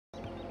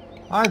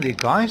Hi there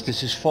guys,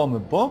 this is Farmer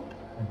Bob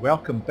and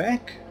welcome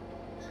back.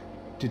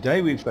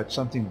 Today we've got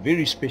something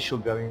very special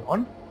going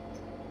on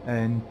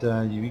and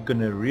you're going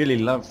to really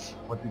love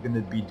what we're going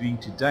to be doing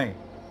today.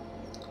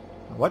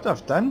 What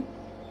I've done,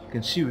 you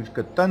can see we've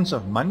got tons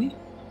of money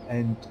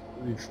and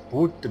we've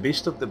bought the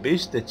best of the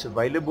best that's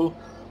available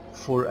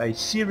for a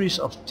series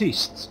of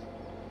tests.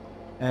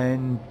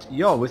 And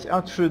yeah,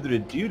 without further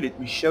ado, let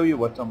me show you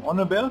what I'm on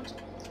about.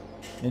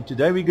 And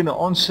today we're going to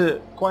answer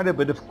quite a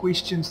bit of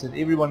questions that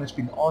everyone has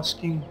been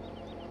asking,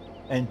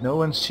 and no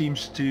one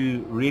seems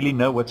to really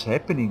know what's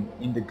happening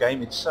in the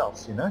game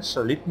itself, you know.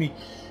 So let me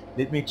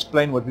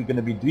explain what we're going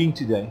to be doing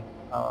today.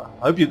 I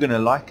hope you're going to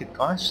like it,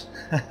 guys.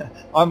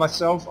 I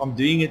myself, I'm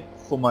doing it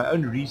for my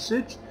own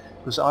research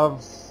because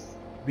I've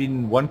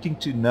been wanting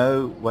to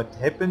know what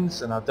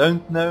happens and I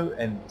don't know,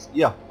 and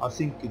yeah, I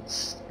think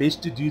it's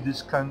best to do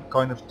this kind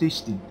of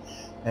testing.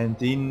 And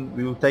then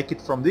we will take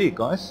it from there,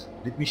 guys.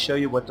 Let me show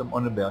you what I'm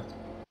on about.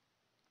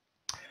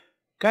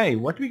 Okay,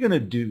 what we're going to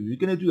do, we're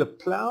going to do a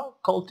plow,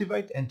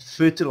 cultivate and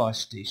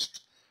fertilize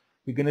test.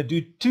 We're going to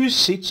do two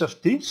sets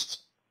of tests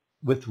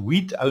with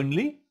wheat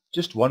only,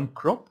 just one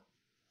crop,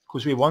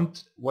 because we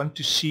want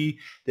to see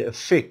the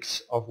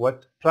effects of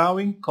what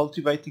plowing,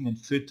 cultivating and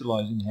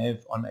fertilizing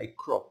have on a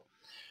crop.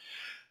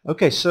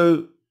 Okay,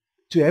 so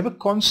to have a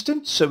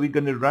constant, so we're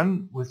going to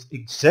run with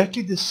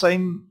exactly the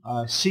same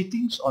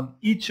settings on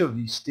each of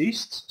these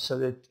tests so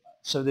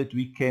that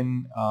we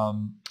can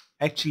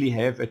actually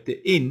have at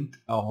the end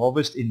a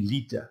harvest in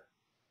liter,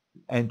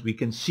 and we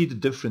can see the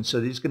difference.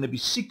 So there's going to be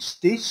 6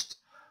 tests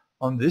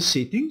on these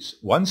settings,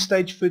 one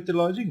stage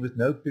fertilizing with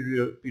no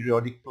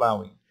periodic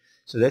plowing.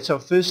 So that's our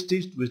first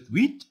test with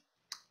wheat,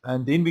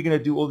 and then we're going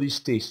to do all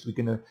these tests. We're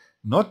going to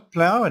not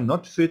plow and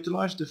not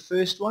fertilize the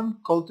first one,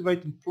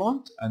 cultivate and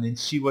plant, and then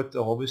see what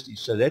the harvest is.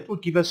 So that will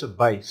give us a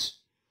base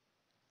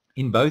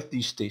in both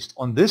these tests.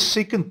 On this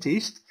second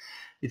test,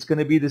 it's going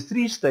to be the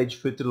 3-stage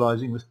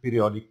fertilizing with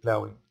periodic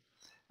plowing.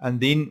 And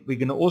then we're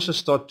going to also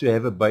start to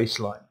have a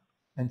baseline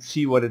and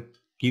see what it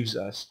gives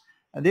us.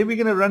 And then we're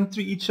going to run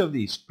through each of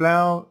these: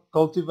 plow,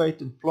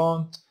 cultivate and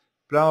plant,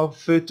 plow,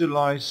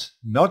 fertilize,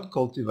 not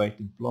cultivate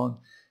and plant,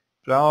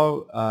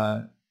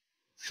 plow,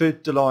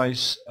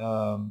 fertilize,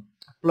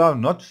 plow,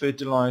 not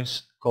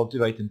fertilize,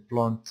 cultivate and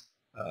plant.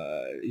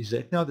 Is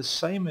that now the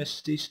same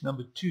as test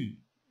number 2?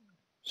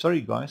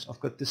 Sorry guys, I've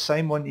got the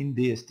same one in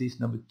there as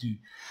test number 2.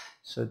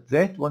 So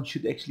that one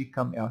should actually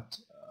come out,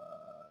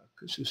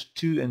 because it's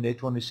 2 and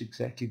that one is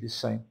exactly the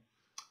same.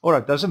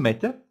 Alright, doesn't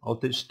matter, I'll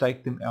just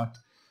take them out.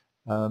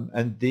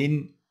 And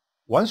then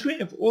once we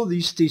have all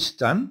these tests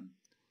done,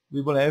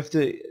 we will have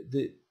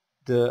the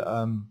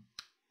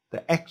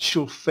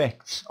actual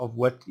facts of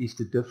what is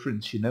the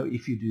difference, you know,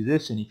 if you do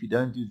this and if you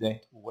don't do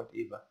that or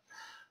whatever.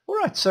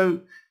 Alright,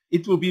 so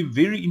it will be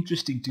very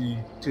interesting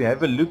to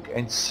have a look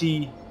and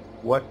see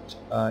what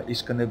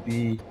is going to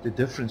be the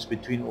difference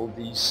between all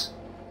these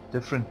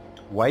different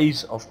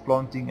ways of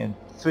planting and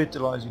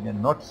fertilizing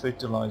and not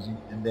fertilizing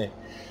and that.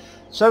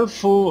 So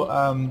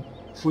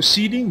for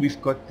seeding,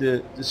 we've got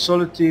the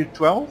Solitaire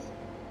 12.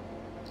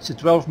 It's a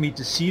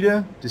 12-meter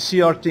seeder, the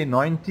CRT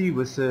 90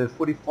 with a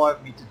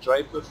 45-meter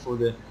draper for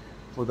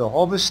the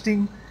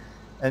harvesting,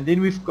 and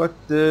then we've got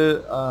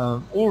the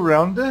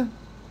all-rounder.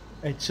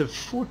 It's a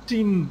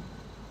 14,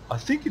 I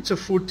think it's a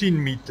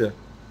 14-meter.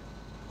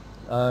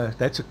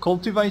 That's a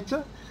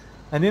cultivator,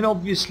 and then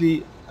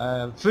obviously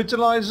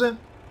fertilizer,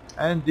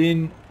 and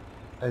then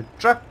a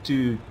truck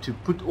to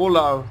put all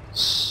our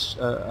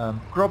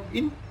crop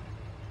in,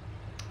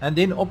 and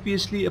then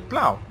obviously a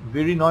plow,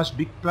 very nice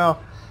big plow.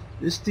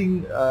 This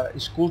thing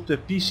is called a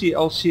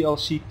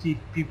PCLCLCT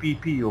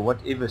PPP or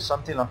whatever,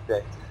 something like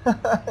that.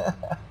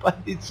 But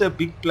it's a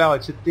big plow,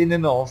 it's a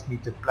 10.5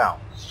 meter plow.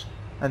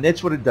 And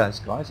that's what it does,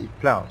 guys, it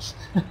plows.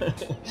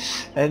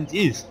 And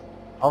yes,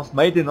 I've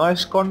made a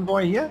nice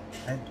convoy here,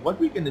 and what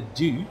we're going to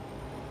do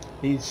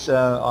is,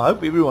 I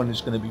hope everyone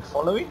is going to be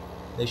following.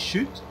 They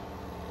should.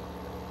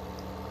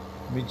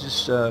 Let me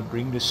just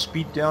bring the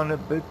speed down a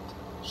bit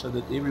so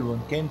that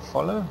everyone can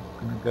follow.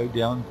 I'm going to go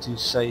down to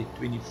say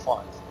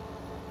 25.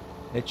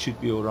 That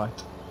should be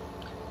alright.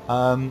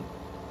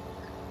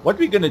 What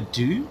we're going to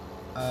do,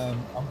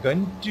 I'm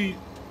going to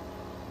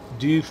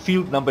do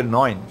field number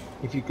 9.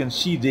 If you can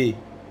see there.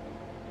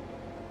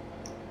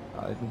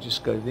 Let me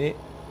just go there.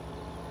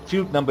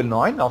 Field number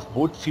 9. I've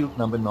bought field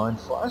number 9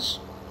 for us.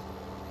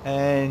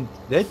 And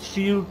that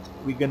field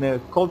we're going to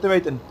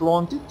cultivate and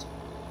plant it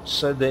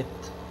so that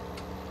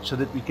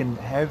we can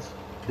have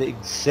the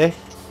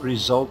exact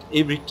result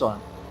every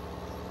time.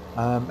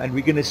 And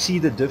we're going to see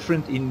the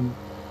difference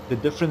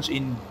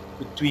in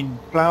between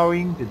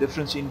plowing, the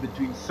difference in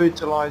between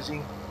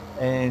fertilizing,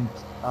 and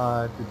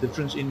the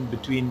difference in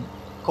between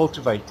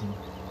cultivating,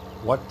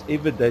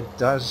 whatever that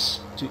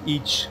does to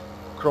each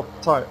crop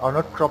type, or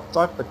not crop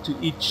type, but to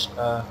each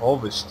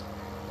harvest.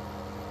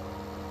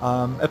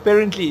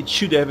 Apparently it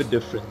should have a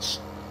difference.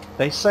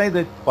 They say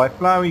that by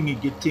plowing you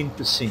get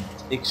 10%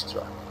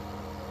 extra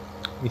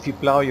if you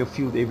plow your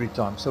field every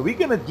time. So we're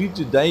going to do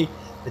today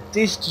a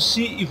test to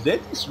see if that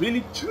is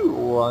really true,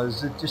 or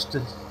is it just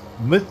a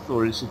myth,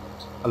 or is it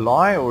a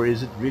lie, or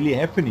is it really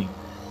happening?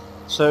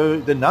 So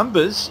the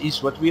numbers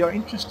is what we are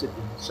interested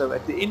in. So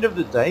at the end of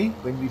the day,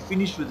 when we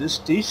finish with this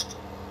test,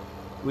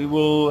 we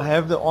will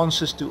have the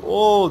answers to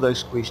all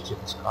those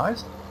questions,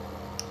 guys.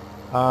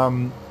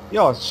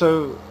 Yeah,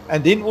 so,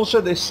 and then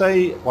also they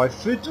say by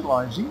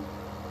fertilizing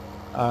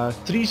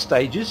 3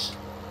 stages,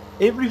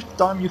 every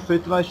time you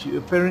fertilize, you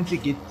apparently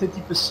get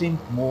 30%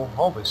 more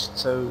harvest.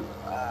 So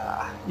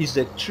is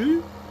that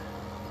true?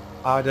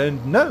 I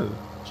don't know,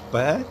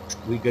 but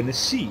we're gonna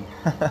see.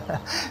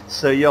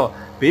 So yeah,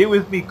 bear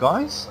with me,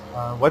 guys.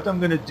 What I'm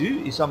gonna do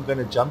is I'm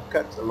gonna jump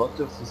cut a lot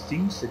of the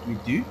things that we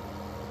do,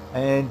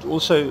 and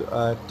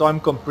also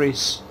time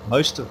compress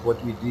most of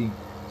what we're doing,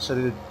 so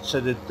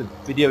that the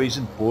video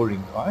isn't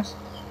boring, guys.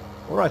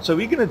 Alright, so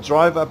we're gonna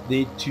drive up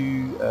there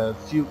to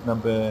field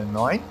number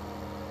 9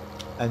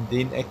 and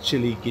then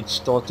actually get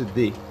started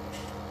there.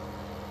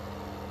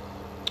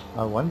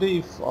 I wonder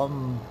if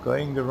I'm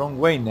going the wrong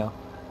way now.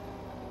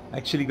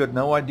 Actually got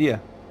no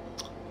idea.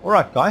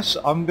 Alright, guys,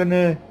 I'm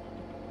gonna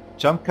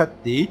jump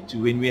cut there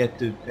to when we're at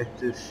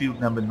the field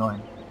number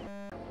 9.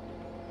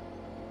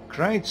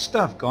 Great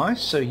stuff,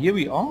 guys. So here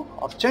we are.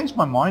 I've changed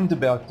my mind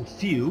about the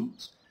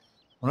fields.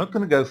 I'm not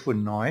gonna go for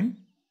 9.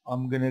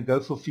 I'm gonna go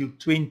for field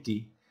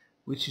 20,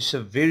 which is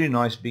a very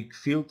nice big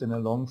field and a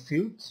long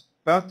field.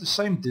 About the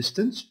same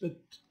distance, but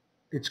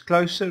it's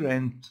closer,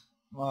 and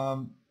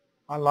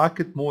I like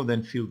it more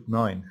than field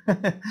 9.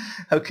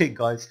 Okay,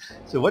 guys,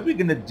 so what we're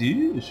going to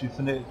do is we're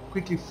going to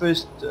quickly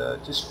first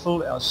just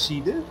fill our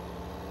seeder.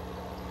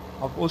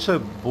 I've also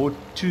bought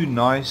 2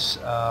 nice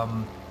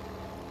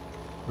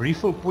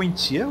refill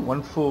points here,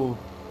 one for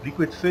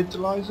liquid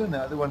fertilizer and the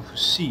other one for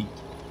seed.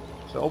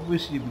 So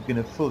obviously we're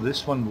going to fill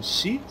this one with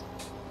seed.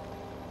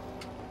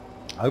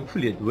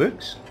 Hopefully it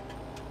works.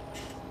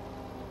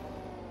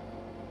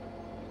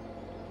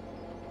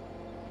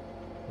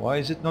 Why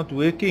is it not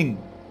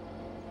working?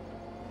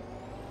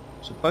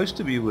 Supposed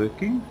to be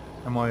working.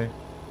 Am I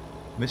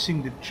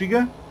missing the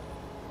trigger?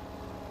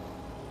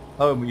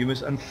 Oh, you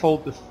must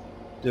unfold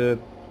the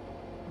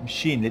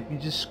machine. Let me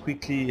just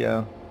quickly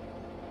go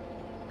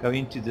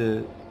into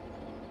the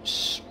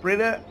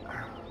spreader.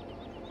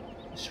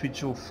 The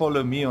switch will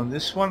follow me on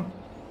this one.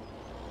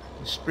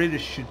 The spreader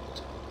should,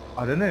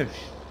 I don't know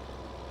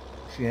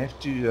if you have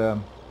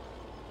to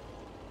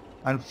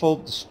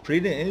unfold the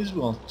spreader as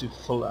well to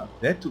fill up.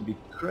 That would be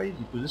crazy,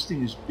 because this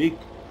thing is big.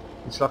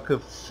 It's like a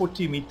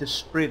 40-meter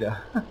spreader.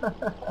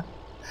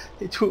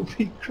 It will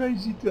be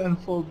crazy to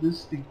unfold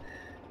this thing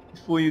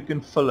before you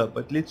can fill up,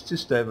 but let's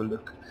just have a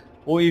look.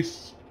 Or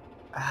if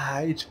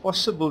it's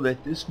possible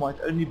that this might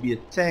only be a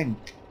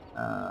tank.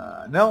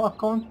 No, I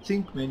can't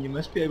think, man. You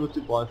must be able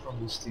to buy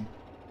from this thing.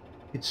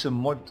 It's a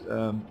mod,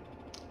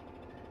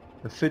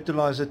 a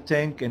fertilizer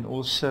tank and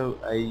also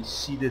a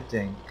seeder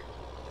tank.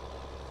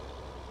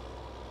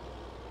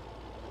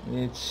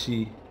 Let's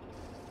see.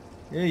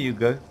 There you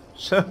go.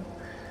 So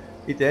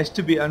it has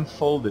to be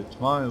unfolded.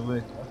 My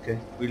word. Okay,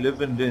 we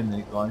live and learn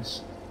there,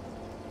 guys.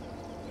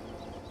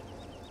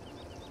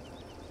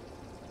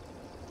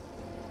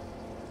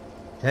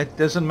 That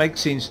doesn't make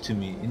sense to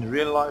me. In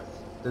real life,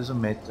 it doesn't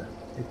matter.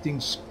 The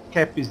thing's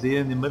cap is there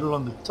in the middle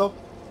on the top.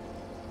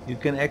 You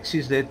can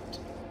access that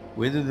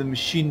whether the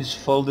machine is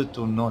folded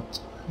or not.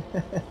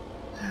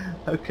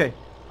 Okay,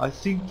 I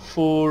think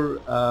for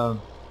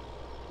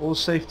all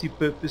safety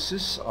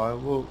purposes, I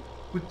will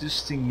put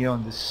this thing here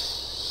on this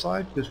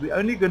side, because we're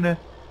only gonna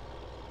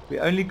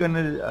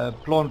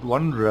plant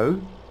 1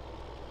 row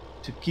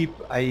to keep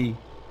a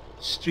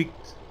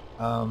strict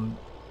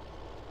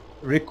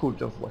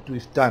record of what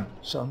we've done.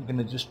 So I'm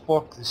gonna just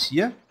park this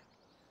here,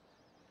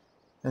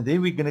 and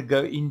then we're gonna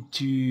go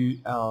into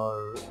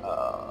our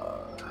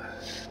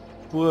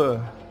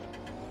poor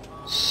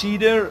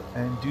seeder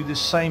and do the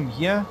same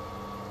here.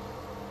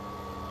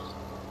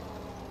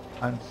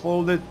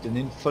 Unfold it and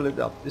then fill it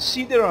up. The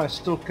seeder I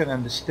still can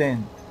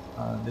understand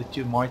that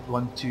you might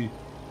want to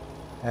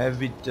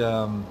have it,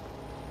 I'm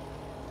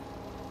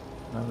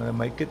going to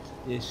make it,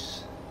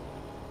 yes.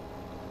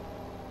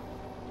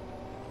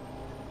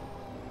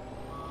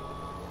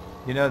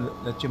 You know,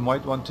 that you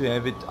might want to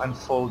have it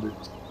unfolded,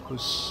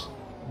 because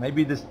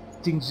maybe the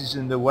things is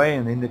in the way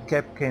and then the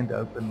cap can't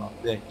open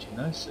like that, you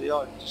know. So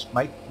yeah, it just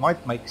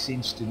might make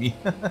sense to me.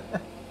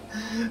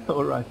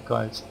 Alright,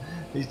 guys,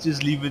 let's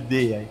just leave it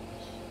there, eh?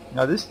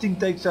 Now this thing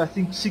takes, I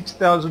think,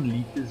 6,000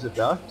 liters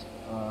about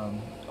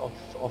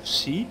of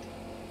seed.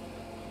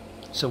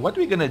 So what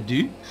we're going to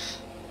do,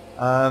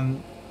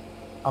 I'm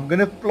going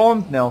to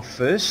plant now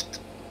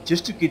first,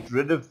 just to get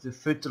rid of the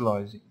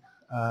fertilizing.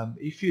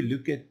 If you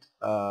look at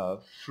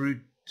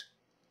fruit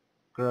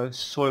growth,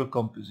 soil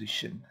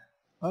composition,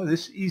 oh,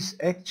 this is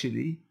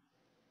actually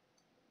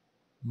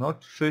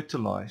not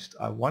fertilized.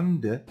 I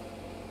wonder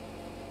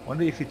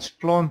if it's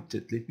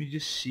planted. Let me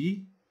just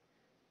see.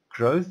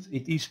 Growth,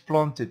 it is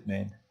planted,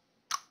 man.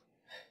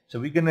 So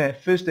we're gonna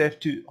first have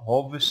to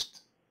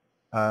harvest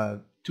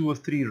 2 or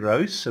 3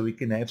 rows, so we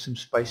can have some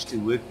space to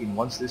work in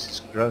once this is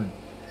grown.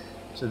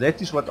 So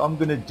that is what I'm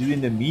gonna do in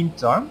the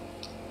meantime,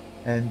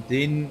 and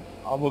then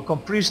I will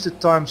compress the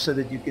time so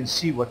that you can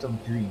see what I'm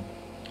doing.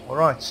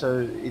 Alright, so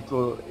it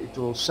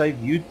will save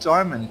you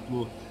time, and it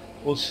will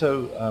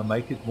also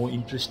make it more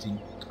interesting.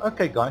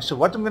 Okay guys, so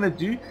what I'm going to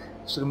do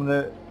is I'm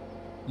going to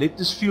let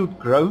this field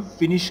grow,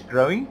 finish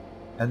growing,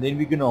 and then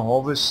we're going to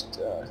harvest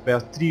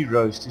about 3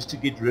 rows just to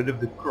get rid of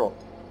the crop.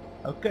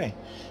 Okay,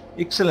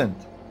 excellent.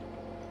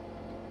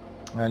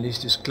 Now let's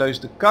just close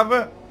the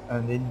cover,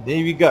 and then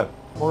there we go.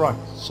 Alright,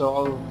 so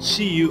I'll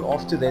see you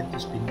after that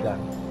has been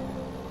done.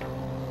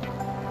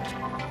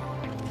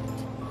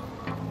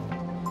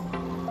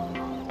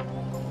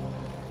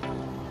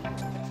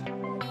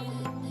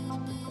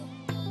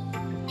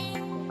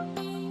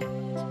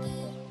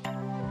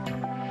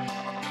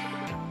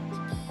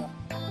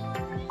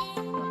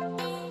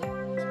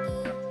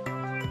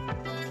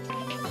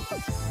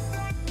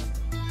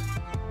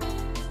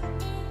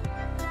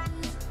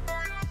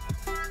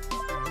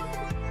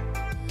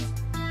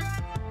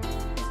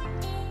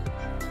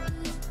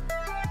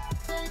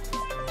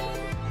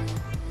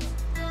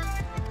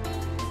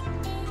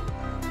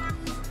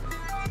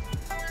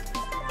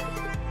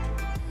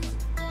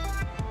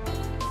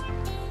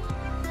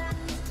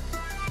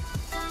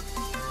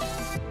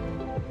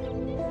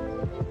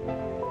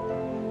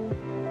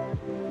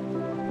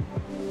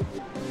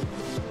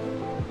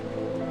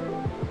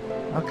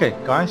 Okay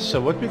guys,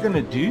 so what we're going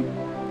to do,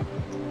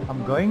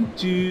 I'm going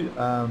to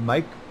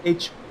make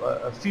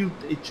field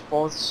edge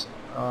paths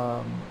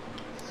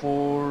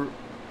for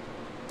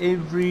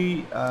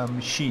every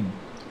machine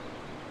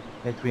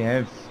that we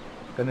have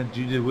going to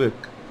do the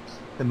work.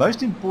 The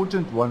most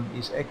important one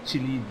is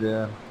actually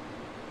the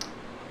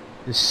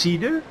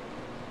seeder,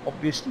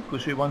 obviously,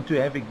 because we want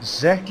to have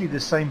exactly the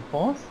same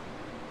path,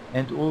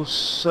 and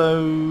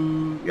also,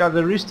 yeah,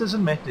 the rest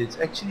doesn't matter. It's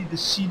actually the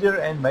seeder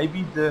and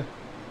maybe the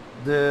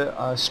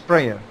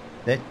sprayer.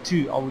 That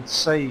too, I would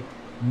say,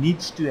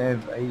 needs to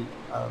have a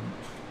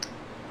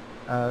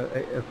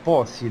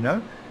path, you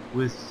know,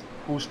 with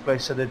course play,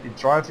 so that it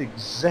drives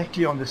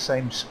exactly on the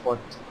same spot,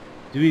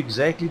 do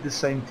exactly the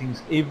same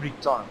things every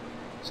time,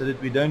 so that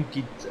we don't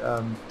get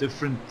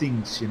different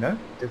things, you know,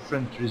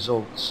 different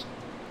results.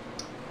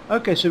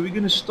 Okay, so we're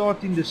going to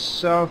start in the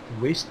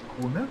southwest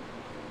corner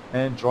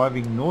and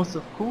driving north,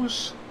 of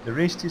course. The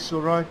rest is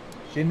alright.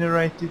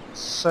 Generate it,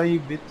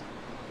 save it,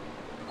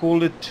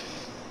 call it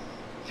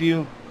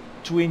field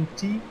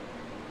 20,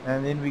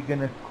 and then we're going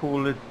to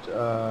call it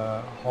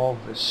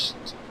harvest.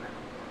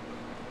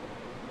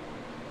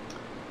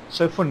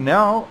 So for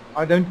now,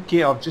 I don't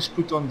care. I've just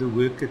put on the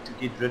worker to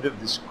get rid of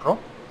this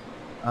crop.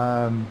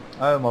 Oh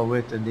my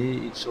word, and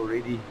there it's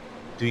already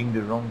doing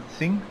the wrong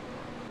thing.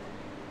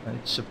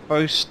 It's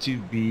supposed to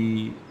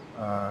be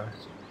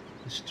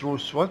straw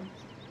swat,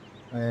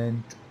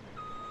 and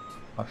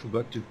I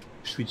forgot to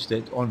switch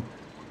that on.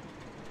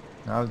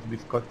 Now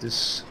we've got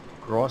this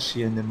grass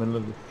here in the middle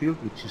of the field,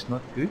 which is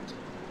not good,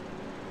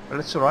 but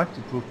it's alright,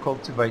 it will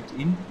cultivate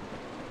in.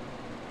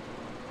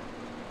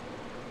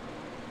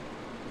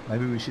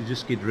 Maybe we should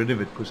just get rid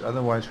of it, because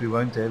otherwise we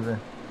won't have a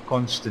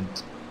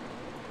constant.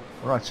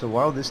 Alright, so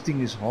while this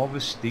thing is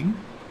harvesting,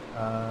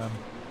 I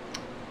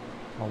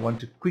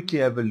want to quickly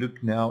have a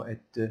look now at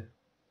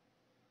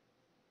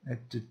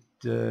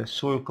the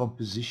soil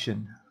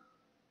composition.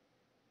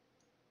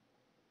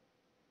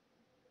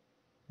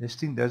 This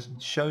thing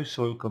doesn't show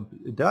soil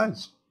composition.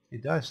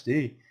 It does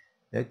there.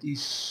 That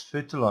is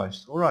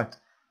fertilized. Alright,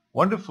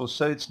 wonderful.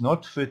 So it's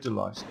not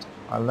fertilized.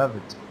 I love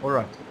it.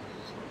 Alright.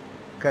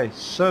 Okay,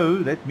 so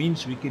that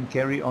means we can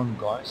carry on,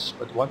 guys.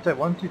 But what I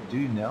want to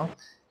do now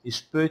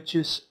is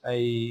purchase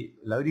a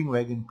loading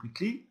wagon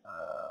quickly.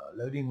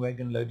 Loading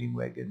wagon, loading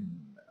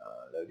wagons.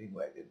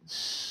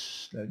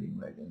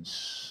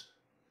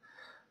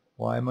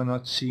 Why am I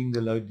not seeing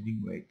the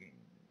loading wagon?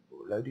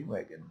 Loading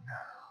wagon.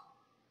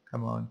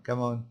 Come on,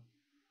 come on.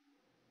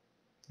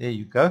 There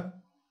you go.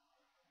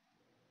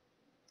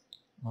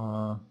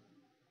 Some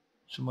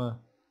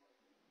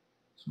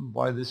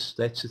buy this.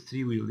 That's a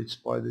 3-wheel. Let's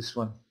buy this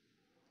one.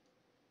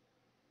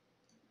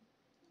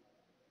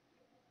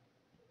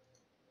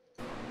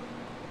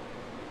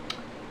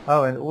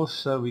 Oh, and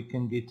also we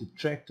can get a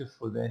tractor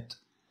for that,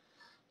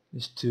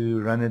 just to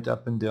run it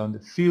up and down the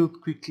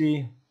field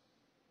quickly.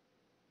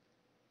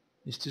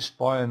 Let's just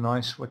buy a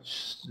nice,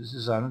 this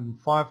is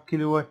 105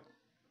 kilowatt.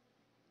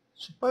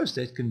 Suppose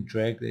that can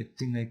drag that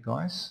thing there,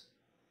 guys.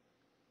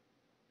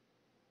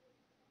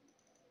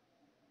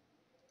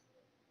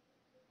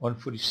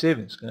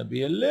 147. It's going to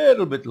be a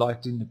little bit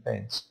light in the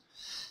pants.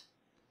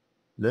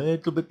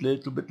 Little bit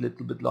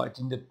light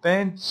in the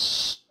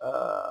pants.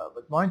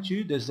 But mind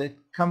you, does that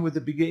come with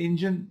a bigger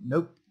engine?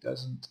 Nope,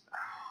 doesn't.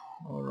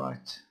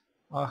 Alright.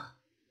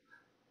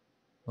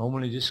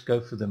 Normally just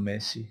go for the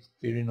Massey.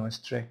 Very nice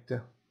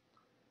tractor.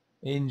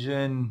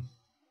 Engine.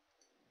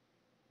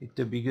 Get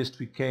the biggest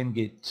we can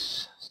get.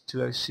 It's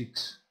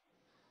 206.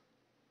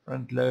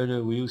 Front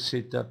loader, wheel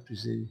setup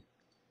is there.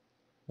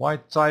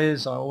 White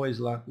tires, I always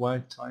like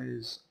white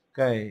tires.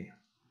 Okay.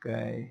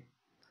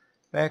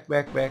 Back.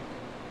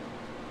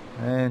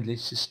 And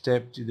let's just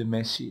tap to the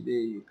Massey. There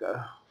you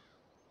go.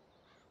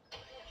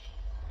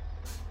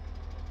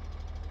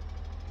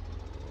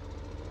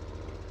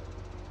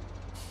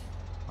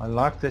 I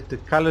like that the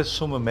colors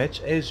form a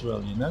match as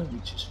well, you know,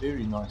 which is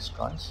very nice,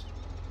 guys.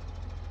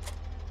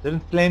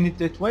 Didn't plan it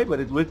that way,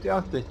 but it worked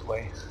out that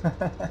way.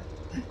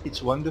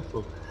 It's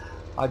wonderful.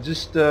 I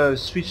just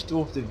switched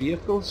off the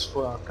vehicles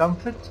for our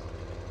comfort.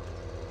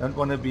 Don't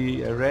want to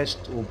be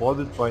harassed or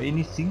bothered by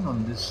anything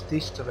on this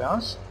test of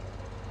ours.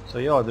 So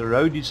yeah, the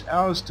road is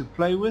ours to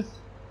play with,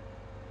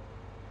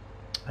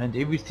 and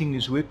everything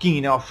is working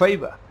in our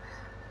favor.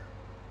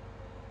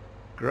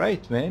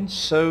 Great, man.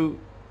 So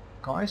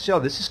guys, yeah,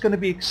 this is going to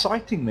be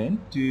exciting, man,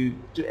 to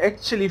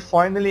actually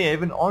finally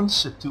have an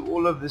answer to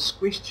all of these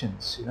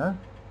questions, you know,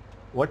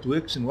 what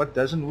works and what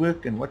doesn't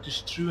work, and what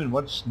is true and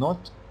what's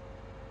not.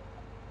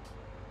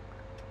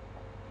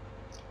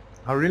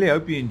 I really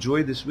hope you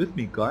enjoy this with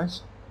me,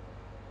 guys.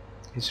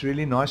 It's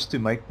really nice to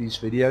make these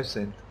videos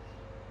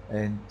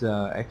and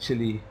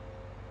actually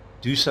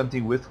do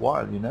something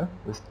worthwhile, you know,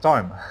 with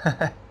time.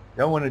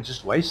 Don't want to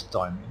just waste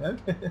time, you know.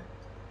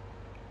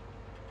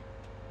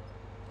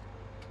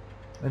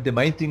 And the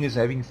main thing is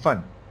having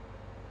fun.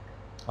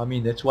 I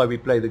mean, that's why we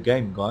play the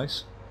game,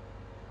 guys.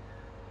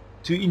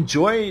 To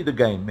enjoy the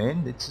game,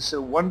 man. It's just a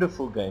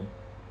wonderful game.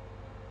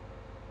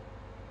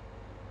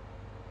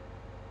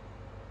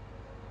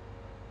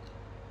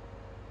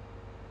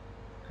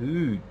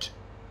 Good.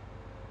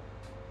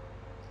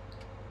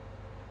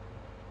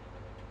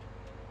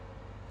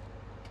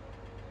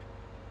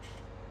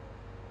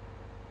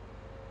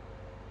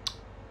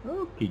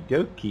 Okie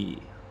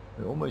dokie.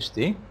 We're almost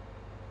there.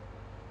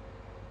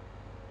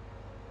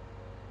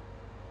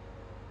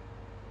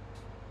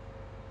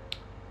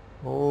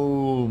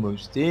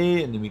 Almost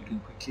there, and then we can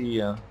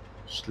quickly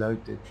slow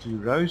the 2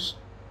 rows.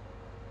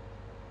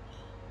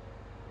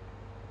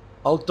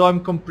 I'll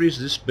time compress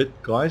this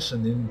bit, guys,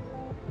 and then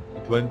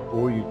it won't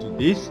bore you to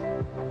death.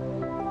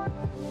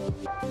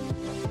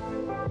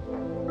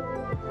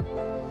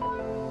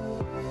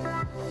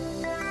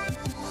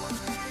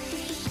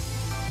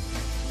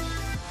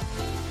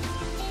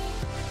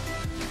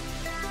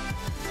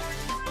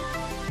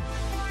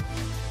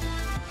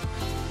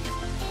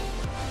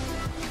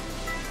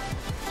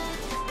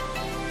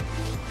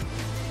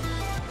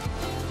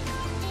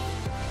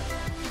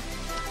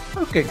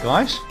 Okay,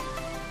 guys,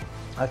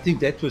 I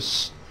think that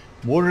was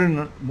more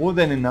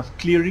than enough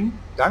clearing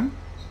done.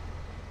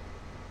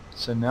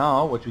 So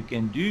now what we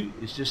can do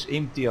is just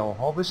empty our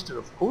harvester,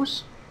 of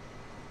course.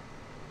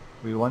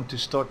 We want to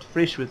start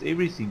fresh with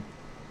everything.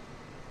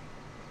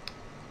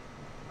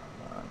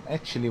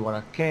 Actually, what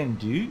I can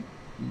do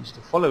is the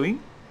following,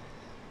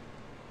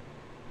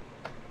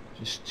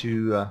 just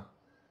to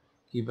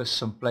give us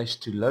some place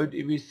to load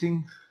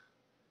everything.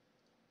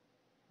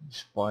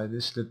 Just buy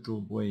this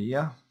little boy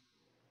here.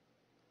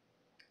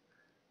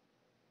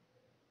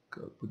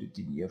 Go put it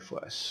in here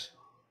for us.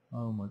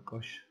 Oh my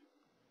gosh.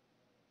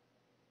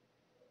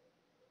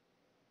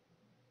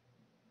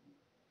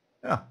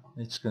 Yeah,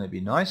 it's going to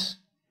be nice.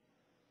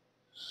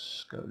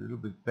 Let's go a little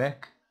bit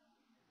back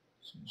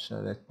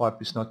so that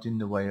pipe is not in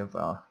the way of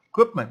our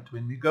equipment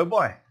when we go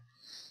by.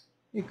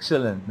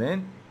 Excellent,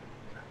 man.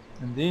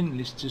 And then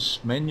let's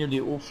just manually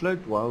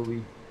offload while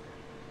we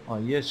are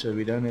here, so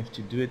we don't have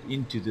to do it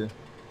into the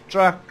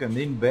truck and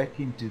then back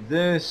into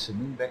this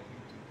and then back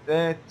into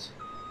that.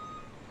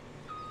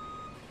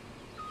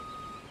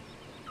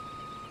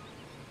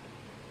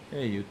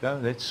 There you go,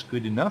 that's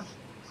good enough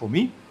for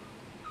me.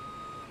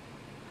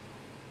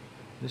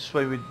 This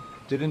way we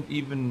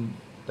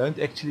don't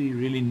actually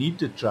really need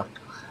the truck.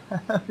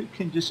 We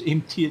can just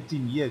empty it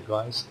in here,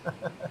 guys.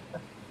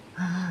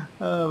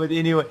 But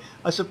anyway,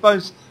 I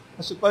suppose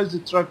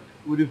the truck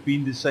would have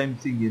been the same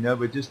thing, you know,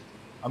 but just,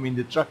 I mean,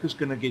 the truck is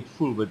going to get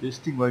full, but this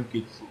thing won't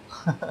get full.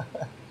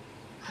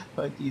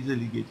 Won't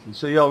easily get full.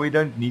 So yeah, we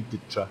don't need the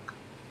truck.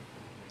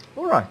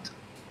 Alright.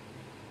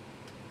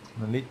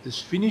 I'm going to let this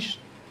finish.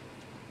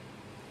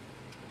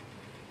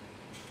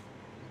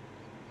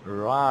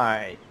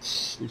 Right,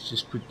 let's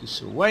just put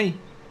this away.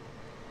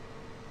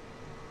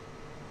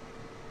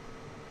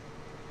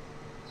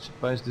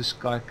 Suppose this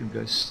guy can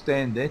go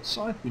stand that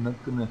side. We're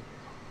not going to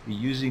be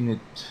using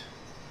it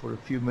for a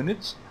few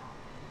minutes.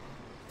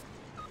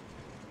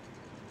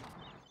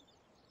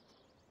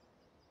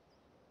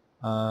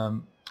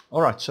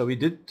 Alright, so we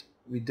did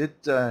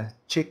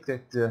check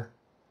that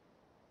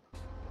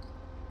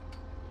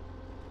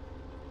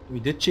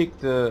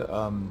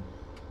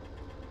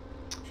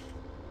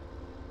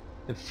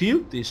the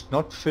field is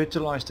not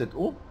fertilized at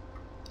all,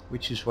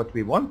 which is what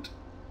we want.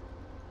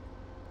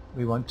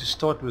 We want to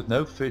start with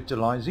no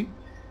fertilizing,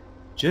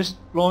 just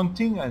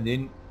planting and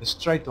then a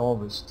straight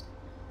harvest.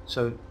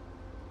 So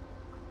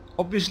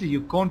obviously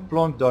you can't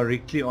plant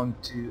directly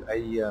onto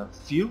a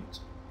field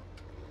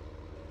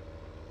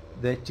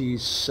that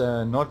is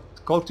not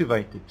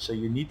cultivated, so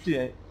you need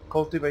to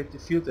cultivate the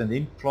field and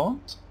then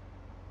plant,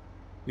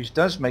 which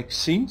does make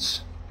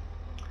sense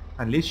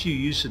unless you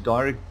use a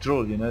direct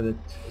drill, you know, that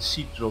a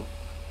seed drill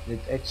that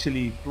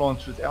actually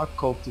plants without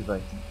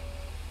cultivating.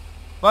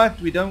 But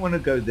we don't want to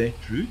go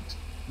that route.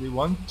 We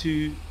want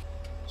to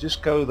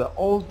just go the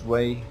old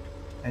way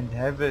and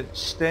have a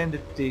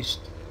standard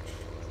test,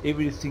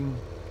 everything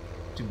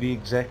to be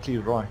exactly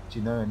right,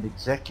 you know, and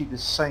exactly the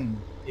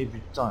same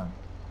every time.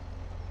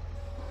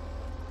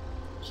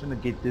 Just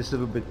want to get this a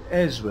little bit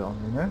as well,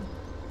 you know.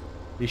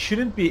 There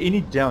shouldn't be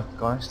any doubt,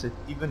 guys, that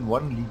even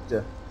 1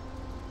 liter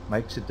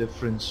makes a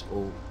difference,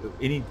 or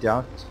any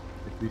doubt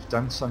that we've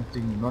done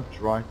something not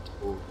right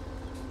or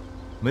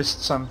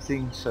missed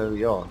something. So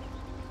yeah,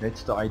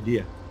 that's the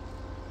idea.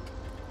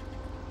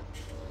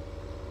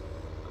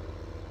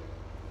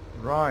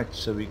 Right,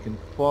 so we can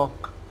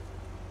park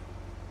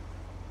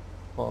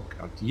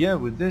out here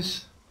with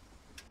this.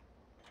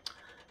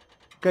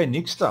 Okay,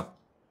 next up,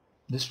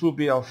 this will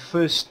be our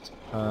first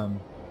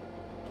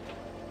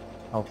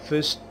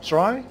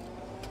try,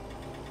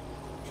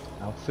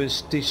 our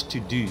first test to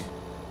do.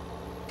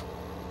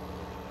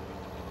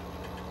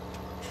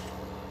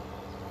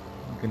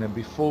 We're gonna,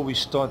 before we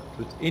start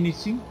with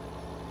anything,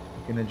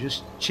 we're gonna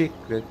just check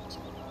that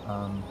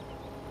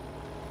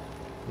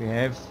we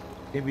have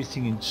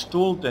everything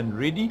installed and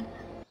ready.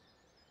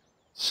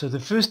 So the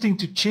first thing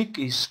to check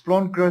is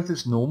plant growth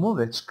is normal,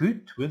 that's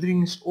good.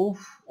 Withering is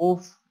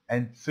off,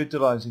 and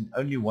fertilizing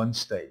only 1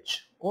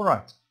 stage.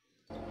 Alright.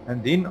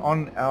 And then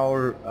on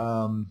our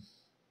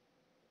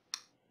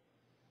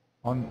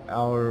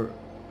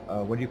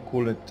what do you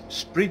call it,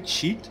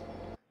 spreadsheet.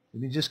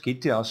 Let me just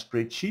get to our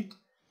spreadsheet.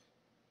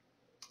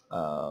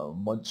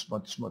 Mods.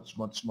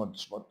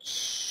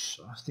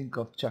 I think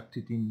I've chucked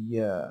it in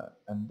here,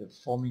 and the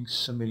farming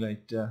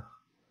simulator.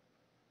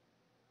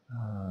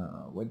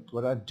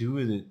 What I do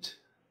with it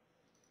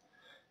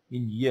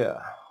in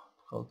here?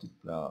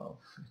 Plough,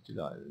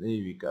 fertilizer. There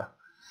we go.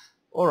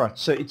 Alright,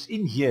 so it's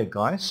in here,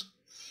 guys.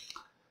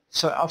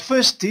 So our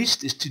first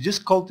test is to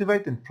just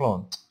cultivate and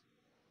plant.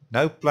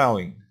 No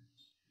ploughing.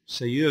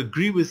 So you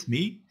agree with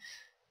me,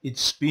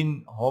 it's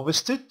been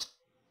harvested.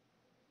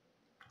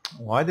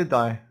 Why did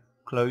I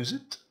close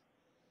it?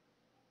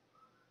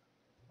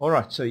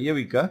 Alright, so here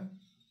we go.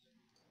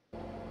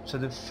 So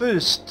the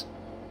first,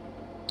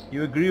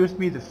 you agree with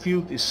me, the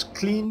field is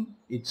clean,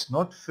 it's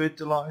not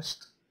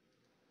fertilized.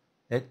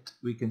 That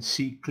we can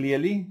see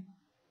clearly.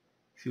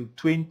 Field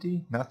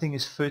 20, nothing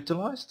is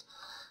fertilized.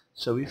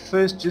 So we're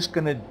first just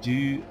going to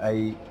do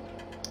a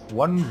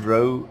one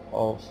row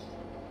of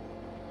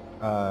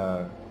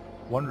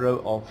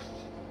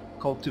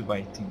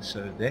cultivating.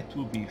 So that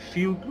will be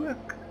field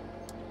work.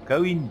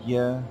 Go in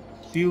here,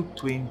 field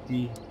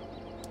 20,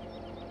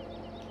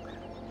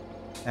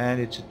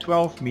 and it's a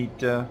 12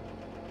 meter,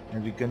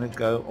 and we're going to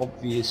go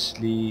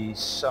obviously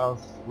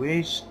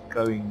southwest,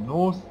 going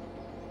north.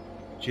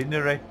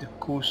 Generate the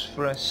course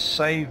for us,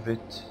 save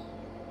it.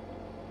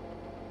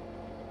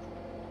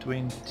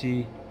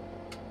 20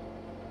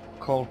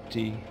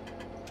 culti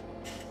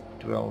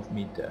 12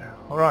 meter.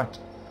 Alright.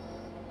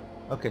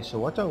 Okay, so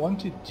what I want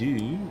to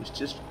do is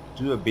just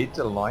do a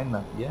better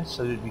lineup here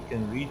so that we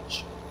can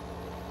reach,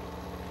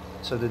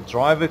 so the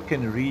driver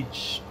can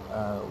reach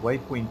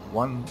waypoint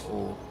 1,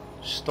 or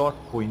start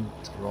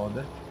point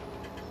rather,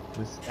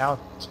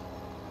 without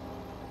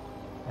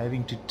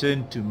having to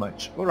turn too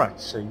much. Alright,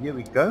 so here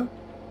we go.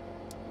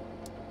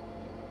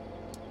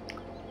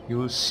 You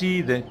will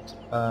see that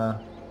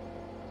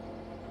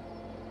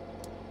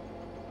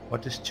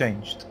what has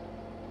changed.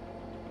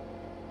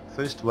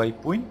 First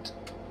waypoint,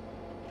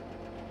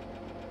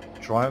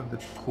 drive the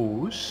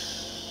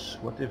course.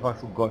 What if I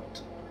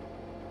forgot?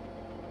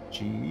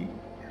 G.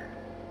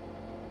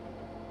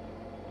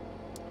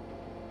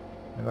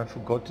 Have I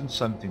forgotten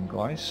something,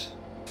 guys?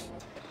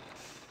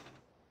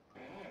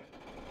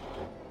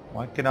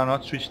 Why can I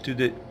not switch to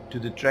the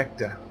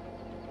tractor?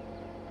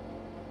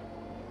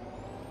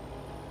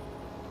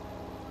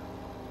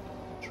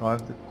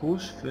 Drive the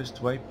course,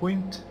 first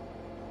waypoint.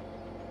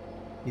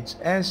 It's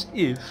as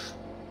if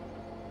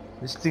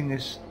this thing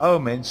is, oh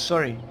man,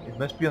 sorry, it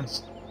must be on,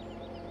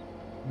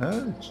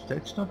 no,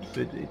 that's not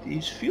fit, it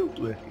is field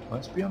work, it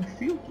must be on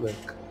field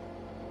work.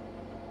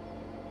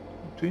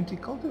 20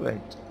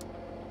 cultivate.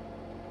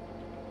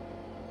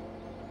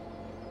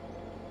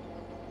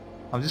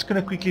 I'm just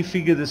going to quickly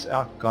figure this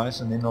out,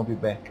 guys, and then I'll be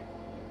back.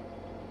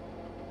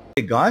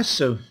 Okay guys,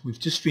 so we've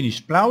just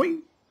finished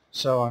ploughing,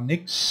 so our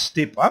next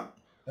step up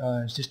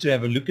is just to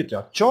have a look at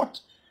our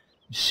chart,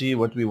 see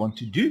what we want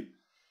to do.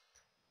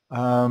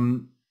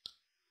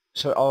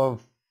 So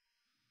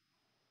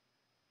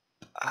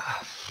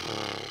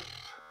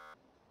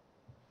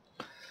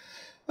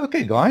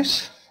okay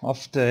guys,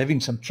 after having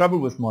some trouble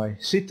with my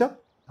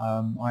setup,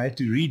 I had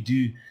to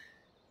redo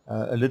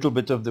a little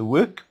bit of the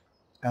work.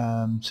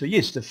 So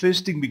yes, the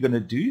first thing we're going to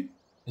do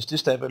is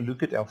just have a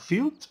look at our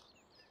field.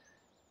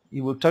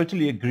 You will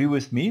totally agree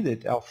with me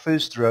that our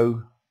first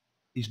row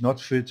is not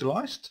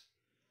fertilized.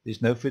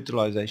 There's no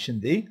fertilization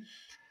there.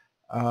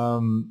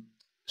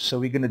 So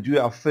we're going to do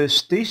our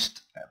first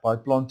test by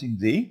planting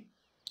there.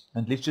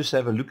 And let's just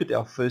have a look at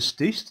our first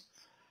test.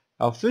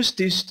 Our first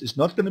test is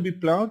not going to be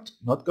plowed,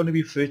 not going to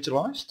be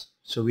fertilized.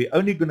 So we're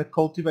only going to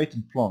cultivate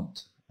and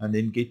plant and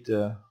then get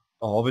a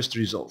harvest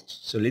result.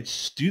 So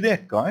let's do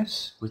that,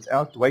 guys,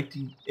 without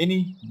waiting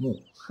any more.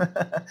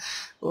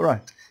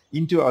 Alright,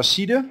 into our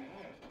seeder.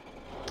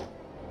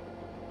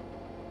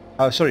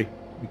 Oh, sorry,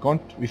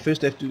 we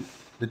first have to,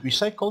 did we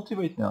say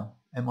cultivate now?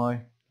 Am I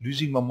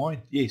losing my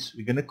mind? Yes,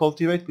 we're going to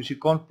cultivate because you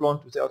can't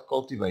plant without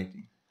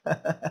cultivating.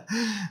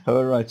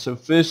 Alright, so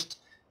first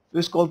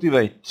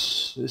cultivate.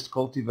 First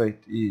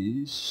cultivate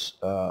is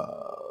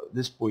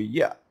this boy.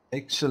 Yeah,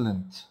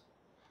 excellent.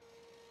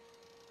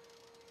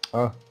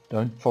 Oh,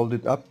 don't fold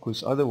it up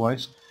because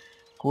otherwise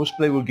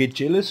Courseplay will get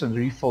jealous and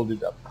refold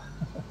it up.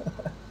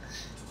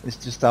 It's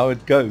just how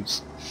it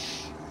goes.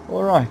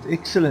 Alright,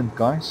 excellent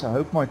guys. I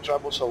hope my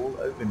troubles are all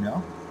over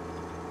now.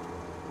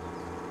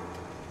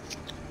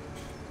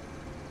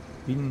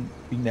 Been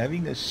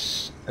having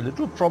a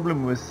little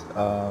problem with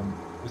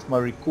my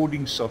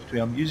recording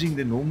software. I'm using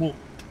the normal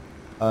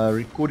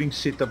recording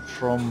setup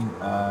from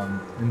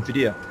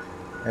NVIDIA,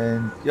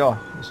 and yeah,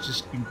 it's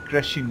just been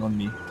crashing on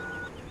me.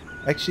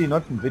 Actually,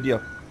 not NVIDIA,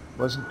 it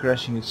wasn't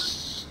crashing,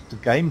 it's the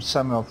game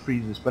somehow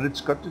freezes, but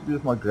it's got to do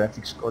with my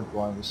graphics card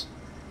drivers.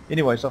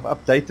 Anyways, I've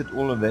updated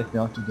all of that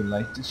now to the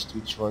latest,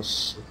 which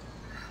was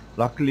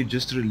luckily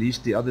just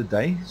released the other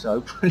day, so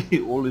hopefully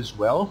all is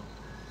well.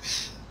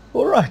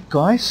 Alright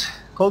guys,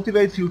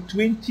 cultivate field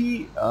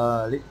 20,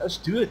 let us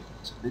do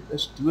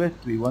it.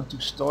 We want to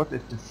start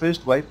at the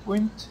first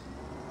waypoint,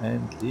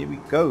 and there we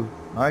go.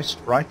 Nice,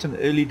 bright and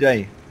early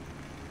day.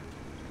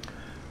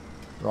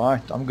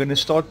 Right, I'm going to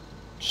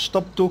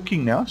stop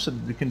talking now so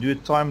that we can do a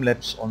time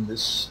lapse on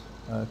this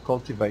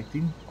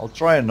cultivating. I'll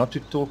try not to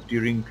talk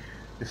during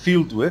the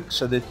field work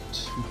so that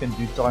we can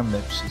do time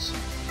lapses.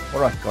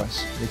 Alright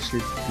guys, let's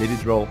let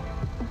it roll.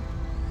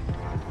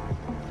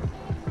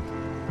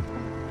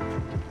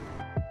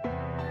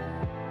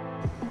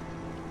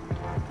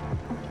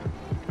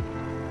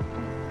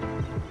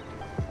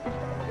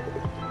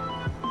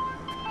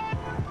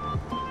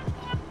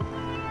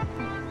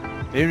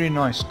 Very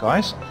nice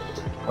guys.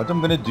 What I'm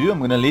going to do, I'm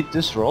going to let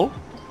this roll.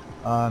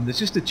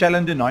 This is the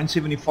Challenger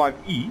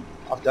 975E.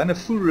 I've done a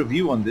full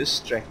review on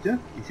this tractor.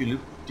 If you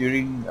look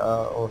during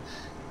or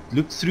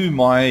look through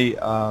my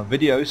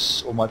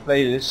videos or my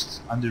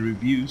playlists under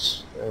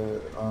reviews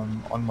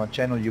on my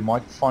channel, you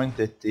might find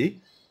that there.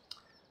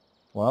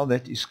 While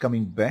that is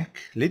coming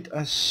back, let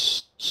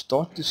us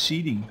start the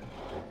seeding.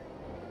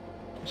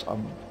 So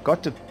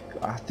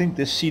I think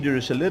this seeder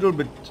is a little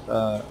bit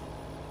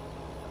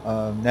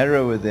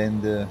narrower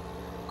than the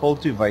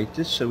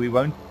cultivators, so we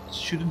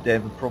shouldn't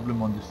have a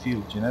problem on the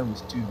field, you know,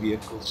 with two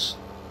vehicles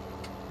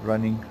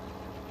running.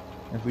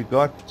 Have we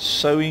got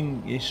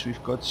sowing? Yes,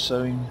 we've got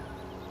sowing.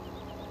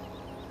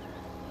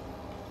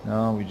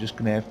 Now we're just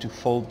gonna have to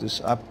fold this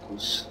up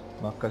because,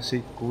 like I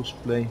said,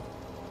 Courseplay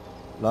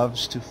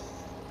loves to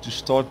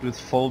start with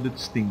folded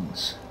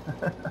things.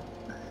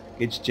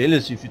 Gets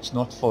jealous if it's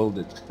not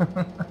folded.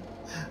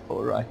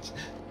 Alright,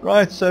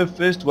 right, so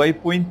first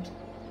waypoint,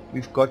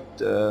 we've got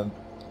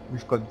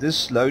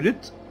this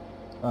loaded,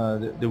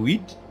 the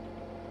wheat.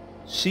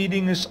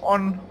 Seeding is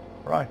on.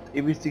 Right,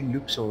 everything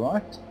looks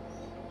alright.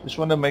 Just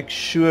want to make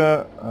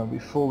sure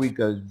before we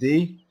go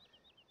there,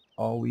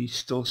 are we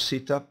still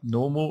set up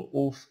normal,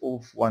 off,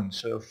 1.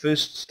 So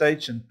first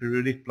stage and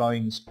periodic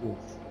plowing is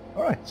off.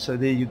 Alright, so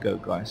there you go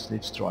guys,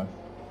 let's try.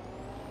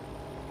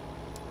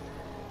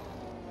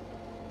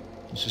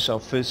 This is our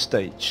first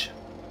stage.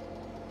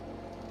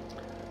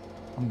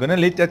 I'm gonna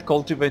let that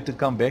cultivator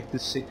come back the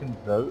second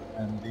row,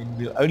 and then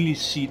we'll only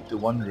seed the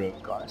one row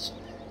guys.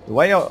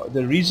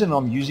 The reason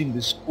I'm using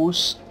this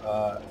course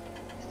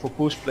for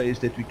Courseplay is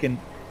that we can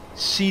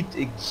seed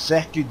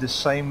exactly the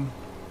same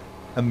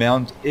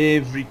amount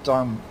every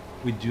time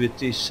we do a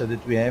test, so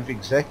that we have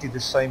exactly the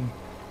same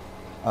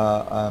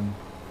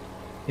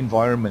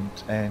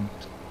environment and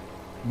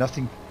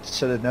nothing,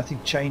 so that nothing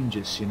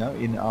changes, you know,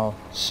 in our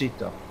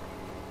setup.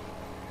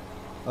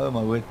 Oh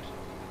my word.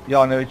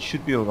 Yeah, no, it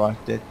should be alright.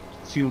 That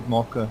field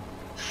marker,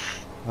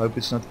 I hope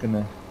it's not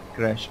gonna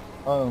crash.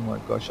 Oh my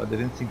gosh, I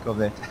didn't think of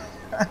that.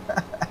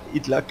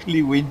 It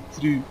luckily went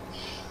through.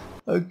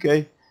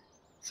 Okay,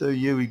 so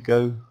here we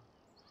go,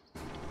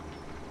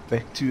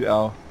 back to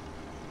our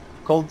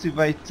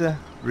cultivator,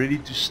 ready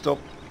to stop.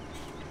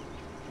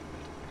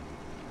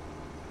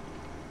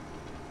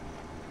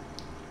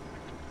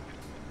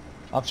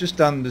 I've just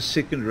done the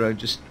second row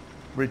just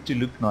for it to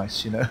look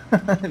nice, you know.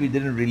 We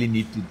didn't really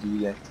need to do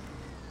that.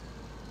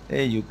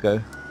 There you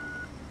go.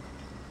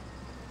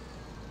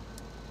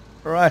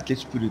 Alright,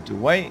 let's put it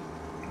away.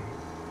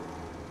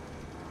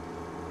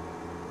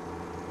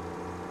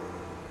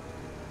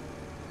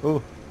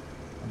 Oh,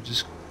 I've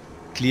just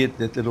cleared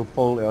that little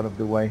pole out of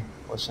the way.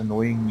 It was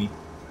annoying me.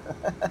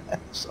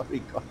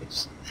 Sorry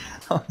guys,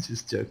 I'm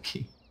just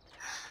joking.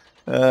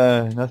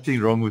 Nothing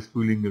wrong with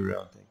fooling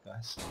around there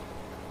guys.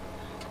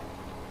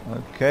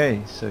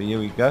 Okay, so here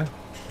we go,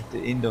 at the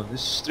end of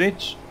this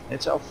stretch.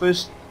 That's our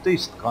first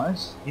test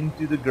guys,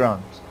 into the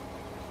ground.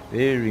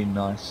 Very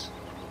nice.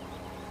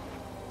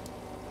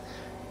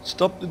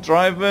 Stop the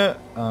driver,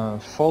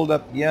 fold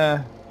up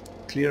here,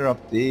 clear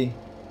up there.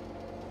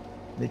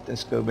 Let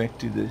us go back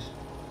to the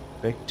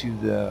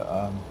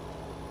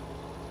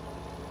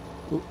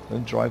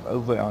don't drive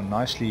over our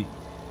nicely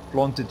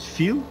planted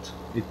field.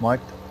 It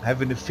might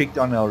have an effect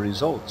on our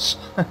results,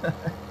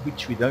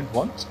 which we don't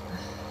want.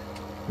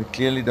 We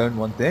clearly don't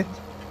want that.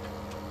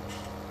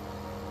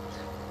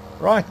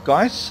 Right,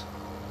 guys.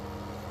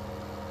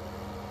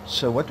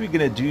 So what we're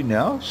going to do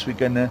now is we're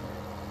going to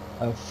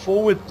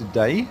forward the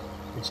day.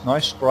 It's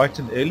nice, bright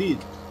and early.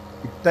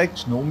 It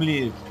takes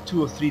normally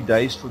 2 or 3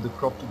 days for the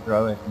crop to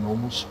grow at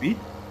normal speed.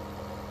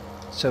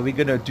 So we're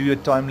going to do a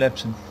time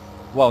lapse, and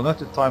well,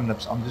 not a time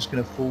lapse. I'm just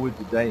going to forward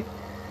the day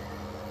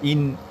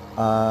in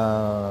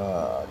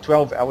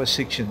 12-hour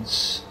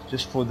sections,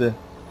 just for the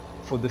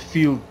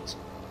field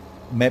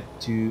map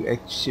to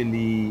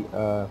actually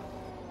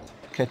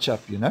catch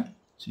up, you know.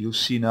 So you'll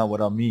see now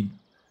what I mean,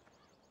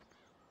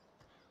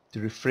 to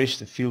refresh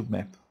the field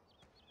map.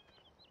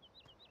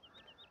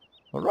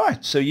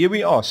 Alright, so here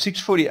we are,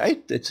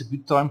 6:48. That's a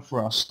good time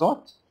for our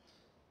start.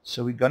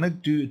 So we're going to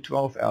do a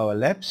 12-hour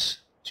lapse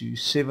to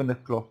 7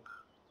 o'clock.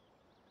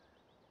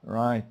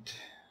 Right.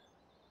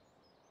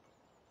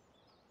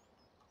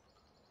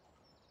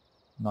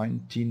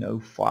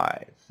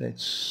 19:05.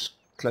 That's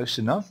close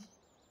enough.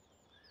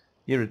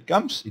 Here it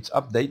comes. It's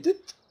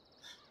updated.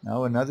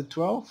 Now another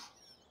 12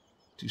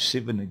 to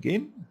 7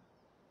 again.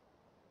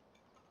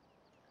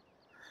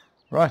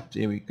 Right,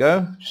 there we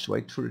go. Just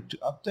wait for it to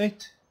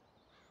update.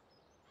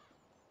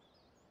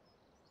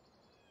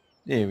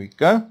 There we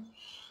go.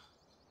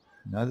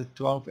 Another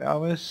 12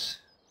 hours.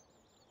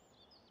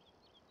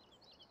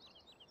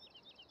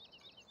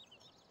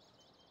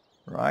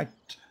 Right.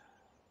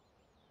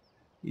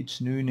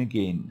 It's noon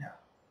again.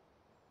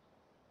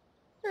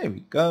 There we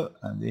go.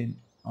 And then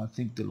I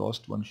think the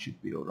last one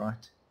should be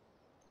alright.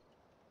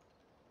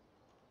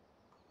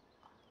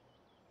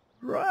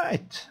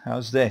 Right.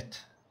 How's that?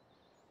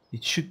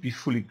 It should be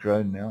fully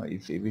grown now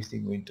if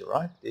everything went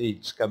alright. There,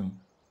 it's coming.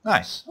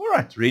 Nice.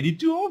 Alright. Ready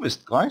to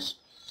harvest, guys.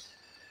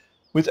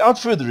 Without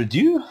further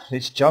ado,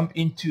 let's jump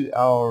into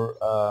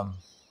our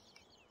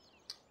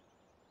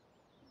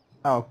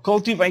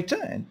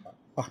cultivator, and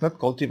not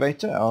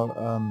cultivator,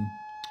 our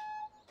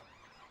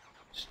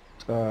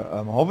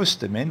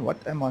harvester, man.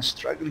 What am I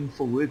struggling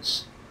for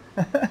words?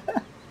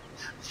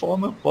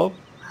 Farmer Bob.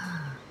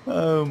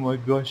 Oh my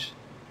gosh.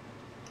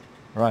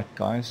 Right,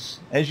 guys,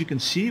 as you can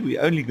see,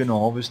 we're only going to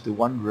harvest the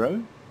 1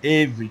 row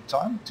every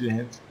time to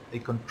have a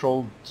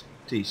controlled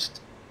test.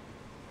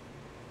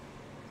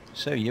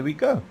 So here we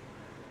go.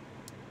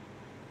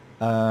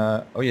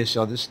 Oh yes,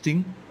 this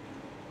thing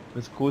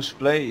with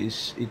courseplay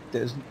is, it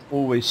doesn't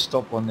always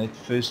stop on that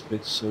first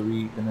bit, so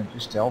we're going to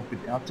just help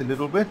it out a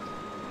little bit.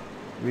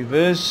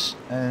 Reverse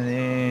and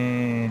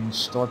then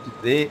start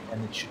it there,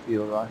 and it should be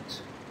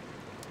alright.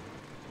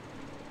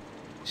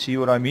 See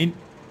what I mean?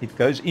 It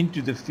goes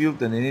into the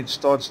field and then it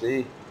starts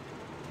there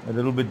a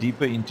little bit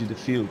deeper into the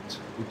field,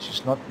 which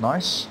is not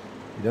nice.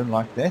 You don't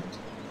like that.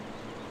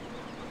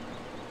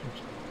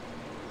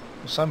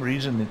 For some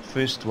reason that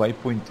first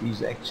waypoint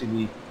is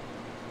actually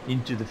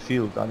into the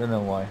field. I don't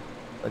know why,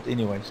 but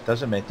anyways,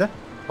 doesn't matter.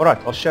 Alright,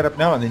 I'll shut up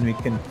now and then we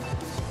can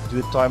do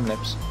a time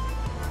lapse.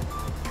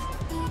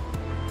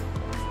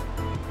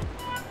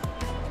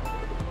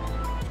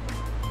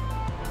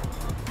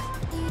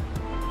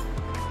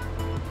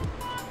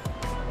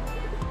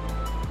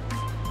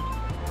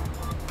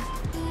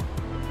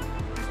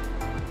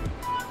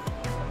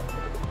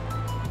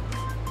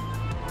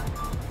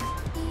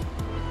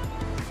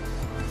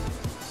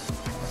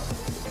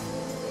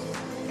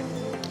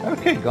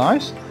 Okay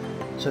guys,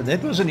 so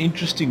that was an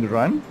interesting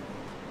run.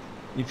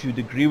 If you'd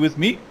agree with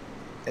me,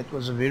 that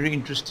was a very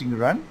interesting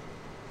run.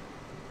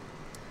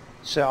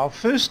 So our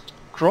first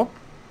crop,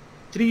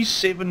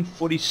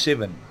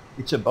 3747.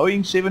 It's a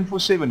Boeing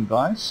 747,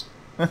 guys.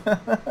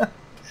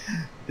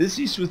 This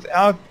is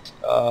without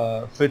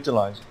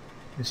fertilizing.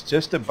 It's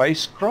just a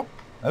base crop,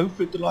 no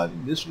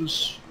fertilizing. This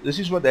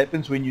is what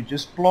happens when you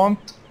just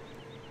plant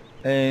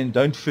and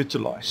don't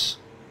fertilize,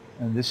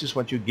 and this is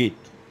what you get.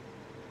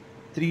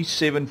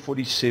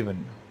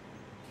 3747.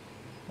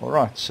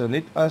 Alright, so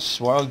let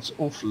us, while it's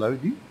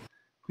offloading,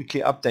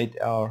 quickly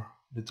update our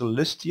little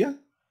list here.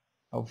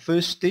 Our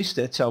first test,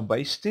 that's our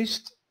base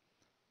test,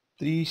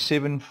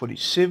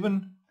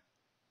 3747,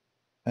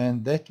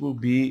 and that will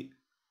be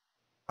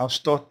our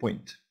start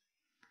point.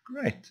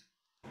 Great.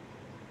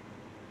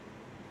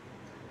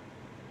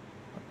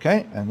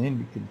 Okay, and then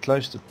we can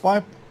close the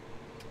pipe.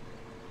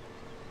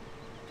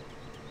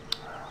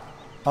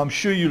 I'm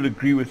sure you'll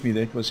agree with me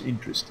that was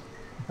interesting.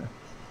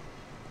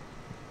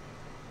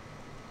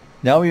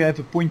 Now we have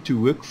a point to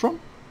work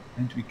from,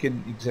 and we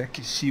can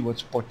exactly see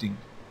what's potting.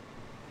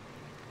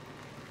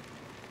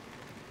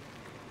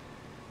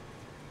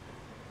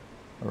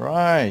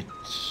 Right,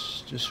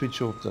 just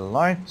switch off the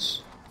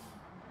lights,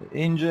 the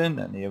engine,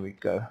 and here we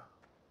go.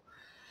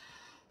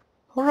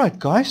 Alright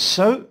guys,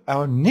 so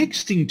our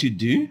next thing to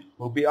do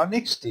will be our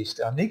next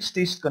test. Our next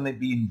test is going to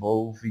be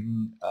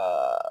involving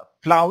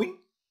plowing,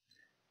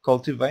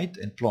 cultivate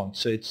and plant.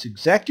 So it's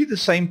exactly the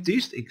same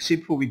test,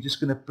 except for we're just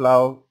going to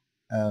plow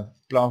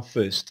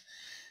first.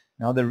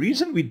 Now the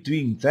reason we're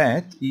doing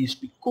that is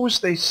because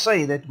they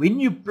say that when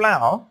you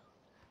plow,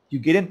 you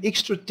get an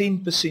extra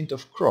 10%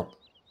 of crop,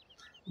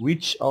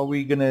 which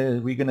we're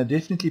gonna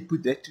definitely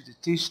put that to the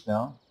test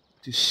now.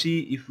 to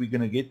see if we're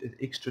going to get an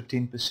extra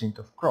 10%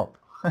 of crop,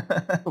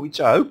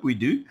 which I hope we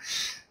do.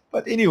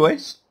 But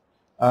anyways,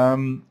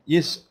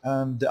 yes,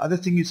 the other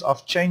thing is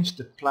I've changed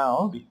the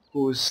plow,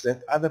 because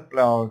that other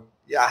plow,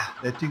 yeah,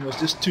 that thing was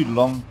just too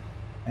long,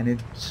 and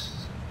it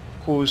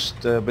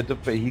caused a bit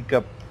of a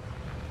hiccup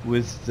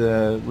with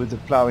the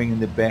plowing in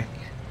the back.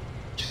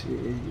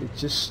 It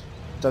just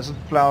doesn't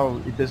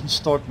plow, it doesn't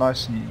start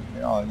nicely.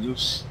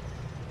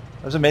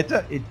 Doesn't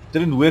matter, it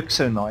didn't work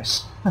so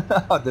nice.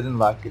 I didn't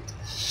like it.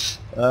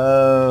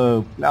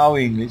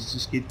 Plowing, let's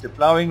just get the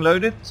plowing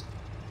loaded,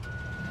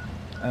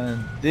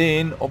 and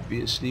then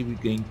obviously we're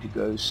going to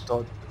go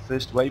start the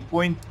first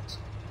waypoint.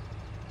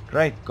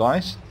 Great,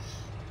 guys,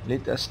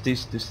 let us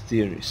test this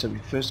theory. So we're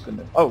first going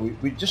to,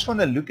 we just want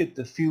to look at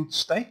the field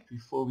state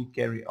before we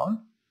carry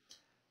on.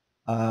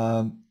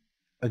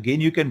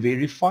 Again, you can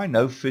verify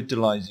no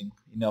fertilizing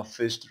in our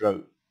first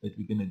row that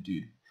we're going to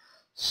do.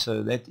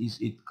 So that is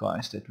it,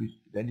 guys.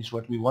 That is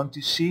what we want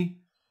to see.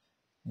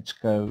 Let's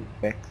go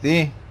back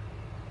there,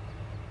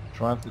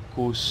 drive the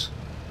course,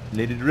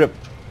 let it rip.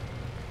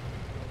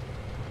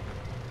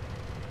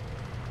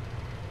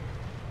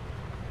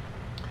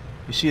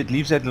 You see, it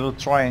leaves that little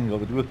triangle,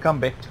 but we'll come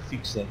back to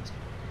fix that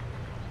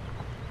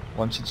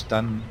once it's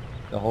done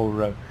the whole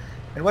row.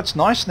 And what's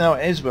nice now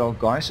as well,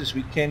 guys, is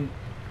we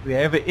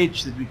have an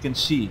edge that we can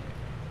see.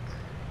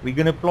 We're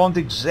going to plant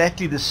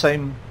exactly the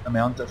same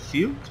amount of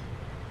field,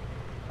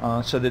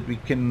 so that we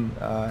can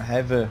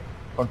have a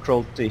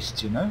controlled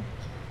test, you know.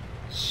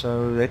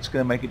 So that's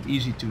going to make it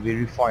easy to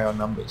verify our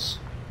numbers.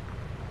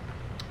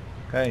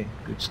 Okay,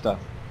 good stuff.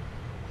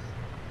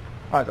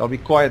 Alright, I'll be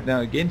quiet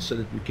now again so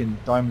that we can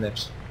time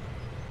lapse.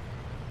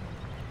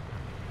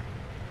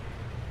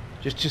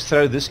 Just to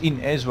throw this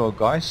in as well,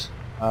 guys,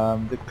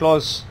 the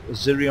class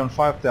Zerion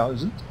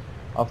 5000,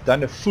 I've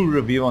done a full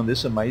review on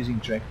this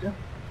amazing tractor.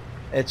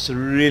 It's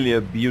really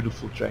a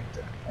beautiful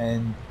tractor,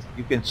 and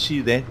you can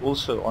see that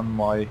also on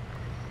my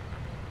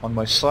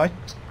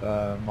site,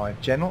 my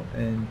channel,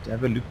 and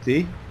have a look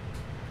there.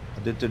 I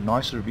did a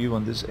nice review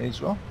on this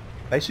as well.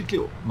 Basically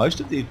most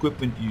of the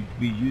equipment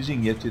we're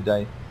using here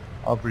today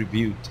I've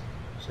reviewed,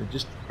 so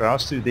just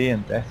browse through there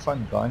and have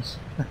fun, guys.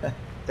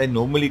 They're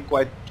normally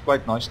quite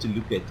nice to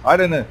look at. I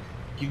don't know,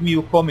 give me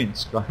your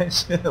comments,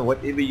 guys.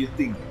 Whatever you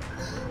think.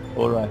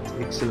 Alright,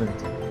 excellent.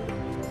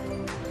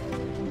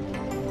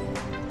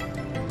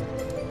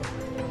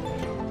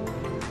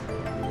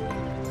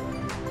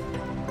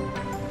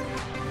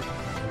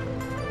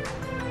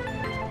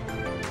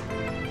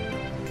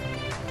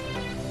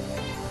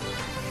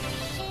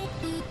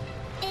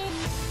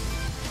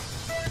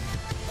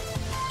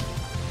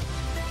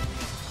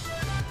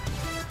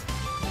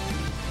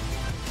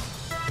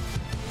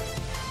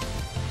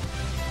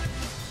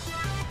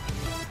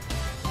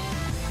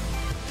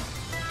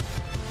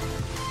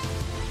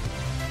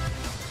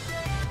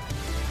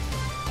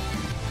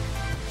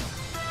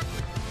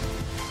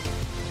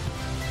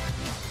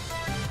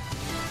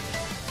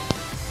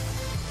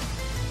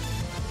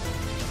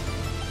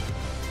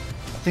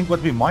 I think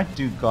what we might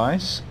do,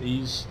 guys,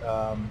 is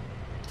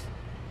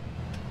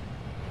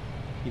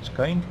it's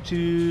going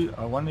to,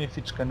 I wonder if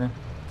it's gonna,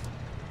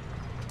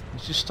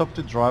 let's just stop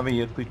the driver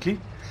here quickly.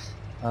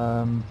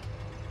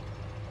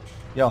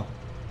 Yeah,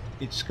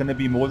 it's gonna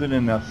be more than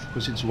enough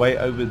because it's way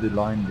over the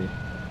line there.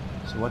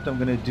 So what I'm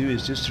gonna do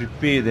is just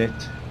repair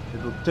that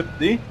little tip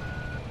there.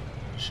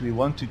 So we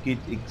want to get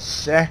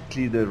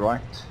exactly the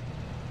right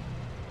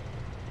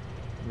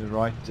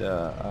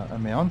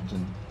amount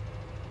and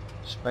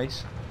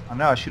space. I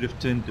know I should have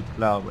turned the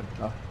plow, but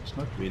it's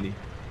not really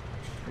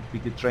a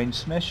big train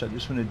smash. I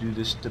just want to do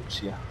the tips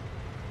here,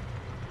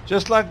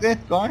 just like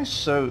that, guys.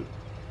 So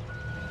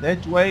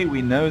that way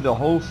we know the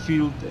whole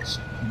field is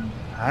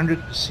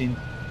 100%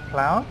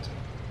 plowed.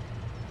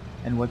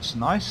 And what's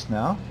nice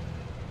now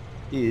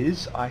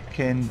is I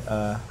can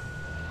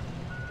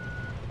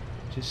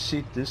just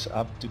set this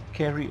up to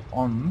carry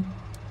on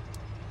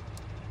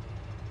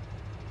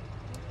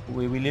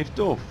where we left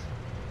off.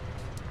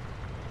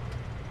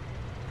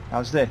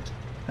 How's that?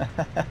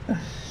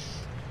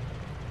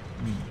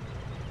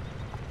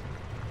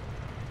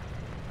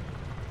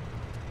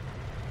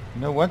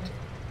 You know what?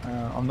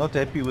 I'm not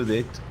happy with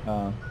it.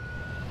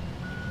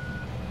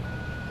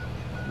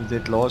 With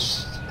that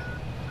last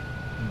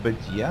bit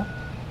here.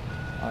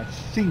 I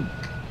think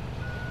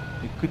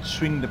we could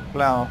swing the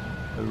plow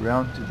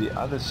around to the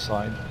other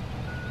side,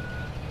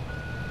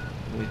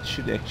 where it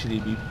should actually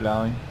be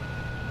plowing,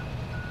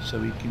 so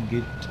we can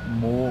get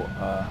more.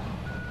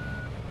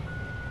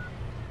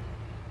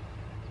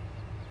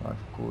 Of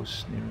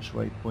course, nearest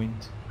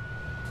waypoint.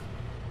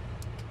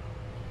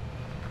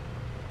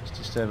 Let's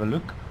just have a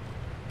look.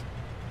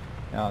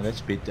 Now that's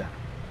better.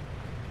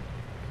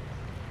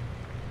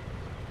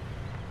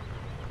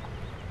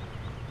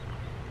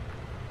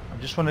 I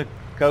just want to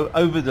go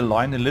over the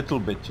line a little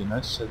bit, you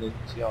know, so that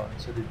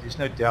there's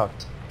no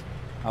doubt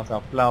of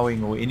our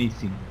plowing or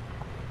anything.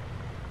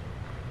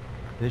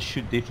 This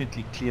should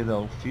definitely clear the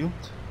whole field.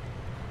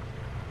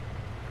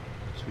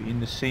 So we're in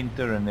the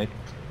center, and that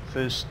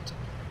first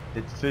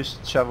that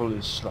first shovel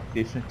is like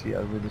definitely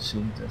over the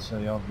center. So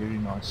yeah, very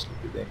nice.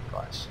 Look at that,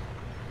 guys.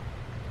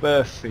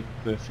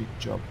 Perfect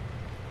job.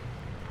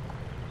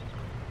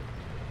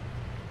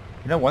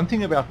 You know, one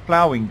thing about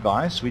plowing,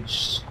 guys,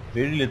 which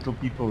very little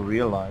people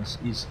realize,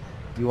 is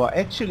you are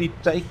actually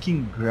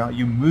taking ground,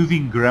 you're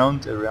moving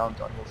ground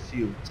around on your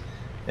field.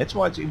 That's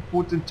why it's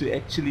important to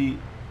actually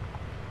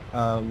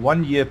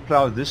 1 year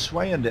plow this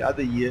way and the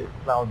other year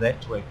plow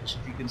that way. Because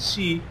if you can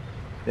see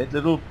that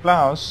little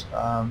plows,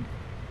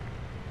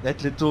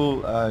 that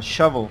little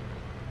shovel,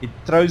 it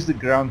throws the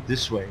ground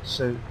this way.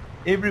 So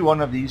every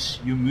one of these,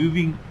 you're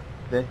moving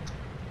that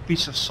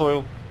piece of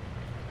soil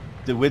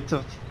the width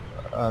of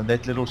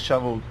that little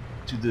shovel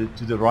to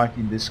the right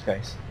in this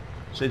case.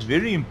 So it's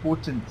very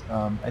important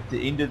at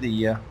the end of the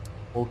year,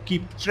 or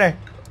keep track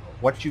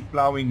of what you're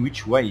plowing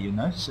which way, you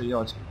know. So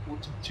yeah, it's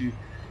important to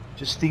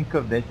just think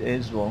of that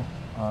as well,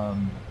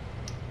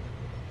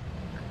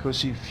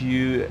 because if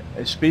you,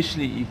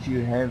 especially if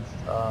you have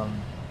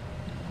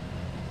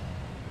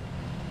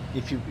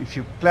if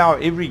you plow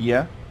every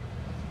year,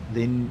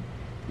 then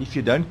if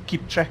you don't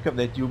keep track of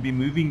that, you'll be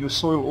moving your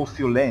soil off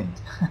your land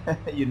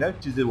you know,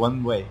 to the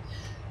one way,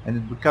 and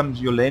it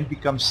becomes, your land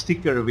becomes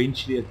thicker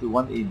eventually at the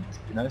one end,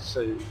 you know.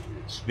 So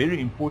it's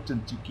very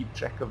important to keep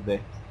track of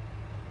that.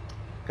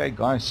 Okay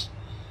guys,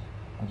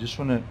 I just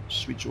want to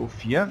switch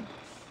off here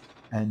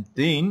and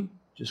then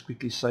just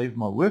quickly save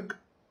my work.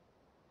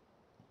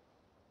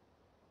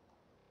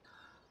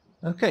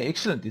 Okay,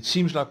 excellent. It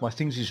seems like my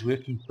things is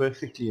working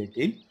perfectly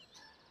again.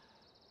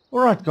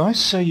 Alright guys,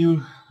 so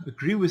you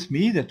agree with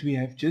me that we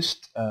have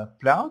just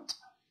plowed.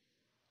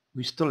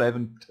 We still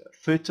haven't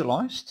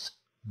fertilized.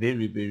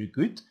 Very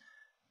good.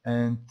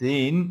 And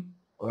then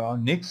our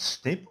next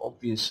step,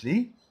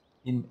 obviously,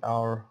 in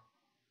our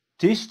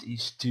test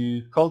is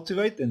to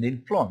cultivate and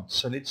then plant.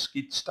 So let's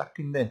get stuck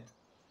in that.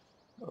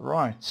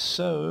 Right,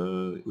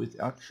 so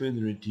without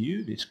further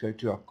ado, let's go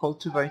to our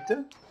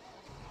cultivator.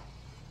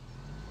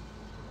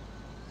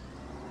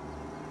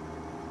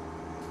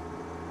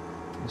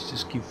 Let's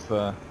just give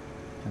a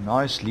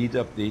nice lead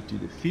up there to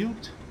the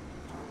field.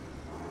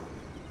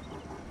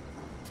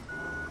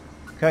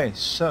 Okay,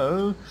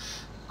 so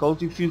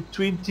Cultifield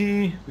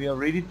 20, we are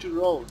ready to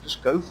roll.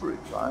 Just go for it,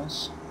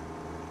 guys.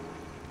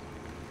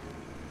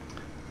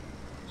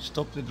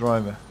 Stop the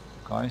driver,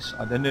 guys.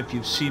 I don't know if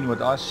you've seen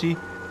what I see.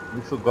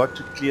 We forgot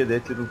to clear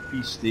that little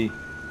piece there.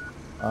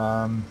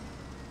 I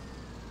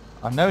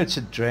know it's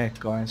a drag,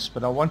 guys,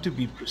 but I want to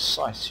be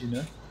precise, you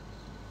know.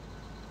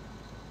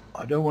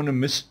 I don't want to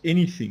miss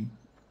anything.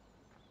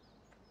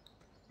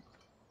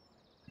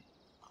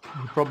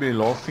 You're probably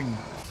laughing,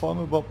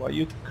 Farmer Bob, are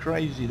you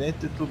crazy?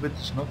 That little bit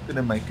is not going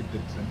to make a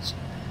difference.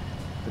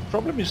 The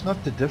problem is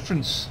not the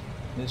difference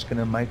that's going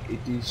to make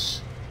it,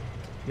 is,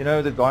 you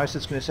know, the guys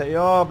that's going to say,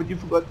 oh, but you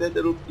forgot that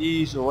little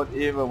piece or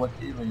whatever,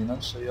 you know.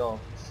 So yeah,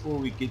 before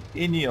we get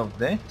any of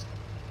that,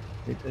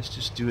 let us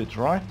just do it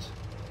right.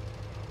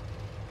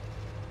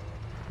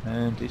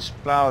 And let's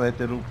plow that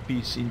little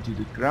piece into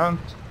the ground.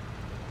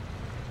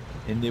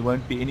 And there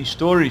won't be any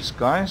stories,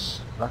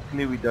 guys.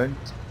 Luckily we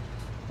don't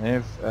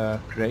have a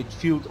great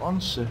field on,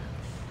 so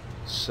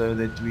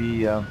that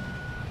we don't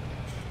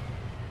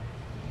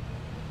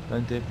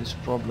have this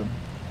problem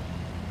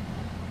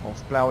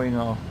of plowing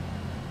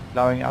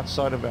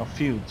outside of our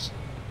fields.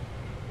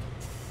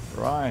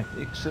 Right,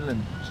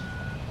 excellent.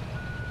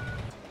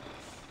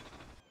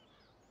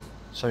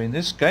 So in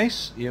this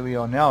case, here we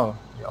are now.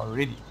 We are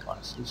ready,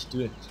 guys. Let's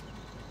do it.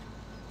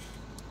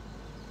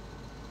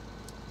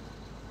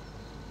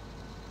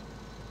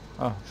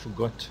 Oh, I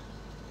forgot.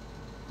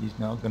 He's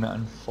now going to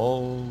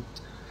unfold,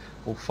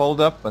 or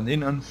fold up and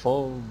then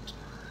unfold.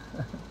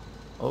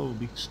 Oh,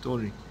 big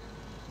story.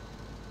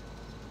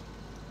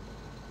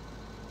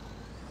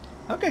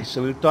 Okay,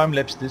 so we'll time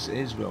lapse this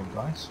as well,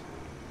 guys.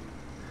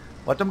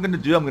 What I'm going to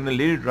do, I'm going to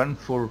let it run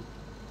for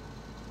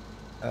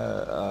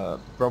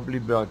probably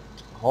about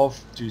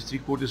half to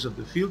 3/4 of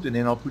the field, and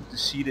then I'll put the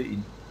seeder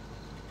in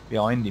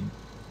behind him,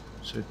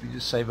 so it will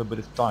just save a bit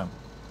of time.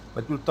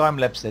 But we'll time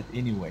lapse that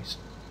anyways.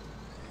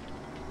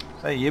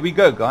 So here we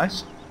go,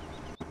 guys.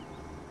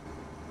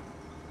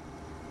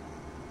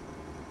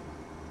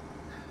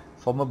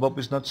 Farmer Bob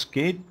is not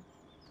scared.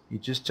 He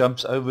just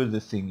jumps over the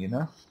thing, you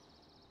know.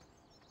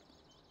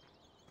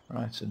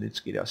 Right, so let's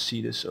get our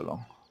seeders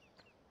along.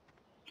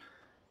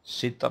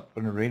 Set up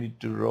and ready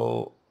to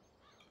roll.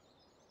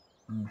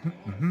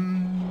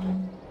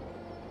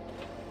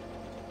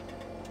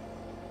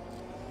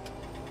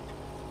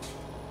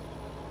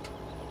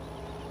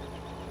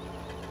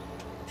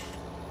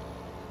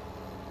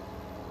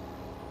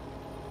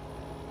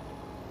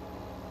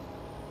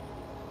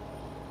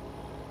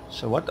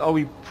 So what are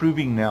we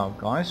proving now,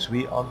 guys?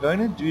 We are going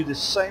to do the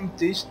same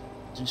test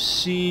to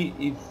see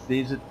if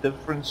there's a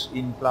difference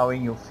in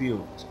plowing your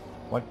field.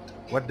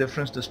 What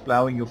difference does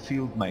plowing your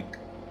field make?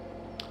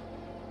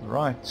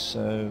 Right,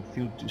 so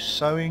field to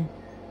sowing,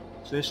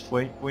 first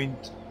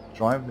waypoint,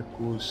 drive the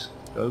course,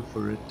 go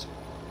for it.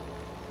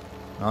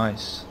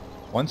 Nice.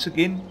 Once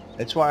again,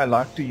 that's why I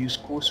like to use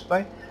course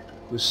play,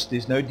 because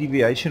there's no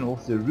deviation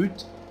off the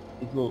route,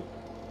 it will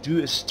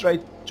do a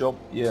straight job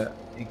here,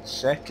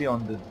 exactly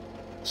on the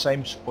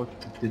same spot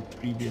it did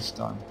previous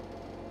time.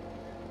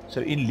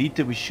 So in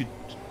liter we should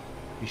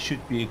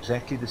be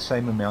exactly the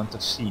same amount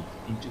of seed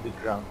into the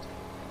ground.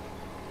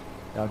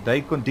 Our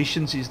day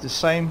conditions is the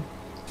same,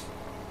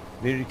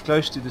 very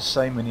close to the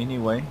same in any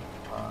way.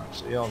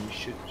 So yeah, we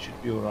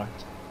should be alright.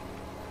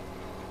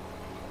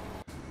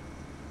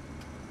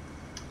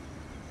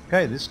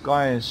 Okay, this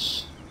guy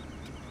is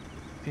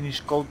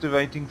finished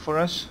cultivating for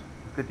us.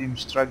 Look at him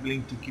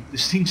struggling to keep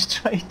this thing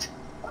straight.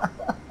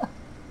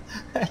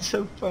 That's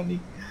so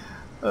funny.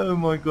 Oh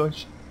my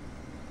gosh.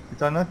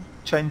 Did I not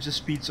change the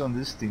speeds on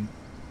this thing?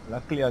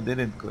 Luckily I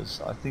didn't,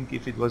 because I think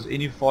if it was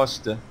any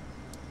faster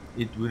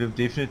it would have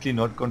definitely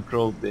not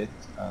controlled that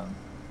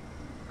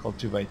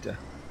cultivator.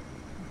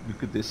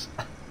 Look at this.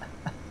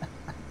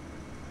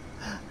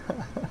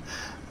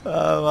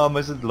 I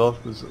mustn't laugh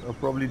because I'll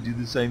probably do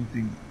the same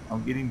thing.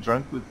 I'm getting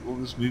drunk with all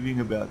this moving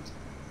about.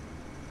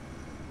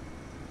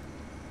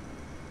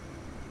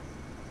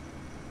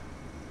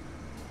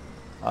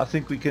 I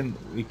think we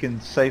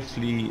can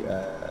safely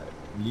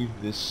leave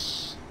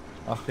this.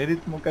 I'll let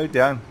it go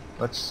down.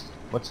 What's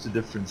the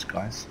difference,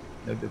 guys?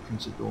 No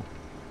difference at all.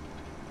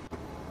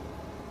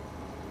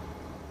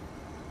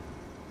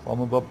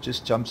 Farmer Bob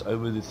just jumps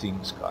over the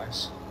things,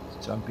 guys.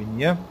 Let's jump in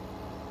here.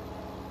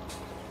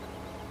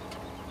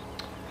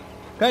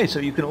 Okay, so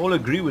you can all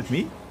agree with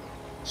me.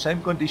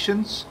 Same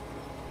conditions,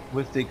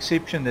 with the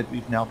exception that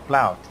we've now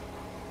plowed.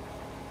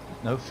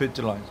 No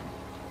fertilizer.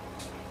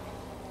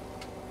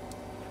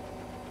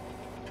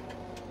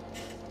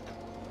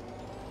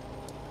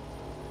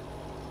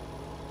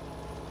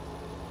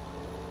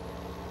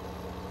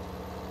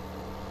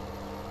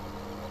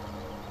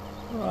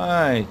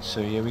 Right,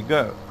 so here we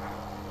go.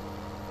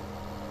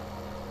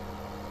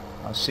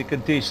 Our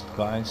second test,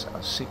 guys.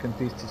 Our second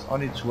test is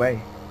on its way.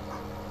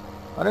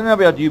 I don't know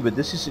about you, but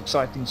this is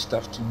exciting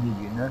stuff to me,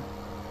 you know.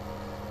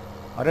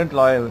 I don't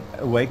lie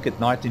awake at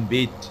night in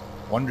bed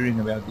wondering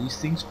about these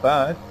things,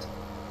 but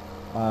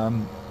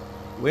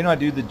when I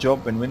do the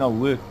job and when I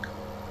work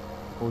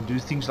or do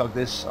things like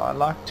this, I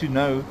like to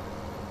know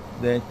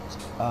that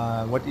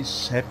what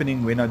is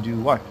happening when I do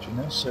what, you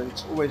know. So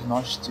it's always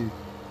nice to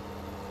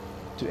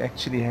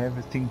actually have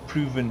a thing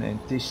proven and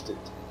tested.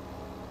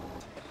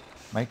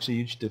 Makes a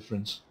huge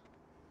difference.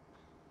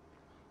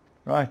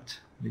 Right,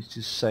 let's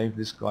just save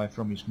this guy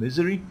from his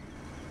misery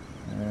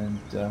and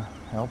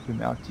help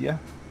him out here.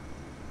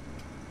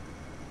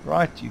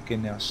 Right, you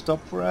can now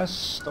stop for us.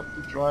 Stop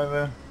the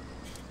driver.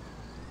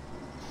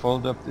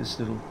 Fold up this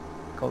little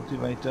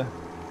cultivator.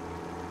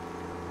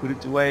 Put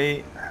it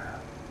away.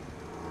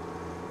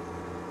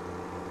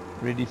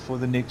 Ready for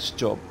the next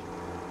job.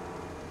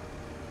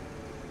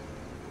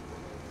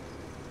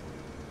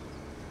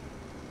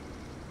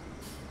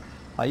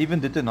 I even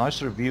did a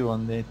nice review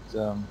on that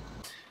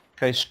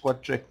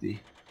K-Squad tractor.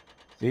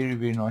 Very,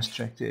 very nice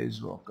tractor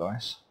as well,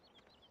 guys.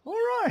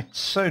 Alright,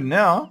 so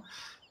now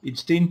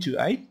it's 10 to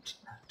 8.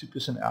 Took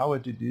us an hour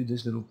to do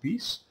this little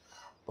piece.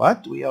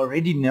 But we are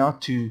ready now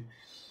to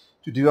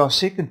do our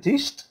second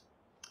test.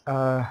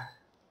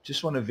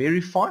 Just want to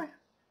verify.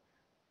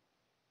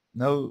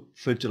 No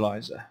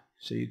fertilizer.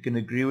 So you can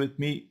agree with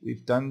me,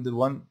 we've done the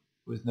one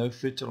with no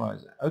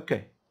fertilizer.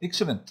 Okay,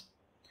 excellent.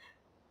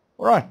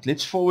 Alright,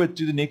 let's forward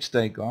to the next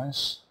day,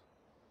 guys.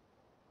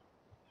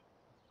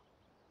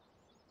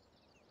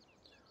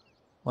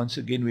 Once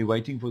again, we're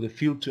waiting for the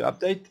field to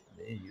update.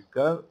 There you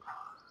go.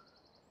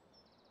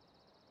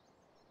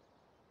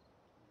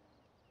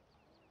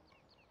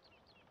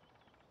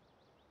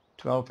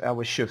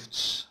 "12-hour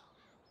shifts."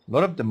 A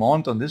lot of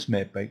demand on this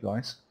map, eh,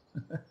 guys?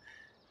 Yeah,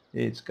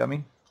 it's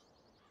coming.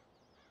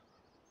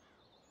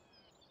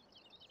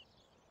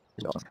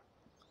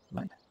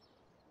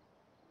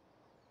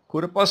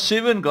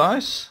 7:15,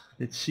 guys.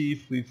 Let's see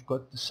if we've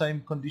got the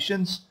same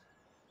conditions.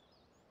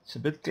 It's a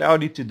bit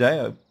cloudy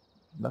today.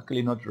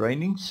 Luckily not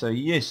raining. So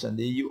yes, and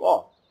there you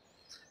are.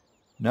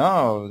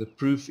 Now the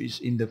proof is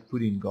in the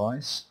pudding,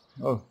 guys.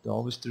 Oh, the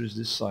harvester is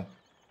this side.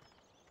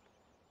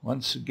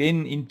 Once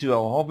again into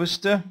our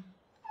harvester.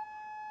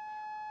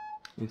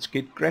 Let's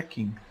get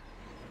cracking.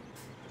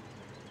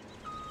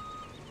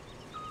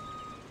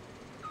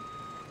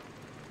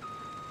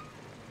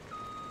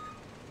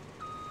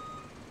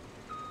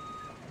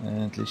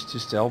 And let's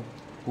just help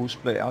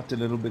horseplay out a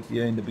little bit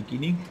here in the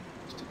beginning,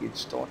 just to get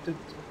started.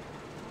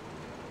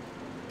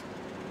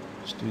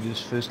 Let's do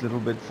this first little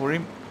bit for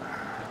him.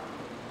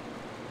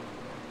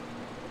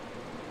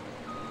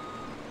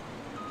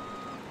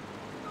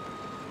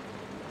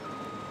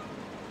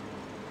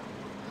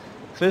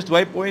 First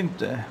waypoint,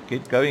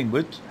 get going,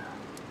 bud.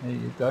 There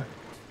you go.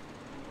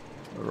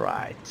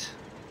 Right.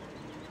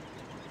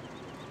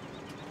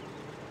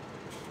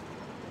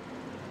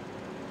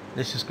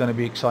 This is going to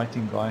be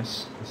exciting,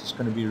 guys. This is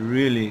going to be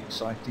really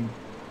exciting.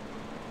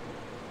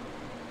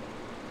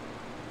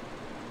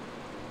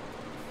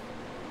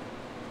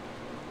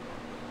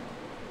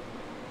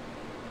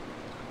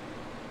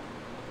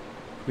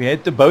 We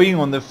had the bowing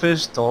on the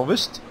first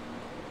harvest,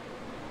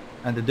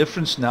 and the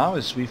difference now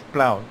is we've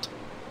ploughed.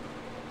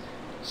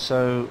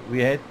 So we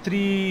had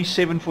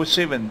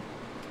 3747,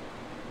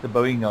 the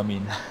Boeing I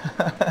mean,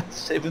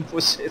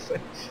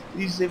 747,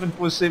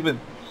 3747,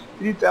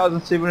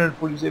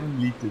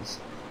 3,747 liters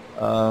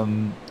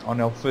on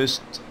our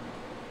first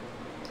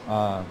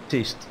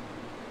test.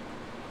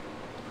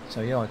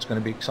 So yeah, it's going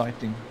to be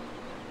exciting.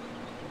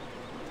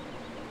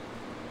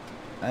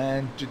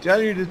 And to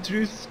tell you the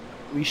truth,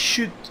 we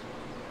should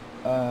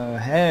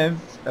have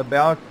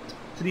about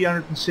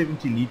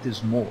 370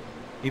 liters more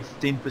if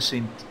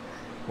 10%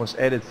 was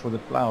added for the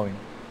ploughing.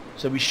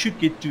 So we should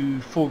get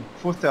to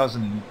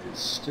 4,000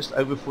 liters, just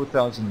over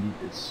 4,000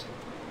 liters.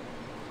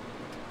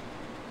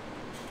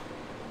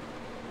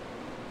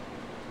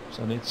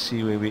 So let's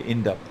see where we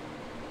end up.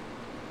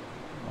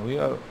 We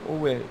are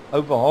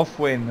over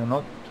halfway and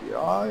not.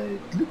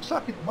 It looks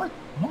like it might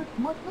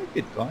make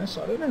it, guys.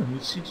 I don't know.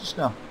 We'll see just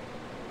now.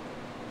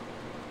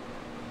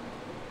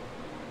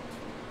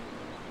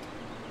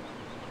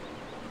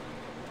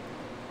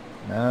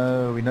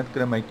 No, we're not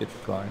gonna make it,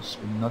 guys.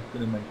 We're not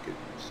gonna make it.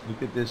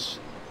 Look at this.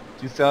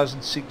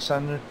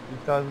 2,600,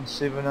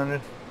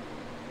 2,700.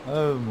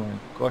 Oh my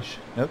gosh.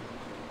 Nope.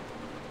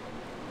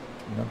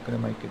 We're not gonna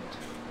make it.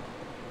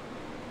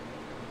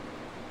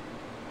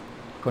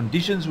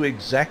 Conditions were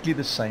exactly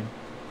the same.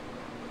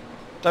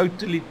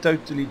 Totally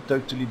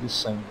the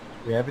same.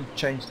 We haven't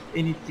changed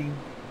anything.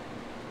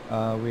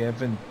 We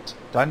haven't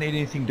done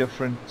anything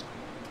different.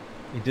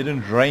 It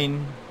didn't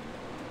rain.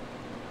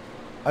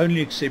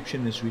 Only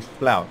exception is we've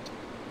ploughed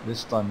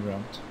this time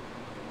around.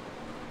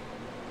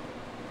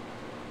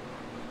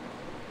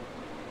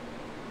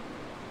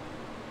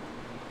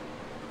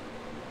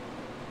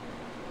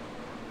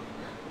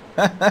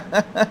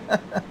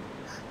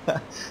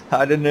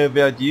 I don't know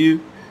about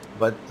you,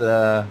 but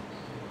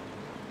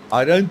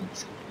I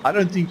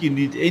don't think you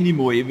need any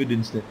more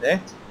evidence than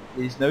that.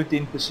 There's no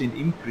 10%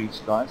 increase,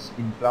 guys,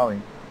 in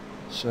ploughing.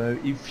 So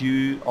if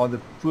you are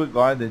the poor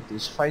guy that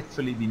has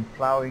faithfully been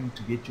ploughing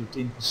to get your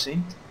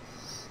 10%,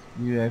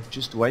 you have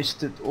just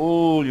wasted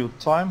all your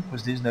time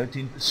because there's no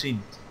 10%.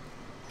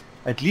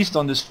 At least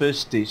on this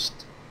first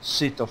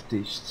set of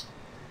tests.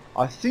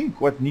 I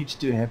think what needs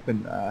to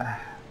happen,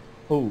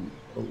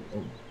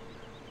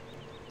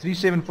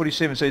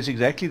 3747, so it's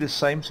exactly the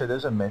same, so it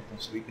doesn't matter,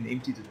 so we can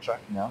empty the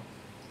truck now.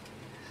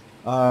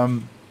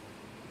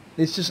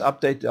 Let's just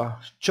update our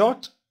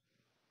chart.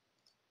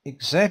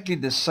 Exactly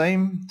the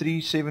same,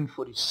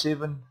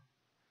 3747.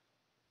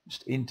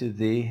 Just enter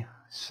there,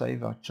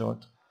 save our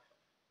chart.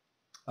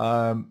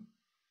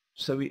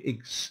 So we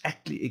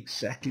exactly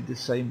the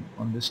same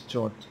on this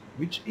chart,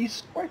 which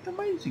is quite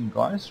amazing,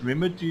 guys.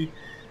 Remember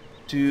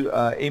to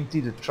empty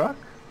the truck.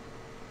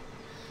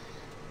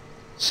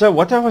 So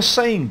what I was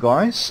saying,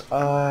 guys,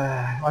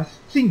 I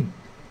think,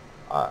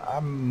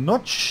 I'm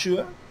not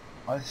sure,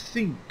 I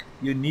think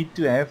you need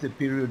to have the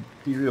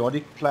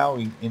periodic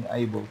ploughing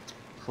enabled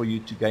for you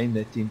to gain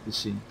that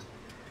 10%.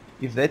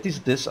 If that is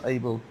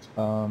disabled,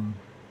 what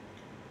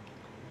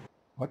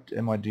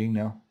am I doing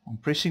now? I'm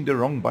pressing the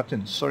wrong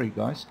button. Sorry,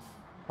 guys.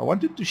 I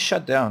wanted to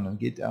shut down and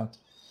get out.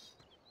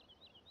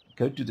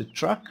 Go to the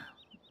truck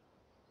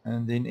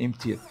and then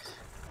empty it.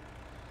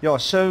 Yeah,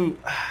 so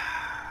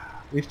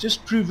we've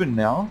just proven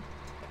now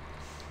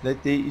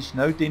that there is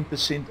no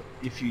 10%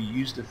 if you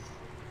use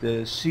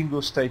the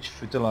single stage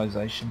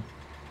fertilization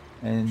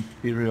and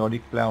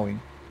periodic ploughing.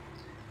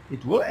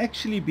 It will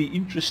actually be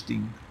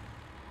interesting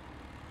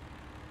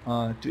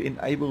to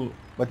enable,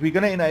 but we're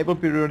going to enable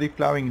periodic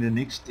ploughing in the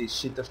next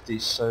set of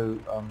tests. So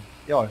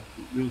yeah,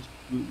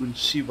 we'll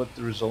see what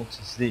the results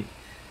is there.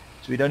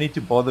 So we don't need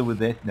to bother with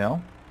that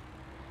now.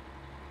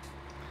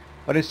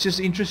 But it's just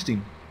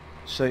interesting.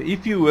 So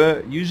if you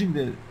were using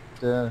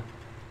the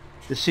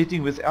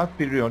setting without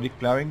periodic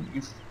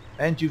ploughing,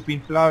 and you've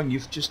been ploughing,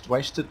 you've just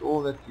wasted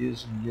all that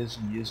years and years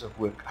and years of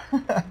work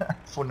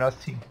for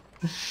nothing.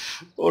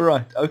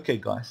 Alright, okay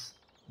guys,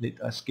 let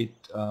us get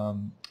a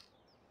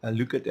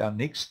look at our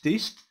next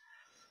test.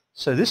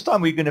 So this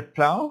time we're going to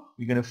plough,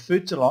 we're going to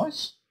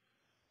fertilize,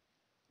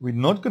 we're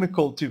not going to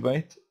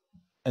cultivate,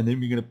 and then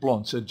we're going to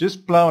plant. So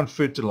just plough and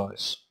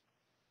fertilize.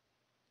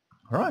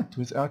 Alright,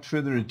 without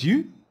further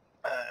ado,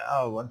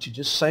 I want to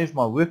just save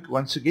my work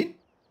once again.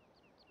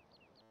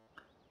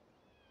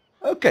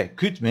 Okay,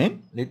 good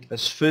man. Let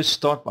us first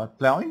start by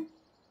ploughing.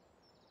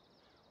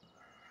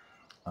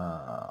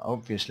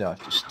 Obviously I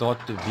have to start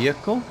the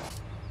vehicle.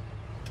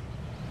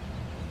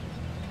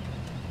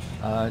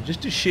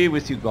 Just to share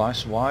with you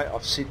guys why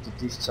I've set the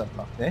tests up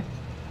like that.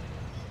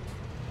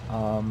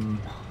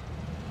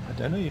 I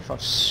don't know if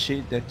I've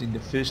shared that in the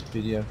first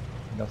video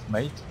that I've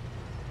made.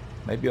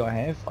 Maybe I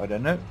have, I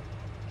don't know.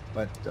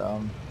 But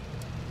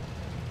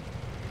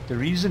the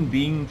reason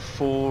being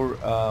for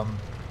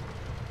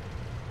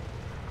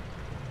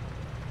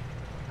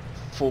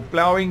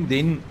ploughing,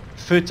 then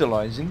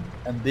fertilizing,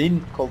 and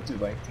then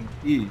cultivating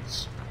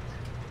is,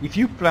 if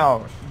you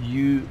plough,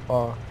 you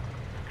are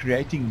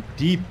creating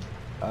deep,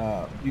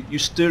 you're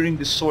stirring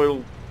the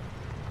soil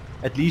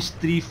at least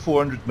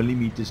 300-400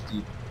 millimeters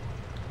deep,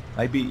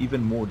 maybe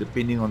even more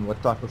depending on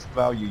what type of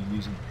plough you're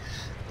using.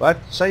 But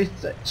say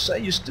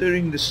you're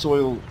stirring the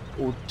soil,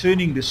 or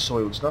turning the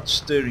soil. It's not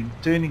stirring,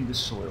 turning the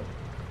soil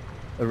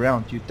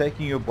around. You're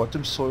taking your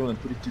bottom soil and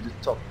put it to the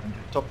top, and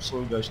your top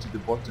soil goes to the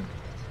bottom.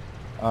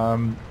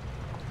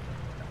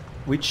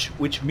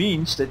 Which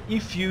means that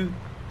if you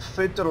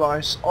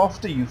fertilize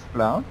after you've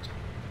plowed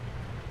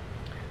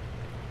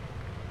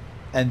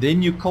and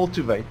then you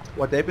cultivate,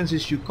 what happens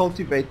is you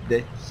cultivate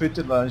that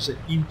fertilizer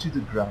into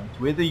the ground.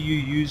 Whether you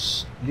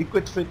use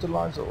liquid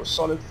fertilizer or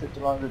solid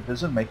fertilizer, it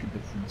doesn't make a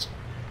difference.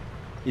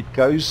 It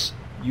goes,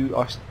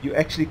 you're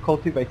actually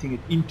cultivating it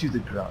into the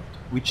ground,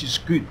 which is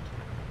good.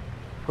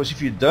 Because if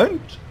you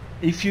don't,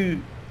 if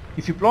you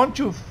plant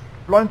your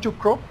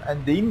crop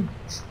and then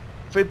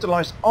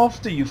fertilize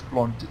after you've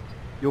planted,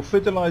 your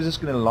fertilizer is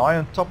going to lie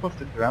on top of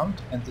the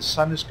ground and the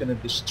sun is going to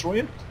destroy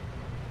it,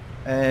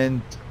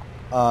 and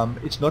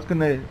it's not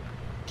going to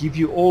give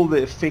you all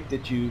the effect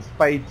that you've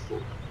paid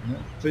for. You know?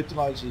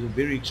 Fertilizer is a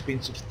very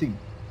expensive thing.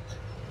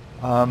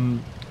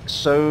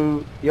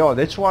 So yeah,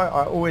 that's why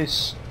I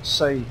always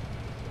say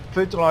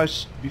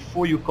fertilize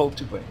before you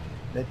cultivate.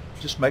 That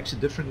just makes a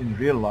difference in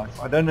real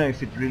life. I don't know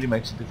if it really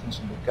makes a difference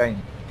in the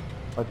game,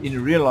 but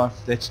in real life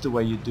that's the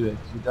way you do it.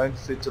 You don't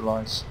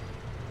fertilize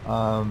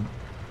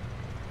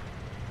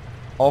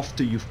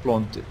after you've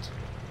planted,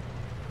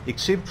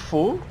 except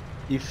for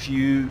if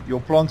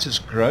your plant is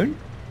grown,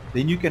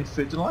 then you can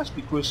fertilize,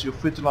 because your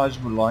fertilizer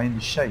will lie in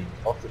the shade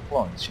of the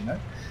plants, you know.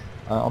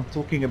 I'm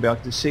talking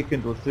about the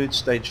second or third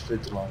stage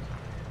fertilizer.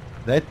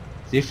 That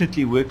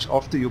definitely works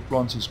after your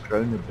plant has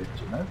grown a bit,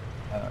 you know.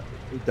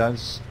 It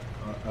does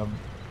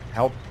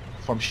help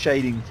from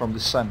shading from the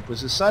sun,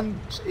 because the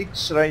sun's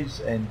X-rays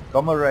and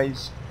gamma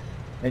rays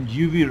and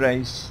UV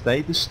rays,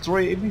 they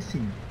destroy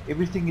everything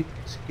it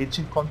gets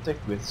in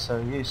contact with.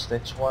 So yes,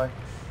 that's why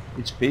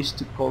it's best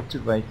to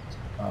cultivate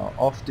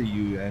after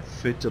you have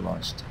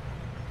fertilized.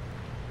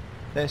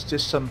 That's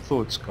just some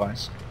thoughts,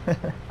 guys.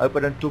 Hope I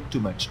don't talk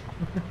too much.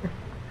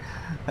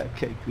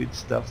 Okay, good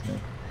stuff, man.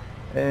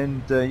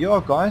 And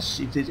yeah, guys,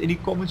 if there's any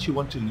comments you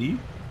want to leave,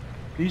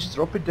 please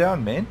drop it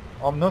down, man.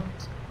 I'm not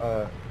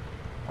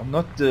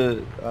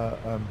the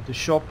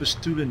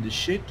sharpest tool in the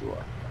shed, or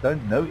I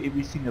don't know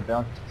everything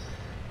about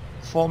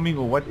farming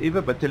or whatever,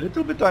 but a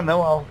little bit I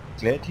know I'll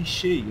gladly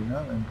share, you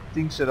know, and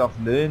things that I've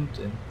learned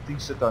and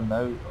things that I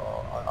know,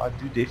 I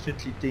do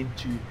definitely tend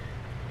to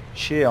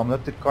share. I'm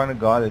not the kind of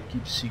guy that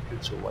keeps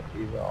secrets or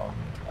whatever. I'm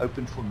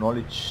open for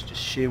knowledge,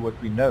 just share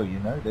what we know, you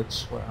know.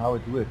 That's how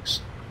it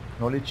works.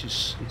 Knowledge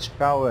is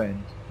power,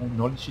 and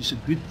knowledge is a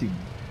good thing.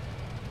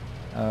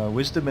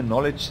 Wisdom and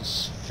knowledge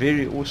is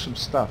very awesome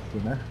stuff,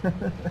 you know.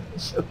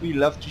 So we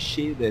love to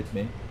share that,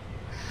 man.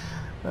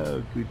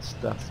 Oh, good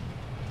stuff.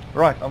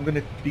 Right, I'm going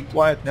to be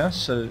quiet now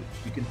so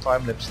we can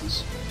time lapse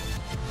this.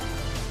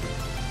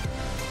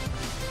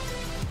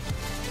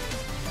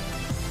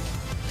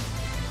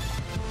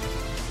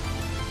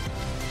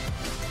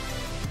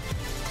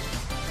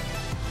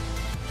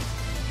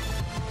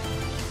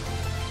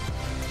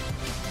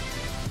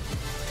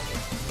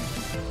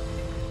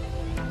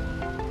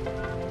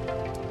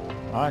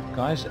 Alright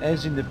guys,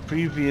 as in the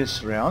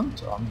previous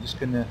round, I'm just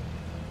going to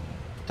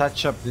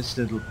touch up this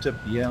little tip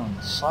here on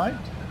the side.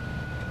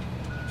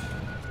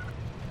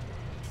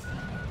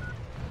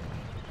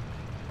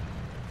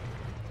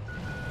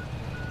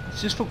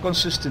 It's just for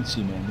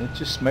consistency, man. It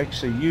just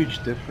makes a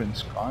huge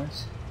difference,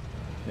 guys.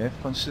 You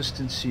have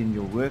consistency in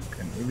your work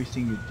and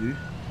everything you do.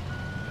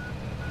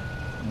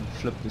 And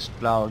flip this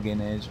plow again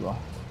as well.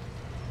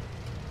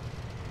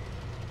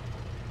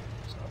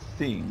 So I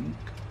think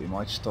we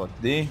might start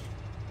there.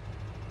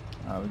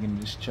 We're going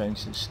to just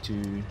change this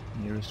to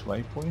nearest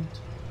waypoint.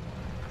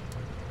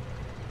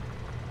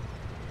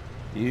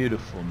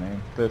 Beautiful,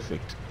 man.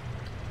 Perfect.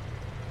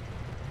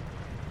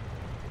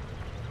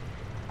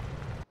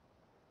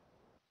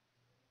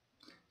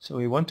 So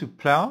we want to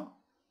plow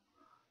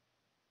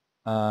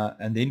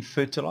and then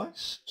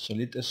fertilize. So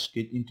let us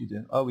get into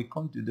the... Oh, we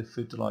can't do the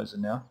fertilizer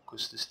now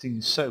because this thing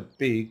is so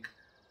big.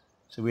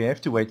 So we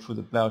have to wait for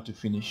the plow to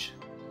finish.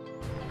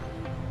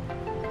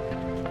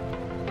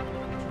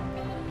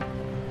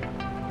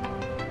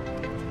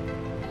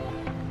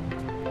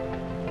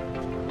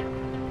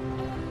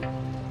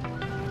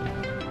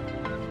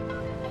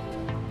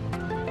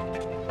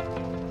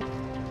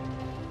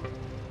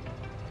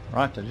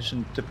 Right, I just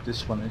want to tip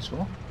this one as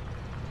well.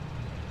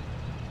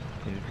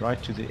 Get it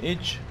right to the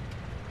edge.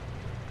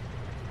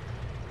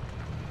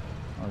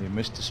 Oh, we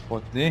missed a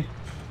spot there.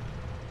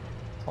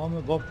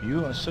 Farmer Bob,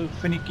 you are so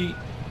finicky.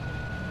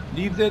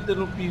 Leave that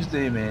little piece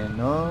there, man.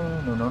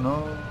 No.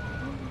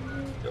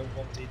 Don't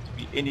want there to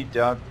be any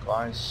doubt,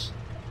 guys.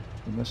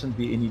 There mustn't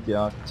be any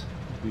doubt.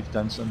 If we've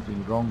done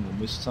something wrong or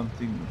missed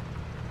something,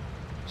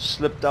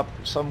 slipped up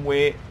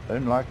somewhere.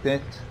 Don't like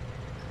that.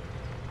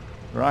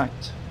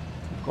 Right.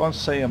 You can't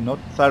say I'm not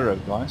thorough,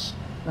 guys.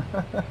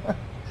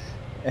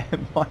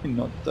 Am I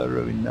not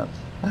thorough enough?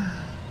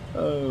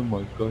 Oh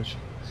my gosh.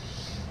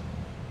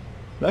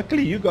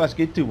 Luckily you guys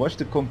get to watch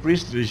the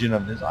compressed version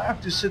of this. I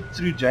have to sit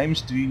through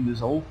James doing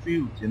this whole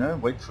field, you know,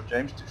 wait for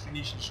James to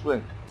finish his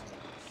work.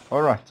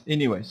 Alright,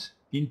 anyways,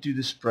 into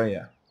the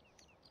sprayer.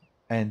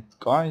 And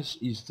guys,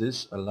 is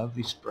this a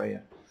lovely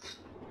sprayer.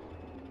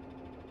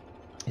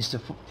 It's the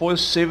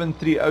Force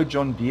 730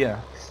 John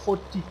Deere,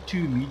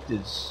 42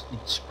 meters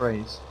it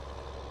sprays.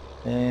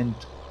 And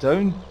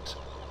don't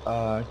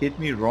get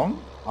me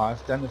wrong,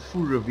 I've done a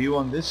full review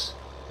on this.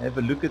 Have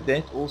a look at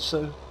that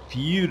also.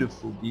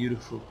 Beautiful,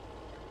 beautiful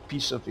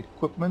piece of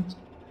equipment.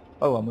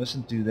 Oh, I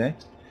mustn't do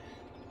that.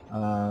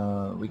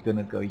 We're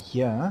gonna go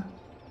here,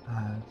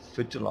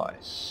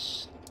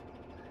 fertilize.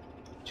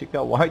 Check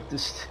how wide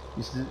this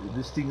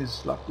thing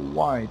is, like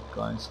wide,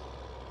 guys.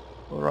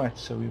 Alright,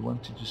 so we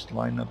want to just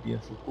line up here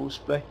for course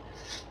play,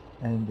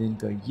 and then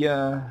go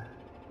here,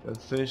 go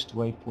first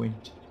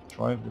waypoint,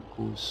 drive the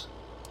course.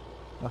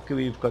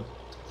 Luckily we've got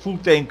full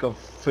tank of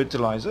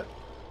fertilizer.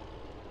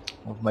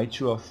 I've made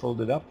sure I've filled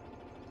it up.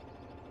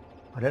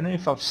 I don't know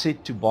if I've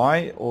set to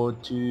buy or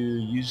to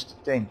use the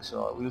tank,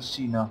 so we'll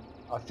see now.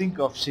 I think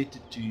I've set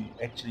it to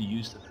actually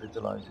use the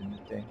fertilizer in the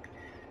tank.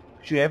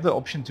 But you have the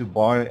option to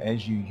buy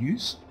as you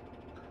use,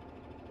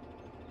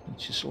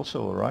 which is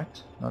also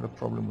alright, not a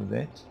problem with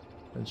that.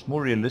 It's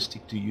more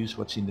realistic to use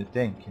what's in the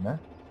tank, you know.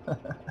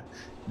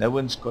 No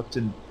one's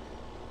gotten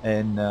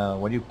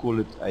what do you call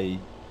it, a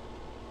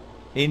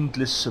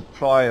endless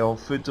supply of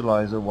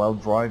fertilizer while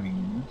driving,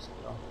 you know?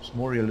 So it's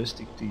more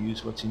realistic to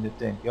use what's in the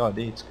tank. Yeah,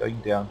 there it's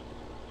going down.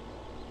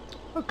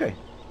 Okay.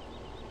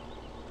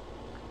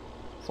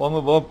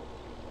 Farmer Bob,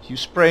 you're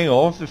spraying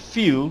half the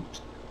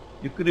field.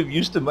 You could have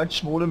used a much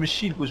smaller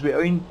machine because we're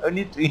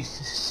only doing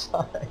this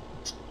side.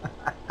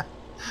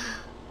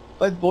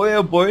 But boy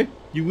oh boy,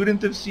 you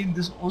wouldn't have seen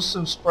this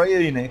awesome sprayer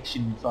in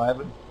action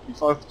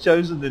if I've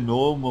chosen the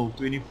normal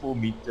 24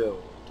 meter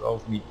or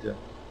 12 meter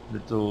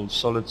little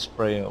solid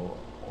sprayer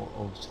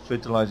or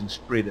fertilizing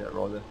spreader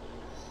rather.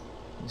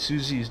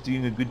 Susie is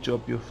doing a good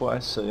job here for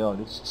us, so yeah,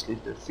 let's just let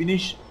her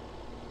finish,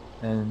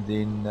 and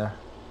then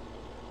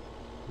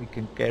we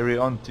can carry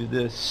on to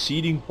the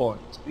seeding part.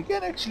 We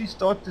can actually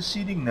start the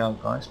seeding now,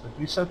 guys, but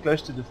we're so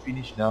close to the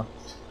finish now.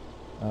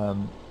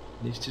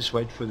 Let's just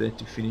wait for that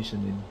to finish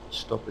and then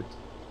stop it.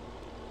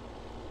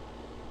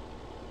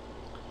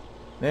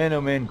 Man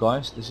oh man,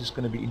 guys, this is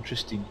going to be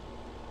interesting.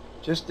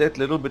 Just that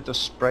little bit of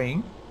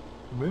spraying.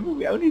 Remember,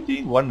 we're only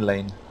doing one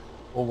lane,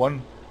 or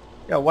one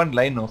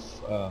lane of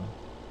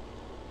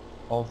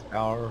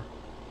our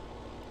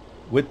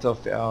width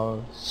of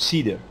our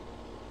seeder.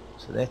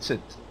 So that's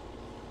it.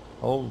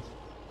 The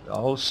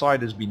whole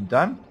side has been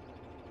done.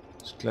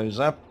 Let's close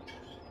up,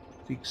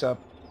 fix up.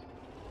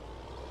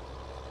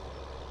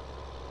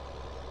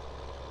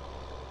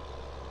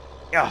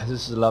 Yeah,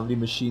 this is a lovely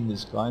machine,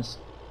 this, guys.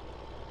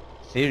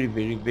 Very,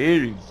 very,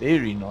 very,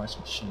 very nice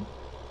machine.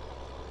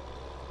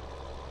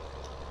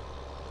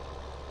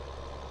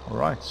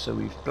 Alright, so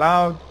we've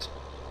ploughed.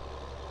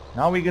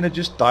 Now we're going to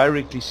just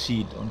directly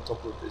seed on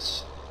top of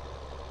this.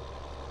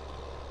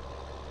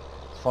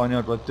 Find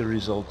out what the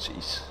results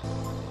is.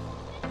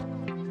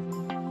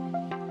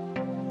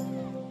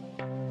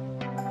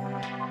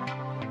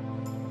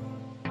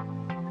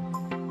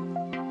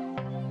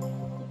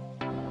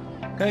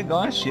 Okay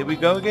guys, here we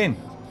go again.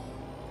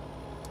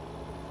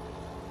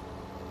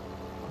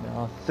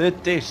 Now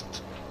third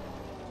test.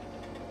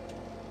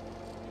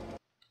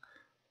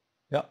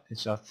 Yeah,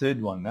 it's our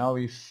third one. Now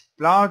we've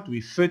ploughed,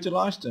 we've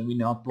fertilized, and we're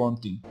now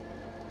planting.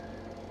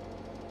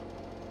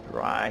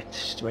 Right,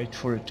 just wait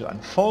for it to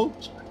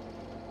unfold.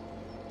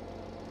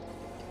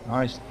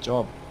 Nice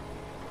job.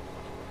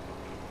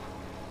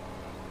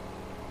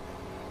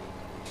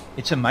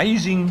 It's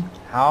amazing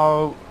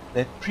how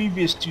that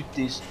previous two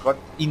tests got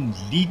in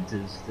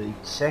liters the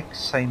exact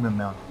same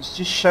amount. This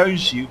just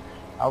shows you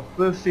how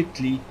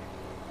perfectly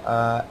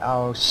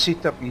our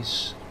setup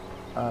is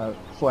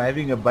for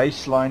having a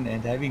baseline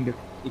and having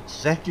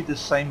exactly the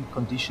same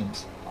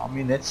conditions. I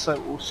mean, that's so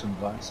awesome,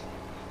 guys.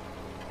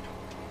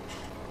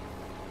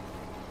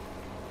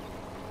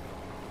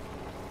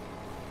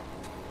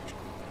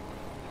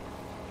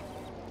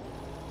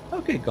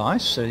 Okay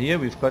guys, so here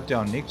we've got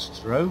our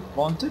next row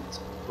planted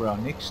for our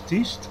next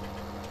test.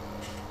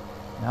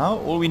 Now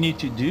all we need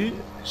to do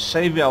is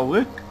save our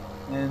work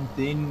and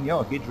then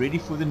get ready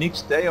for the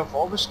next day of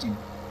harvesting.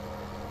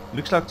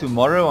 Looks like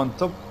tomorrow on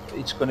top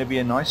it's going to be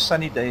a nice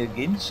sunny day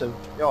again, so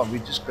we're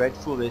just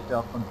grateful that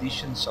our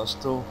conditions are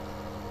still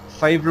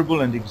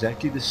favorable and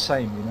exactly the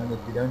same, you know,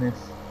 that we don't have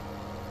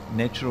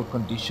natural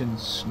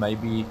conditions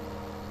maybe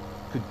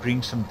could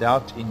bring some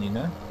doubt in, you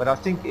know. But I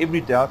think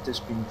every doubt has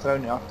been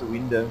thrown out the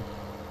window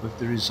with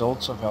the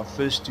results of our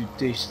first two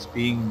tests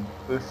being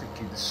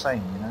perfectly the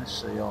same, you know.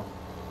 So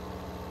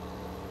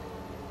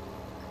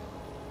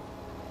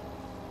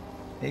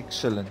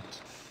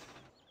excellent.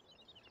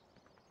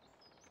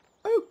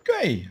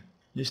 Okay,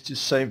 let's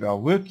just save our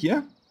work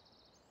here.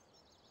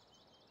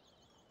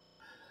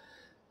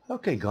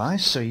 Okay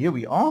guys, so here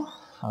we are.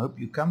 I hope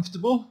you're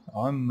comfortable.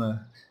 I'm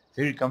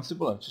very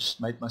comfortable. I've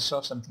just made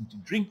myself something to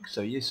drink,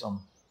 so yes,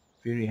 I'm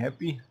very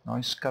happy.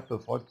 Nice cup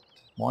of hot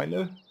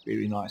Milo,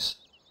 very nice.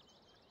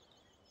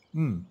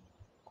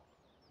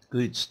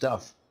 Good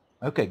stuff.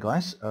 Okay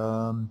guys,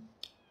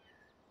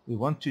 we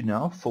want to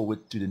now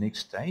forward to the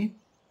next day.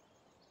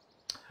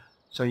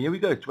 So here we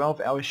go,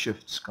 12-hour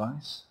shifts,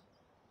 guys.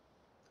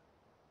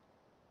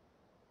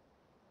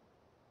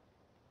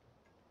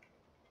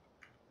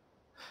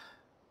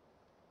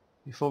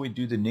 Before we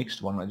do the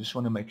next one, I just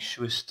want to make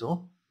sure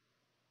still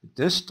that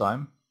this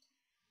time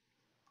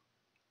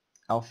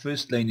our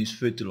first lane is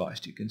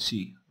fertilized. You can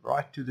see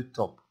right to the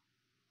top.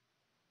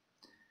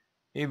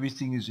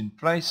 Everything is in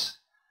place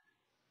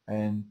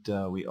and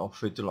we are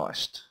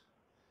fertilized.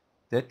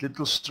 That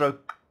little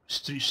stripe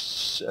you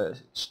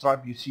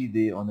see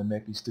there on the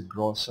map is the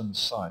grass on the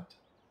side,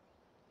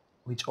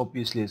 which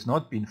obviously has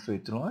not been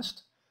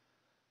fertilized.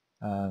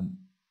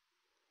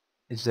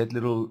 It's that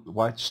little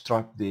white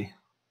stripe there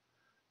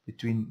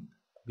between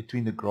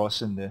the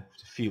grass and the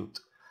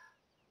field.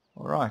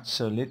 Alright,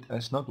 so let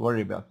us not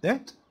worry about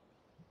that.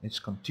 Let's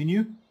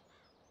continue.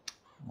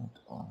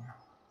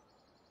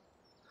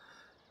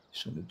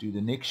 Just want to do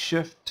the next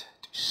shift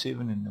to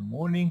 7 in the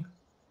morning.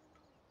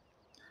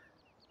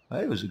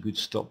 That was a good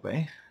stop,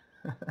 eh?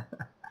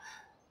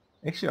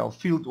 Actually, our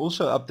field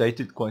also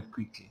updated quite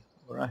quickly.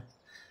 Alright.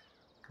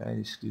 Okay,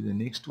 let's do the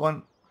next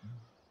one.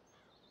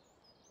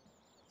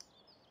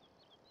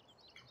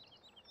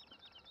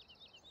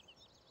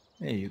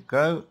 There you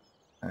go.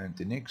 And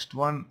the next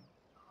one.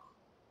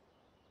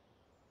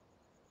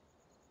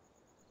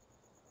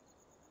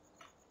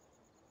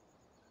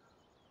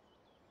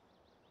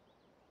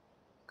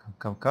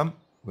 Come.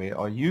 Where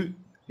are you?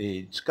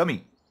 It's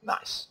coming.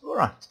 Nice.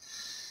 Alright.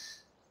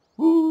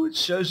 Ooh, it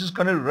shows it's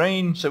gonna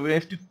rain, so we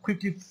have to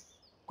quickly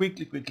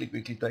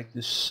take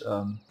this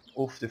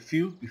off the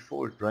field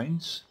before it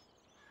rains.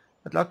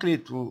 But luckily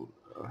it will.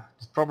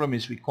 The problem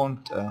is we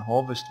can't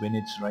harvest when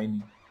it's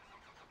raining.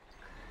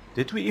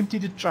 Did we empty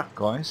the truck,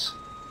 guys?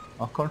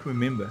 I can't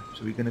remember.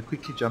 So we're gonna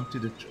quickly jump to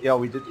the. Yeah,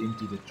 we did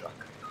empty the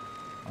truck.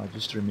 I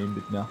just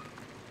remembered now.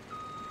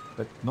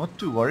 But not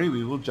to worry,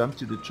 we will jump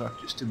to the truck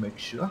just to make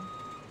sure.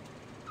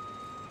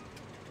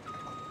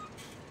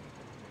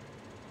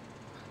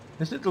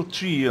 This little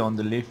tree here on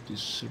the left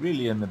is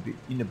really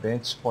in a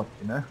bad spot,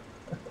 you know.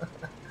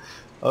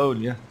 Oh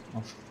yeah,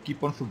 I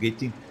keep on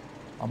forgetting.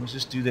 I must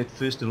just do that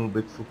first a little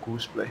bit for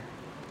courseplay.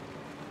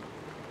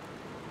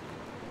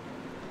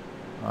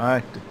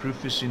 Alright, the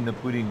proof is in the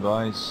pudding,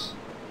 guys.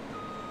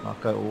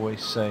 Like I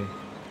always say.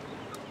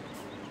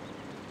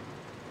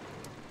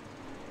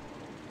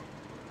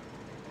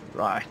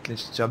 Right,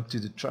 let's jump to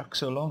the truck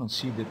so long and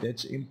see that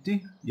that's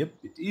empty. Yep,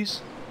 it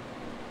is.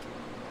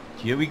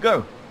 Here we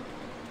go.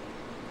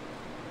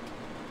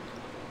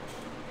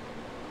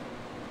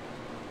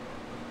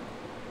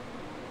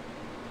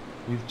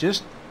 We've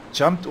just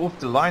jumped off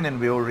the line and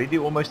we're already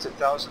almost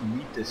 1,000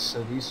 meters.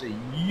 So there's a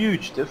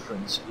huge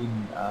difference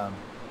in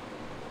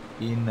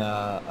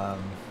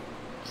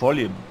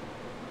volume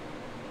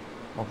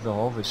of the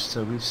harvest.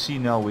 So we'll see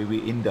now where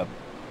we end up.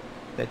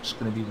 That's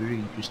going to be very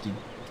interesting.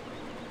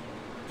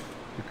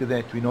 Look at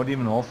that, we're not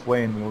even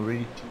halfway and we're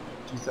already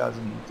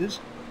 2,000 meters.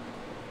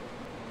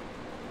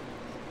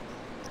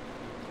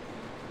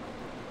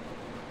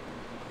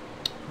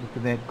 Look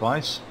at that,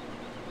 guys.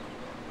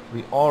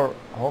 We are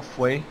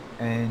halfway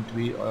and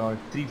we are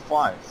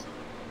 3.5.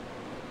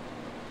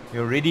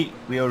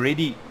 We're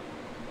already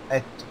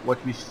at what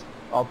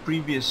our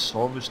previous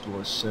harvest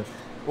was. So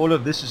all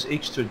of this is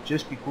extra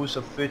just because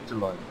of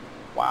fertilizer.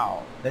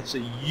 Wow, that's a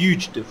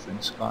huge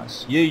difference,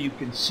 guys. Here you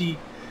can see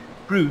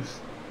proof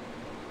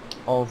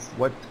of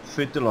what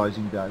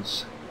fertilizing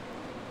does.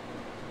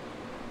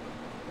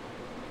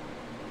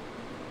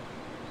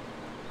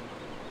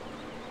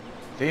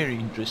 Very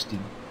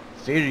interesting.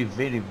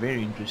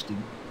 Very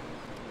interesting.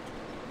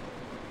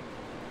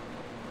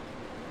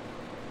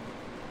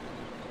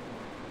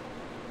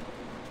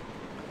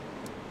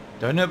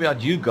 Don't know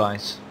about you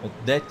guys, but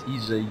that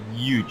is a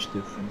huge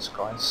difference,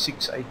 guys.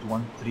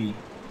 6813.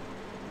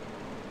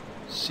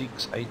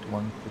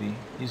 6813.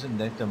 Isn't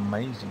that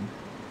amazing?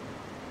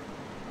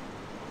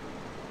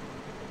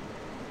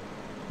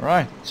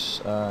 Right,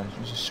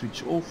 let's just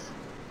switch off.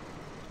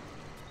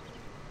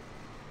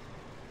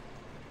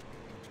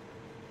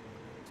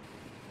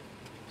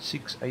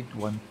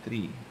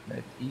 $6,813.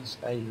 That is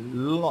a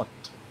lot,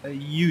 a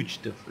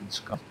huge difference,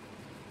 guys.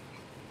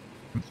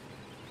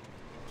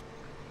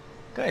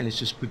 Okay, let's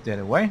just put that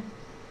away.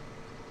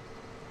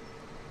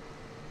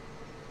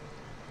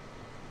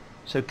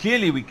 So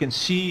clearly we can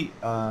see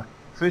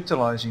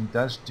fertilizing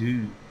does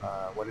do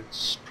what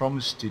it's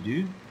promised to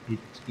do. It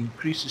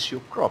increases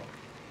your crop.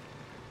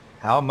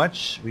 How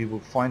much we will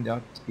find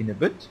out in a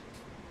bit.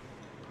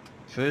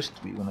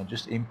 First we want to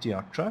just empty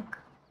our truck.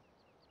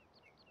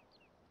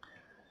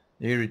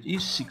 There it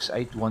is,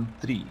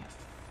 6813.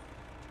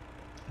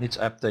 Let's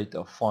update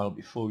our file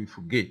before we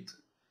forget.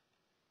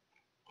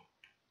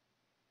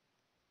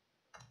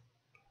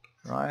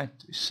 Right,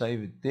 we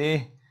save it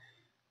there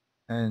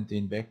and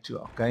then back to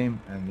our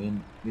game, and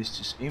then let's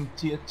just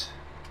empty it.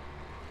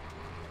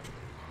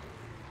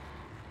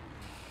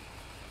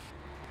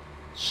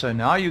 So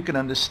now you can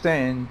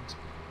understand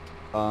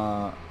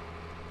that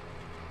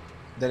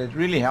it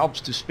really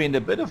helps to spend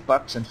a bit of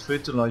bucks and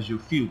fertilize your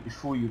field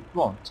before you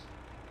plant.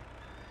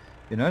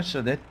 You know,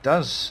 so that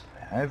does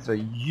have a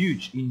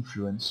huge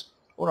influence.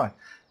 Alright,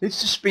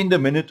 let's just spend a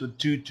minute or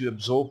two to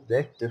absorb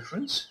that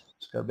difference.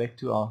 Let's go back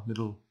to our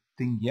little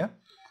thing here.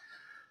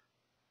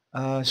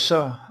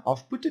 So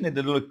I've put in a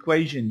little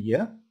equation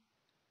here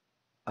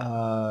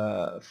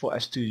for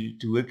us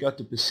to work out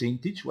the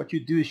percentage. What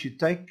you do is you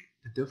take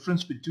the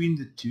difference between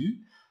the two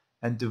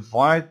and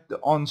divide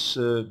the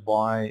answer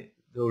by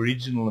the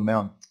original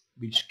amount,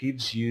 which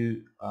gives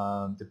you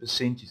the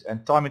percentage,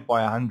 and time it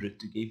by 100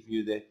 to give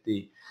you that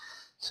there.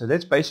 So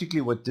that's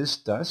basically what this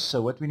does.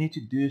 So what we need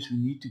to do is we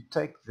need to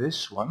take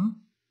this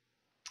one,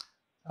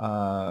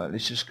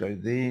 let's just go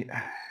there,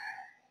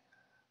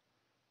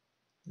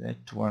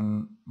 that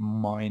one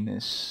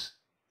minus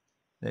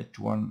that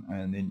one,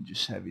 and then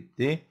just have it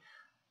there.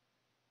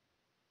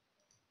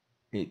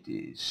 It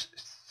is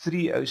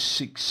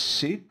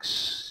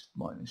 3066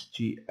 minus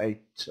G8.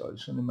 So I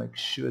just want to make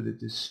sure that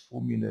this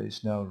formula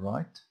is now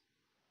right.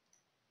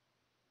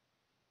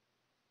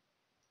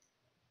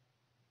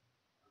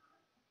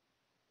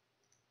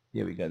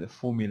 Here we go, the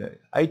formula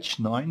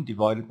H9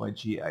 divided by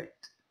G8.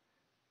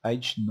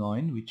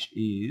 H9, which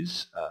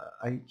is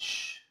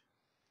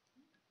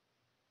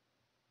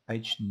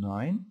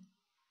H9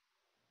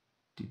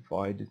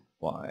 divided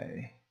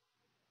by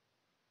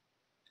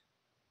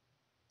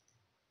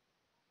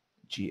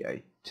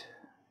G8.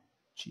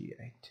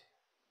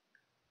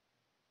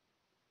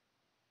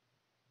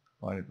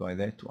 Divided by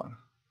that one.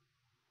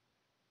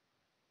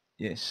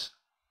 Yes.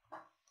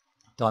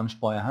 Times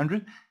by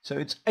 100. So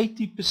it's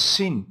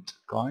 80%,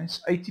 guys.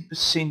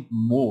 80%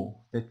 more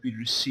that we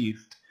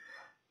received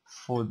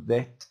for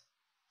that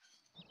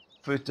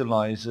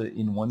fertilizer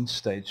in one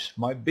stage.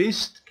 My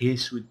best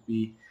guess would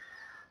be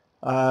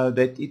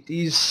that it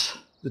is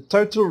the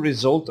total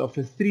result of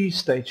a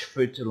 3-stage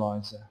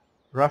fertilizer,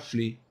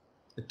 roughly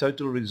the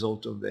total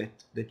result of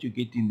that you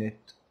get in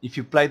that, if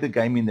you play the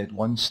game in that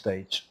one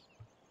stage.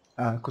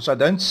 Because I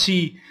don't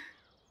see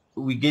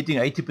we're getting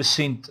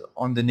 80%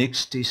 on the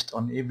next test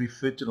on every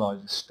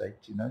fertilizer state,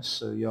 you know.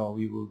 So yeah,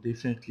 we will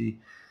definitely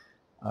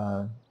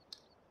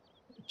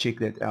check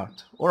that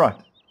out.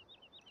 Alright,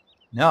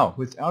 now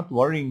without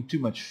worrying too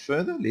much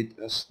further, let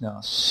us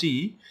now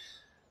see.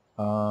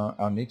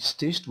 Our next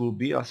test will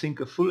be, I think,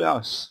 a full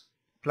house.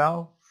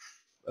 Plow,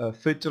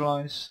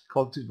 fertilize,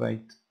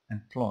 cultivate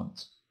and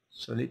plant.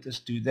 So let us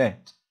do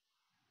that.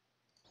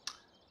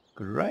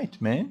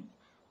 Great, man.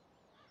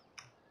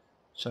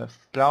 So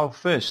plow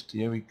first.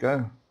 Here we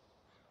go.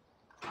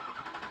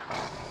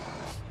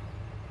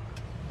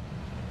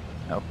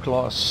 Our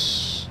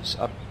class is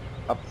up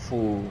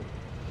for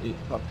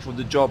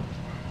the job.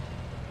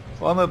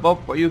 Farmer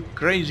Bob, are you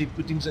crazy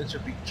putting such a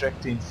big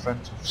tractor in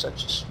front of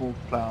such a small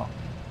plow?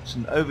 It's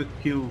an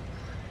overkill.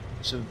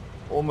 It's a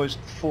almost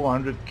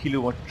 400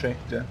 kilowatt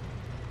tractor,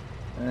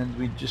 and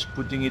we're just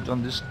putting it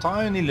on this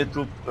tiny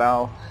little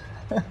plow.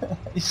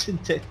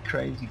 Isn't that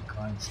crazy,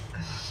 guys?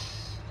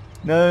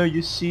 No,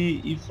 you see,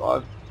 if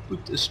I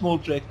put a small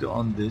tractor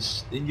on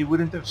this, then you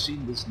wouldn't have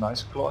seen this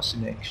nice class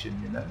in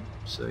action, you know.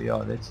 So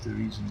yeah, that's the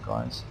reason,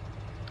 guys.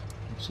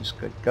 Let's just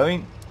get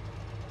going.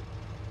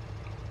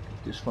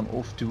 Get this one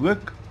off to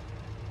work.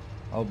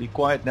 I'll be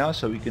quiet now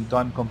so we can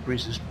time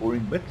compress this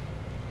boring bit.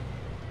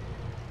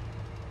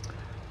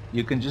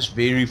 You can just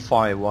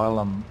verify while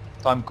I'm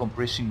time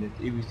compressing that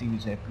everything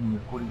is happening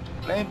according to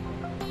plan.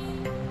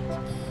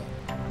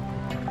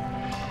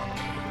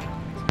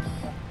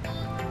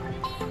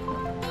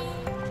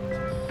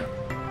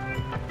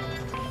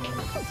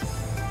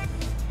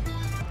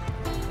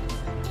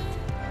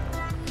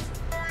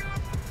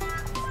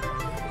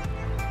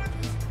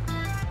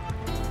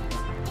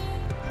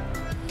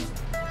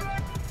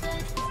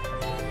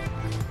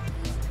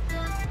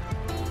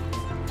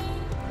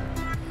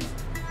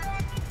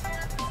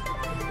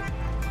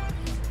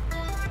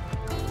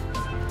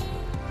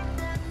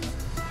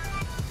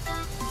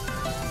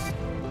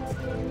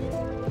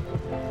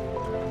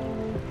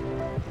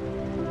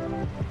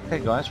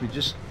 Okay guys, we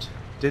just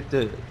did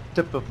the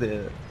tip of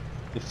the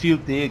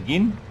field there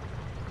again,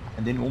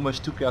 and then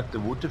almost took out the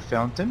water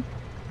fountain.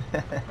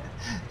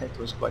 That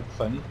was quite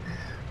funny.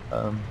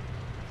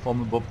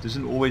 Farmer Bob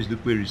doesn't always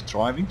look where he's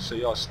driving, so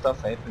yeah,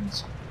 stuff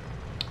happens.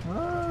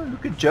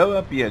 Look at Joe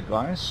up here,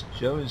 guys.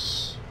 Joe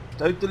is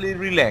totally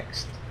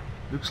relaxed.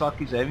 Looks like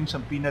he's having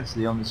some peanuts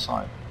there on the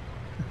side.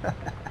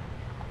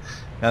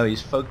 No,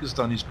 he's focused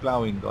on his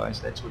plowing, guys.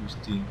 That's what he's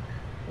doing.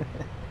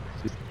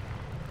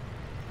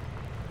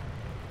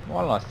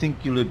 Well, I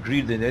think you'll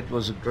agree that that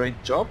was a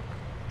great job.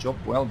 Job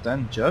well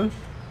done, Joe.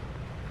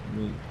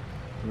 We'll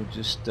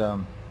just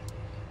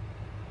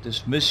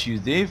dismiss you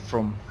there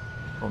from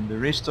the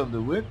rest of the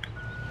work.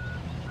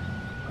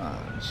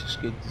 Let's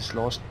just get this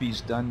last piece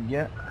done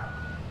here.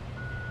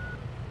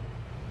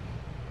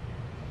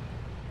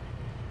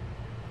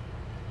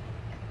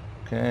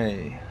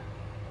 Okay.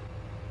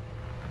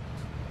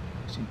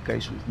 Just in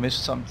case we've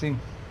missed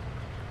something.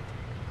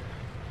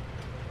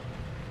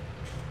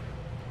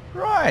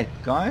 Right,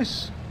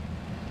 guys,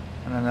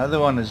 and another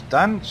one is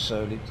done,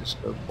 so let us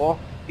go back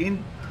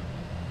in.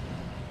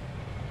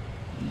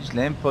 These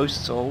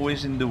lampposts are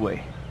always in the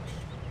way.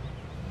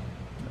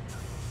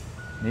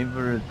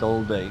 Never a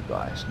dull day,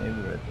 guys,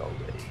 never a dull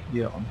day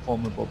here on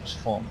Farmer Bob's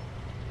farm.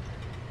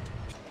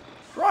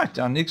 Right,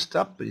 our next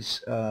up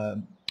is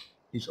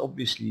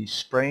obviously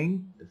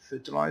spraying the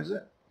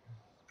fertilizer.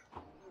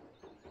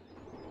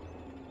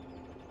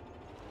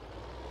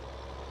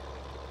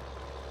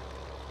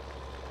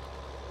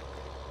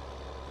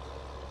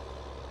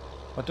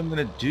 What I'm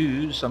going to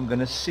do is I'm going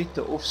to set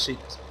the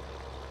offset.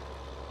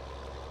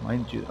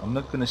 Mind you, I'm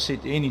not going to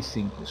set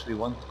anything because we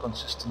want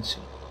consistency.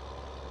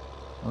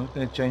 I'm not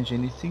going to change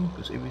anything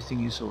because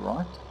everything is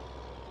alright.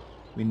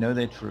 We know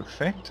that for a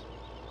fact.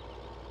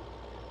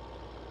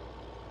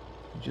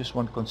 We just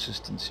want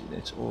consistency,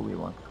 that's all we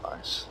want,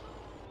 guys.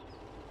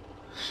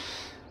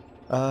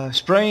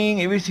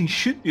 Spraying, everything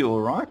should be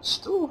alright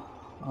still.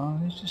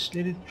 Let's just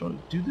let it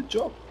do the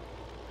job.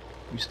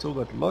 We still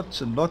got lots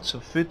and lots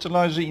of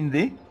fertilizer in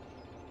there.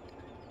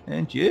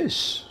 And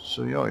yes,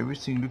 so yeah,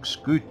 everything looks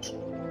good.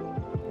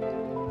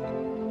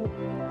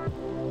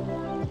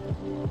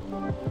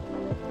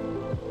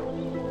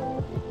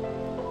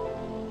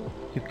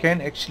 You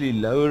can actually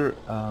lower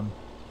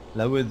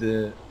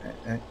the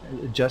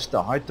adjust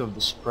the height of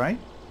the spray.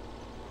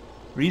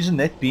 Reason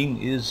that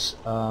being is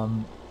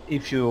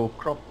if your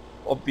crop,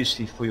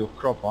 obviously for your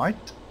crop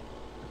height,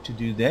 to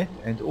do that,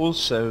 and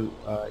also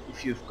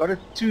if you've got it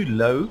too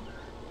low,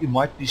 you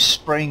might be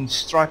spraying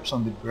stripes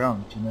on the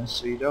ground, you know,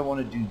 so you don't want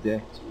to do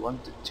that. You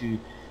want it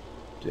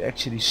to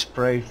actually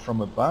spray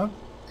from above.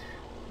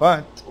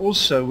 But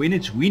also when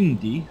it's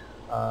windy,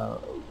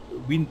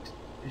 wind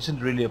isn't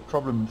really a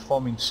problem in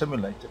Farming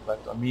Simulator,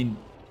 but I mean,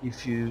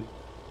 if you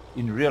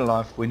in real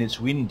life, when it's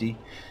windy,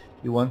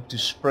 you want to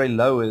spray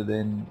lower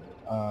than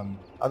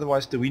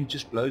otherwise the wind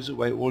just blows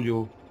away all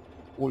your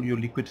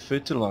liquid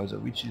fertilizer,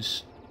 which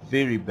is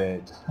very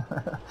bad.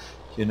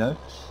 You know,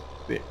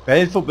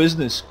 bad for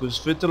business because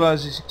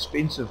fertilizer is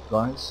expensive,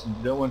 guys, and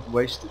you don't want to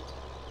waste it.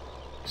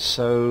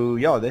 So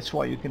yeah, that's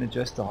why you can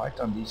adjust the height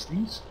on these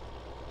things.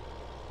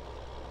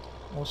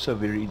 Also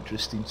very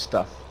interesting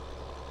stuff.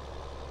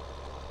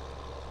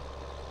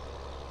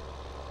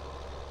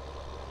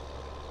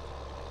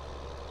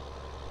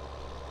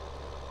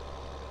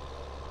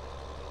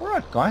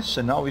 Alright guys,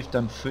 so now we've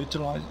done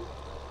fertilizer,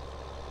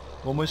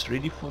 almost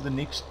ready for the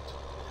next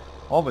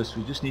harvest.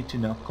 We just need to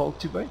now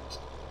cultivate.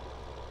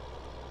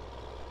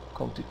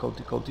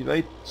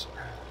 Cultivate.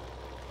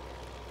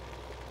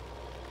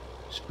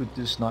 Just put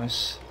this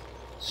nice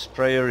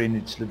sprayer in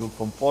its little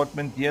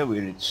compartment here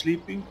where it's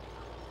sleeping.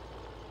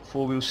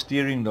 Four-wheel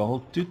steering, the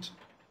whole toot.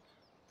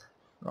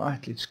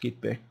 Right, let's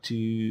get back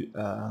to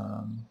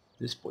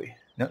this boy.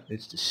 No,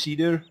 that's the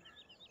seeder.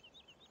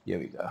 Here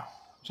we go.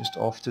 Just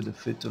after the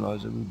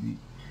fertilizer we'll be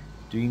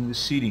doing the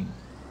seeding.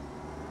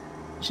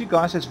 You see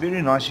guys, it's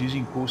very nice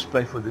using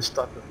courseplay for this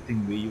type of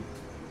thing where you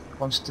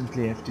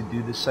constantly have to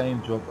do the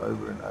same job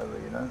over and over,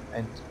 you know,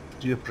 and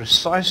do a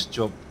precise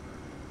job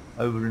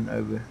over and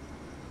over.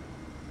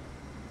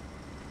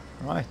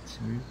 Right,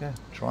 here we go,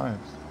 try it.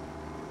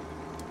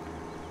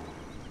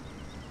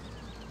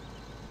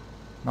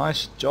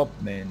 Nice job,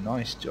 man,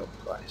 nice job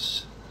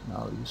guys.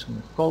 Now we're just going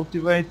to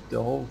cultivate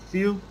the whole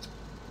field.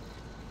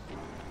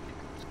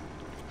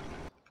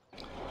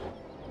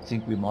 I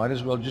think we might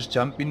as well just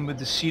jump in with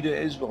the seeder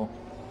as well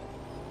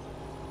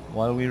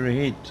while we're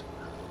ahead.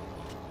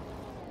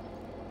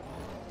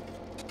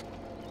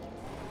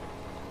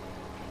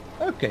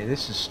 Okay,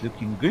 this is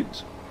looking good.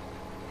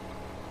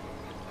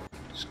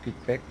 Let's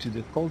get back to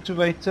the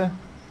cultivator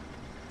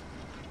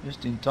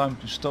just in time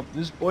to stop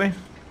this boy.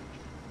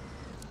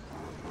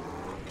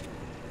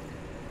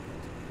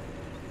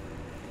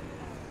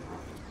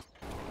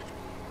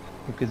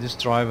 Look at this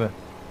driver,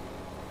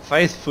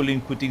 faithful in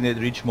putting that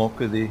ridge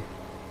marker there.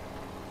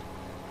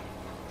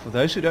 For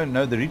those who don't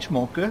know, the ridge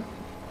marker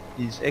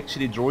is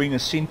actually drawing a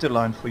center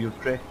line for your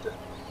tractor.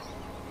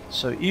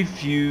 So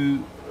if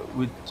you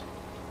would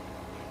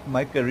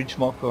make a ridge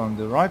marker on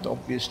the right,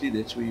 obviously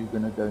that's where you're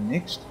going to go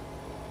next.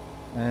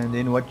 And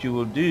then what you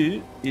will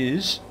do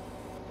is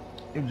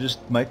you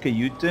just make a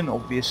U-turn,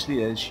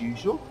 obviously as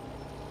usual,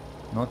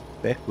 not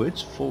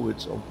backwards,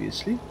 forwards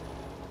obviously,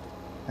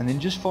 and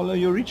then just follow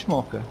your ridge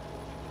marker.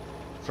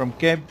 From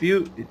cab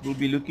view it will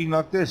be looking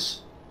like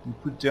this. You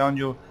put down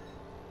your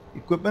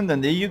equipment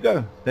and there you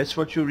go. That's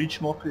what your ridge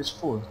marker is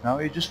for. Now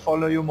you just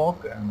follow your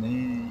marker and there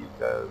you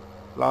go,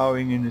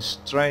 plowing in a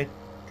straight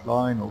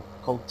line or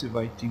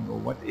cultivating or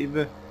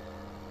whatever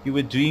you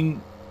were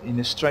doing in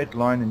a straight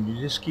line, and you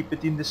just keep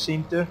it in the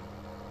center,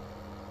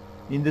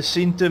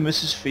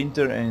 Mrs.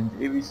 Fenter, and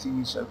everything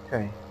is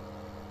okay.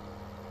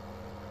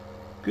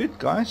 Good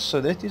guys,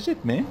 so that is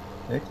it, man.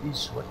 That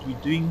is what we're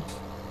doing.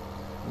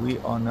 We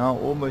are now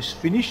almost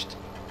finished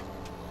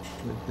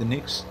with the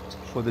next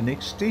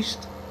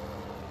test.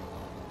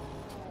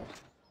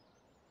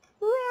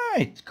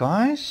 Right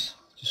guys,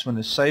 just want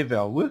to save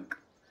our work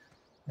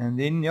and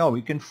then yeah,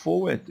 we can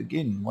forward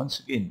again, once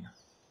again.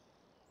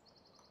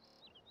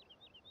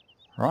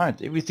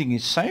 Right, everything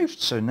is saved,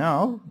 so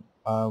now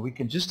we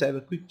can just have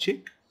a quick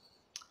check.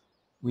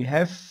 We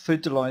have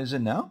fertilizer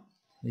now,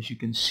 as you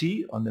can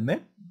see on the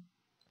map.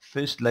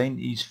 First lane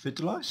is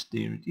fertilized,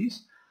 there it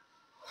is.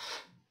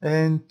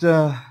 And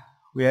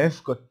we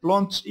have got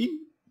plants in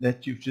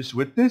that you've just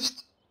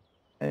witnessed.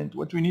 And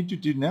what we need to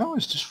do now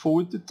is just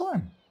forward the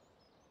time.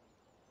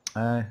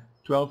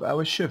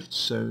 12-hour shifts,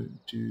 so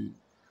to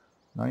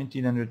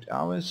 1900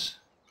 hours.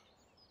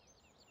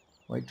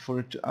 Wait for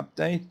it to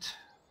update.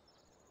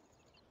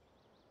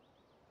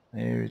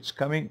 There it's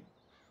coming.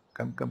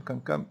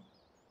 Come.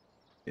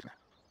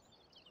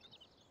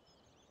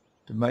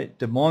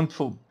 Demand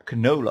for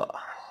canola.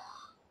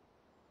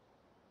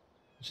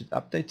 Is it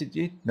updated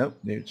yet? Nope,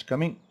 there it's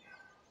coming.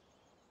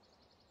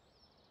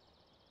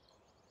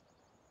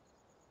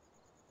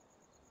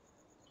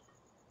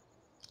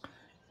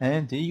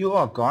 And there you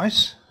are,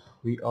 guys.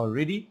 We are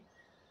ready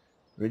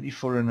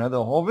for another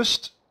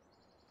harvest.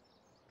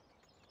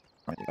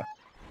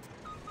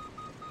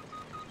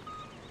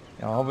 The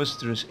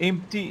harvester is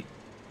empty,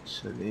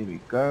 so there we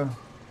go.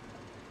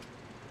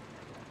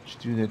 Let's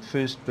do that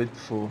first bit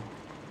for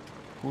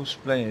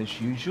horseplay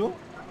as usual.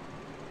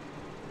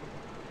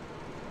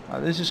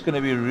 This is going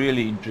to be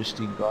really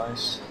interesting,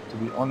 guys, to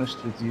be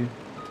honest with you.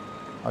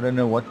 I don't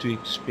know what to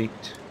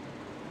expect.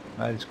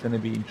 It's going to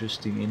be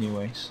interesting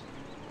anyways.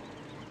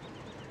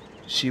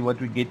 See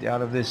what we get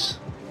out of this.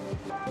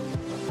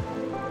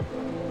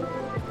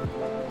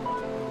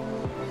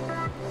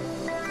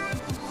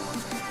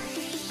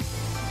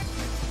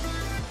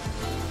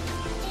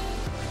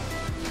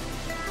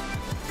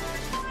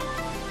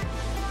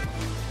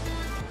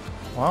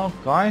 Well,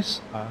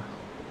 guys,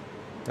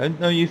 don't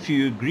know if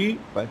you agree,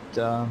 but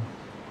the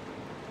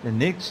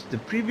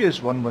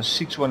previous one was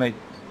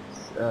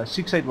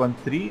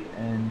 6813,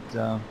 and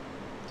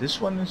this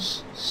one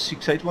is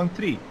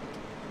 6813.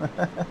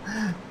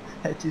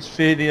 That is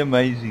fairly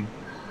amazing,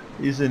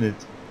 isn't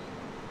it?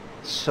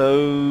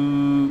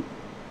 So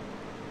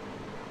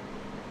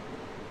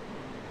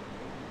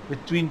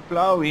between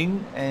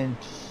ploughing and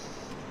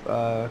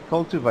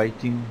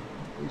cultivating,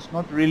 there's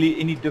not really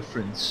any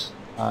difference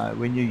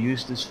when you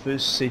use this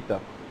first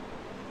setup.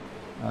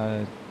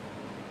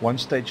 One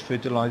stage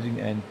fertilizing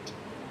and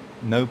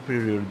no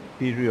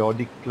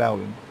periodic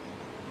ploughing.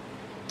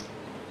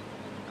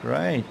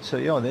 Great, so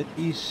yeah, that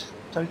is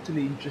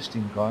totally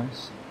interesting,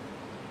 guys.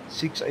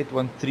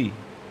 6813.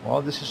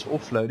 While this is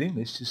offloading,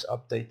 let's just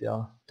update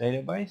our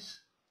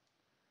database.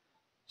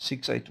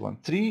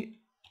 6813.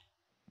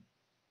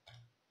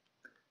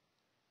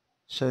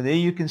 So there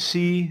you can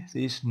see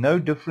there's no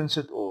difference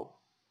at all.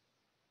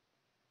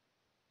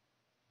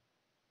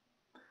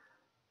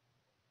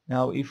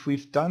 Now if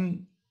we've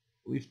done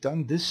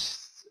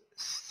this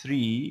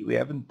 3, we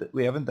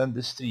haven't done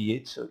this 3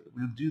 yet, so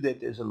we'll do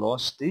that as a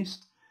last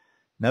test.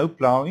 No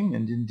ploughing,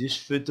 and then just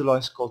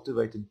fertilize,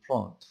 cultivate and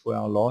plant for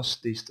our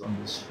last test on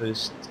this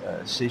first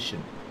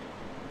session.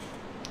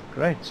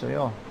 Great, so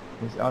yeah,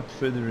 without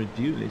further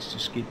ado, let's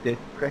just get that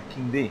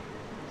cracking there.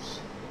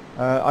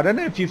 I don't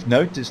know if you've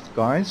noticed,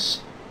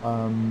 guys,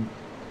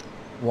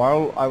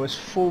 while I was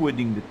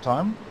forwarding the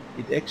time,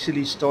 it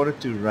actually started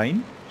to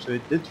rain. So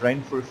it did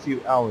rain for a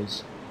few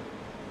hours,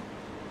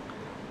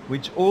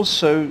 which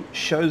also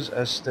shows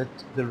us that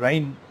the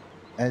rain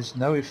has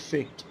no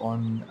effect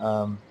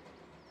on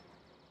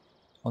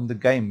the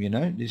game, you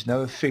know. There's no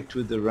effect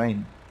with the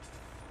rain.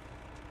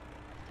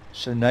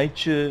 So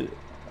nature,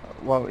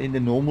 well, in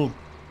the normal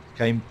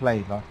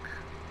gameplay, like,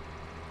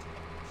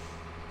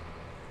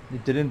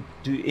 it didn't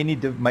do any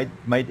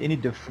made any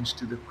difference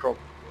to the crop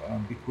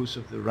because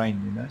of the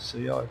rain, you know. So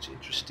yeah, it's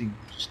interesting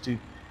just to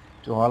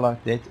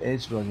highlight that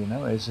as well, you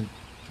know, as a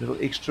little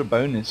extra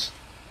bonus.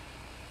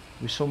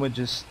 We somewhat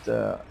just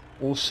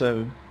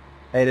also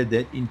added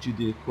that into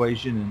the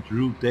equation and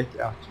ruled that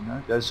out, you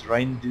know. Does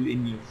rain do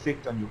any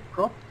effect on your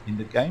crop in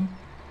the game?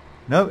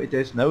 No, it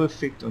has no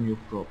effect on your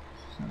crop,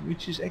 so,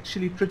 which is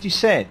actually pretty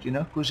sad, you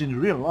know, because in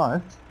real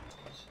life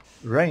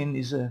rain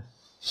is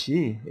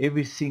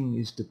everything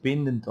is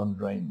dependent on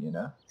rain, you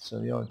know.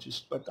 So yeah,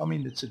 but I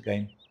mean, it's a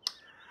game.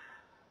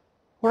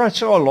 Alright,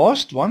 so our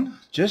last one,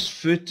 just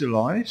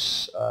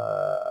fertilize,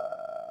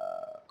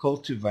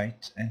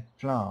 cultivate and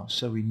plough.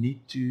 So we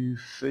need to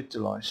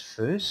fertilize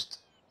first.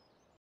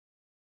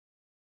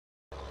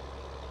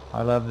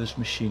 I love this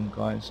machine,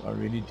 guys, I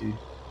really do.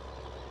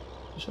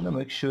 Just want to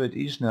make sure it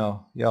is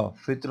now. Yeah,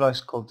 fertilize,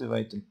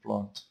 cultivate and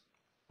plant.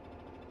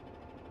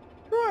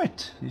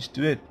 Right, let's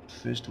do it.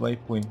 First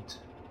waypoint.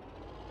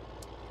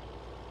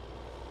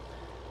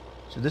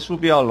 So this will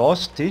be our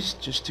last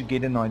test, just to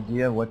get an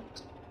idea what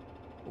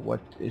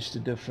is the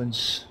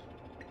difference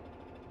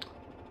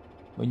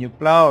when you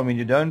plough and when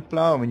you don't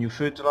plough, when you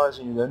fertilize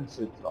and you don't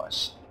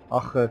fertilize.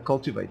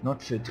 Cultivate,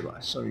 not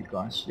fertilize, sorry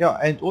guys. Yeah,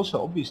 and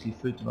also obviously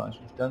fertilize.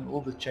 We've done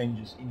all the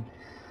changes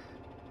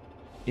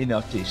in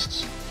our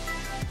tests.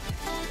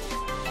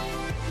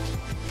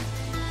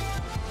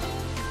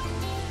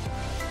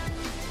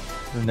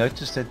 You'll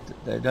notice that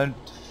they don't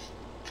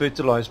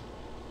fertilize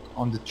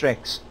on the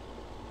tracks.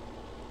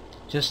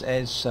 Just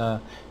as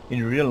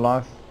in real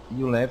life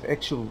you'll have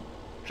actual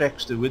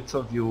tracks the width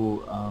of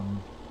your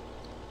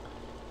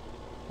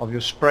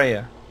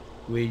sprayer,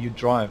 where you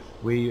drive,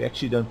 where you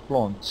actually don't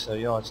plant. So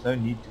yeah, it's no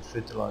need to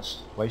fertilize,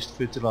 waste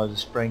fertilizer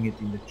spraying it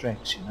in the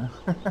tracks, you know.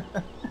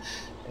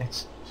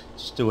 That's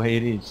just the way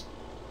it is.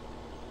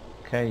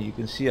 Okay, you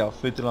can see our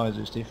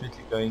fertilizer is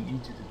definitely going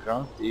into the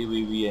ground there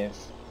where we have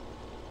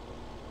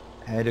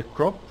had a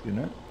crop, you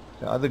know.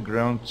 The other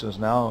grounds is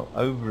now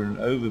over and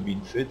over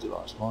being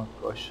fertilized. My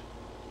gosh.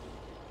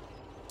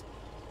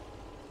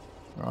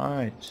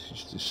 Right,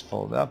 just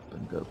fold up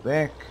and go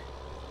back.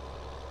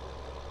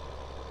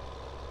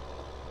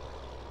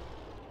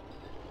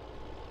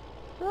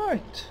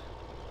 Right.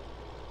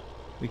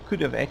 We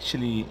could have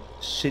actually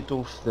set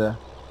off the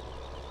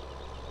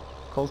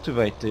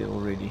cultivator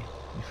already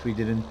if we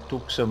didn't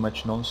talk so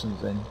much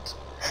nonsense and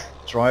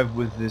drive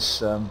with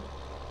this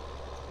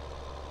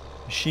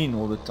machine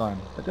all the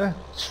time. But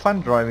it's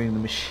fun driving the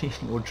machine,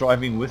 or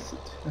driving with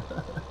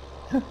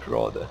it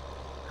rather.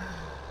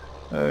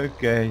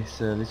 Okay,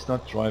 so let's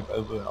not drive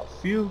over our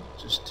field,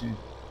 just to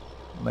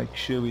make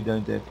sure we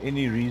don't have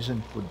any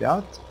reason for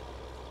doubt.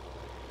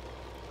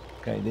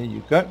 Okay, there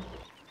you go.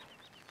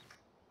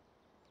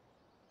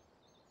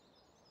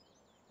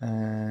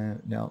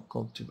 Now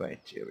cultivate.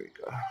 Here we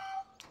go.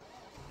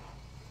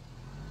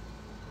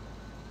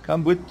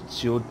 Come with,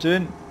 it's your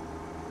turn.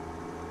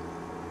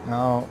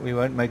 Now we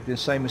won't make the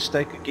same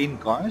mistake again,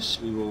 guys.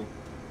 We will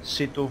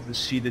set off the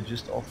seeder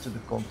just after the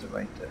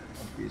cultivator,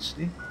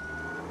 obviously.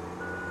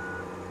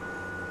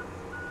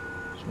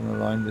 Just want to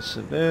line this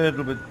a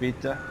little bit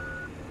better.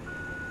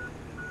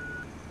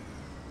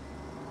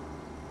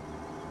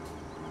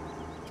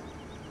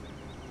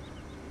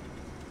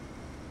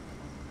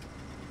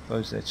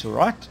 Suppose that's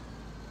alright.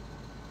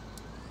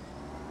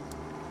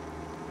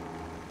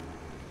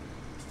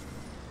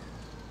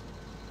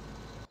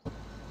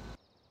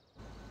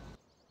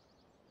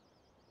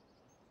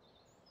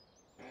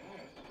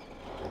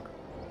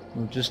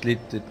 We'll just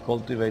let the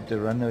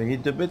cultivator run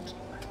ahead a bit.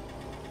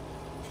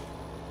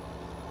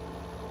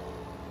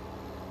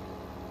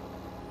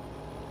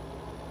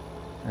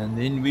 And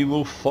then we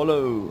will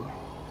follow.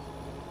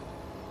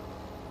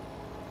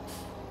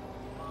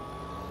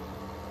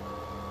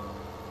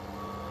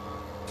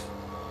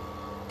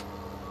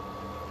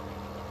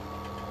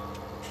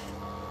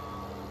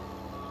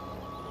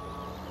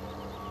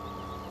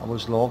 I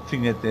was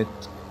laughing at that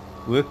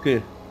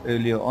worker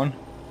earlier on.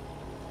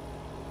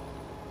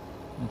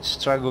 It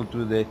struggled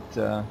with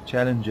that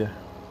Challenger.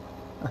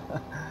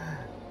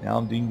 Now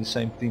I'm doing the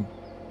same thing.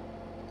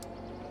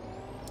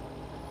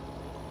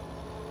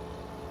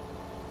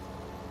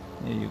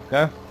 There you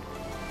go.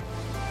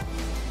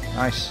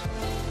 Nice.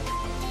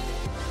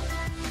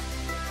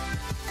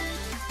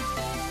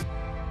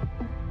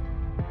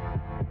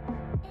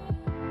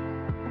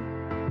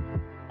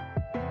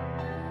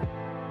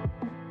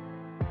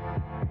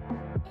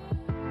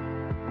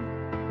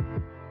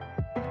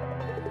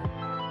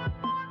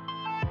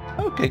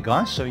 Okay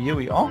guys, so here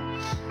we are,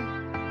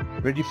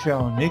 ready for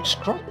our next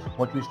crop.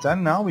 What we've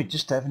done now, we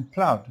just haven't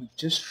plowed, we've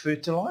just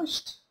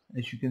fertilized.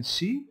 As you can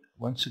see,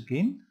 once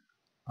again,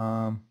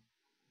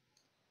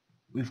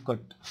 we've got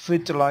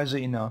fertilizer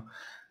in our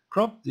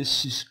crop.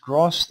 This is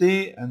grass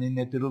there, and then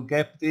that little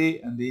gap there,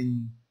 and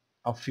then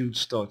our field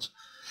starts.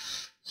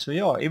 So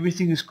yeah,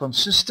 everything is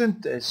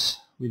consistent as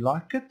we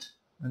like it,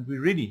 and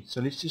we're ready.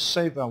 So let's just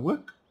save our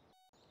work.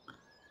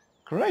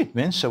 Great,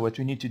 man. So what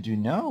we need to do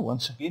now,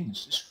 once again,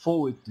 is just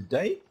forward the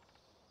day.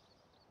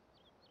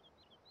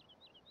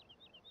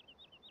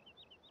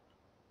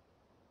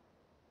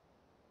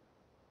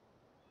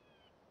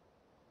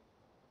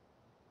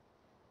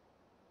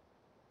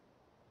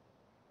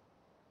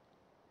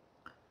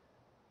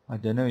 I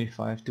don't know if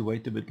I have to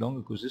wait a bit longer,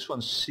 because this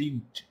one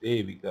seemed,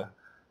 there we go.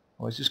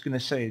 I was just going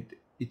to say,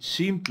 it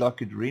seemed like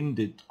it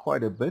rendered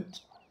quite a bit.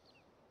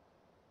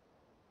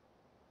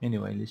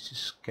 Anyway, let's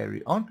just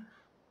carry on.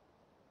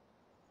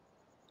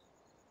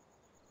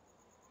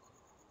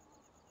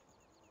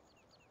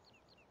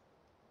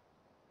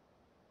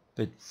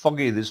 Bit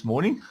foggy this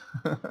morning.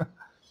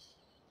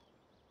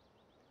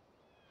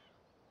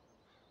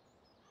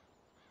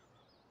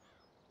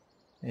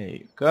 There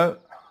you go.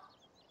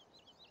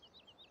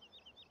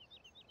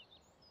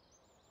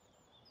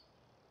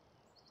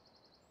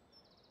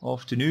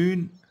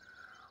 Afternoon.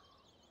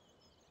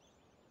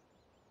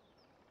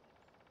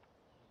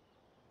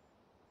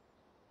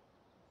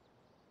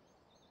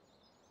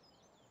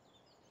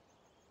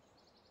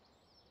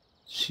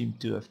 Seem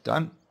to have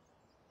done.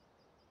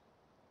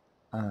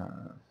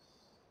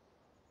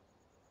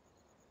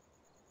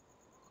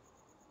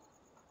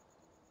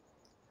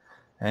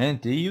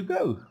 And there you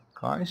go,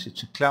 guys.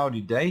 It's a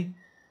cloudy day.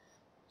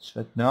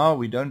 So that now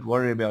we don't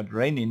worry about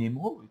rain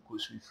anymore,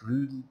 because we've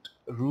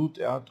ruled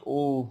out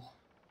all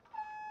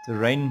the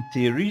rain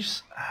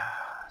theories.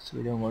 So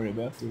we don't worry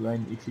about the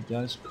rain if it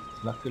does, but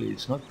luckily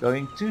it's not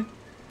going to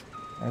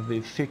have the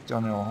effect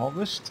on our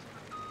harvest.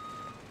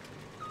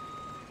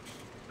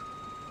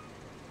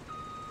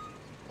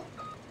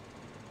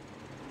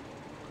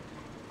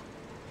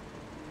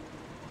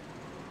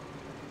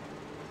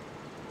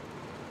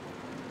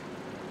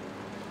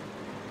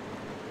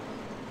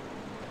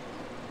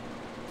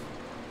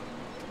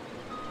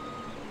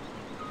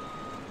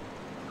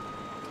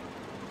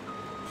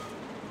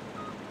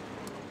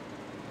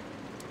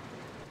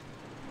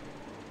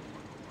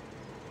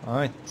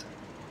 Alright.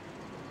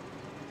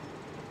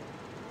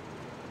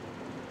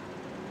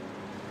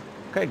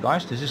 Okay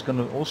guys, this is going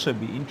to also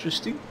be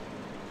interesting.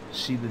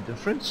 See the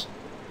difference.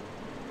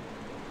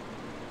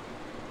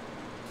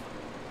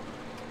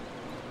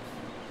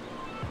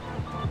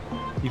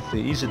 If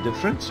there is a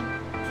difference.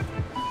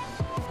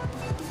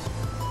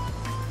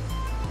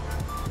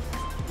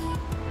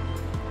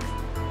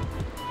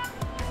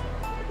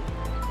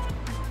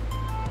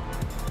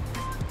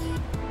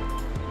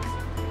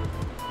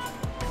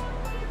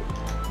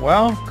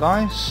 Well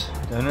guys,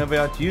 don't know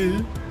about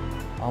you,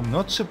 I'm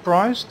not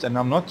surprised and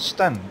I'm not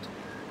stunned.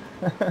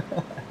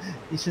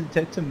 Isn't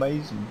that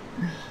amazing?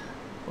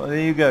 Well,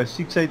 there you go,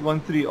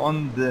 6813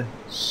 on the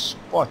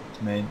spot,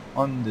 man,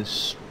 on the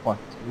spot.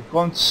 We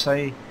can't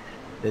say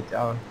that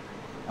our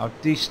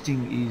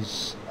testing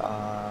is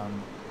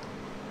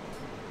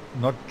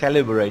not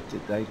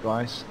calibrated, eh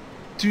guys?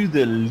 To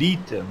the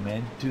liter,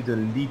 man, to the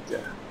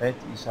liter. That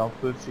is how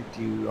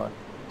perfectly we are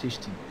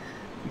testing.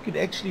 You could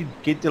actually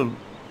get a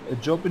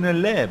job in a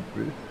lab,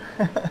 bro.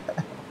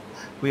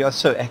 We are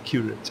so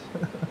accurate.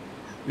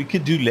 We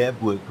could do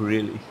lab work,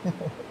 really.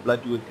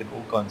 Blood work and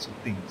all kinds of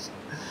things.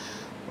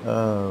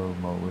 Oh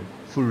my word.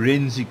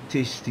 Forensic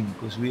testing,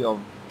 because we are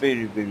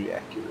very, very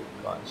accurate,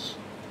 guys.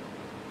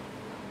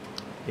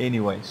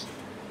 Anyways,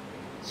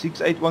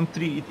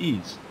 6813 it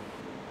is.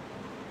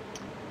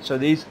 So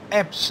there's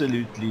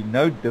absolutely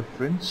no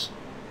difference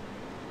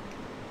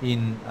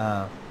in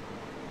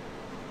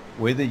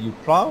whether you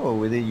plow or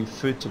whether you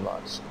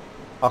fertilize.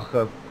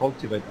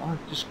 Cultivate. I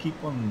just keep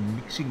on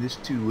mixing these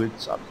two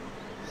words up.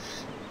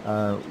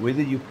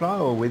 Whether you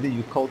plow or whether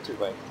you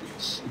cultivate,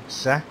 it's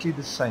exactly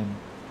the same.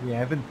 We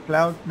haven't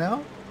plowed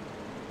now,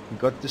 we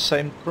got the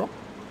same crop,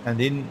 and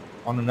then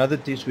on another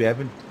test we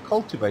haven't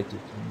cultivated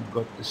and we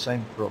got the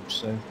same crop.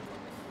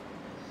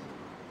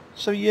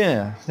 So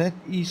yeah, that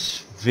is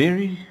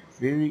very,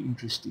 very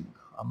interesting,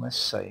 I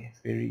must say,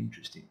 very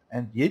interesting.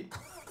 And yet,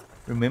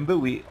 remember,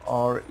 we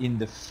are in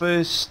the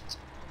first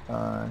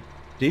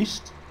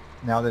test.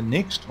 Now the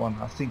next one,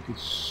 I think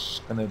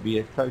it's going to be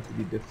a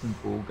totally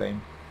different ball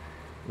game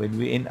when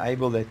we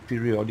enable that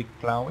periodic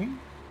plowing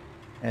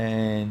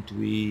and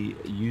we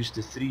use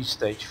the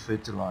 3-stage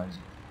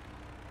fertilizing.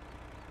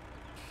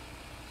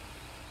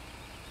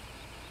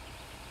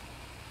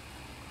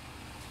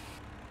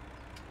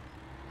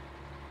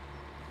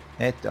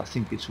 That, I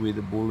think, it's where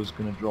the ball is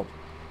going to drop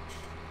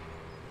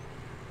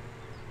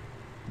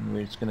and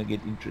where it's going to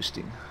get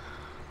interesting.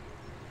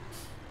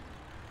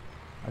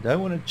 I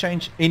don't want to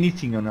change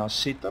anything on our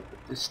setup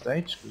at this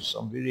stage because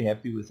I'm very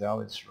happy with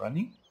how it's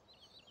running.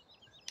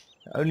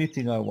 The only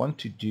thing I want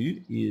to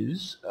do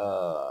is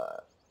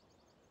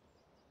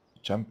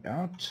jump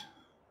out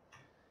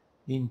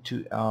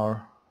into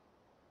our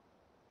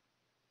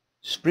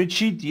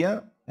spreadsheet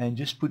here and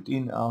just put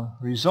in our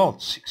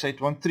results,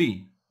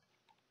 6813.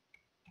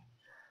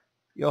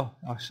 Yeah,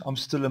 I'm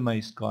still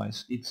amazed,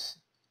 guys. It's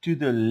to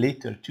the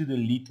letter, to the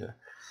liter,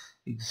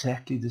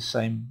 exactly the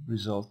same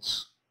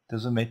results.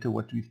 Doesn't matter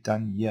what we've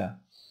done here.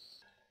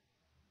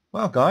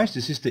 Well guys,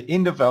 this is the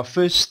end of our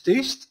first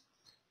test.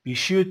 Be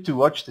sure to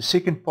watch the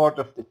second part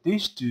of the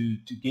test to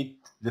get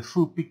the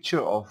full picture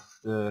of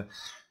the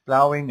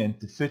plowing and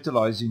the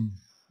fertilizing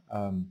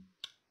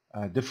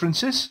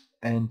differences.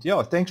 And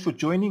yeah, thanks for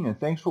joining and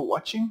thanks for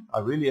watching. I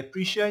really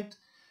appreciate.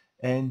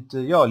 And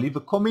yeah, leave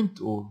a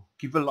comment or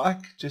give a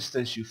like just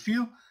as you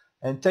feel.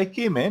 And take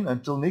care, man.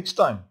 Until next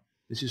time.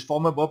 This is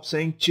Farmer Bob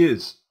saying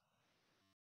cheers.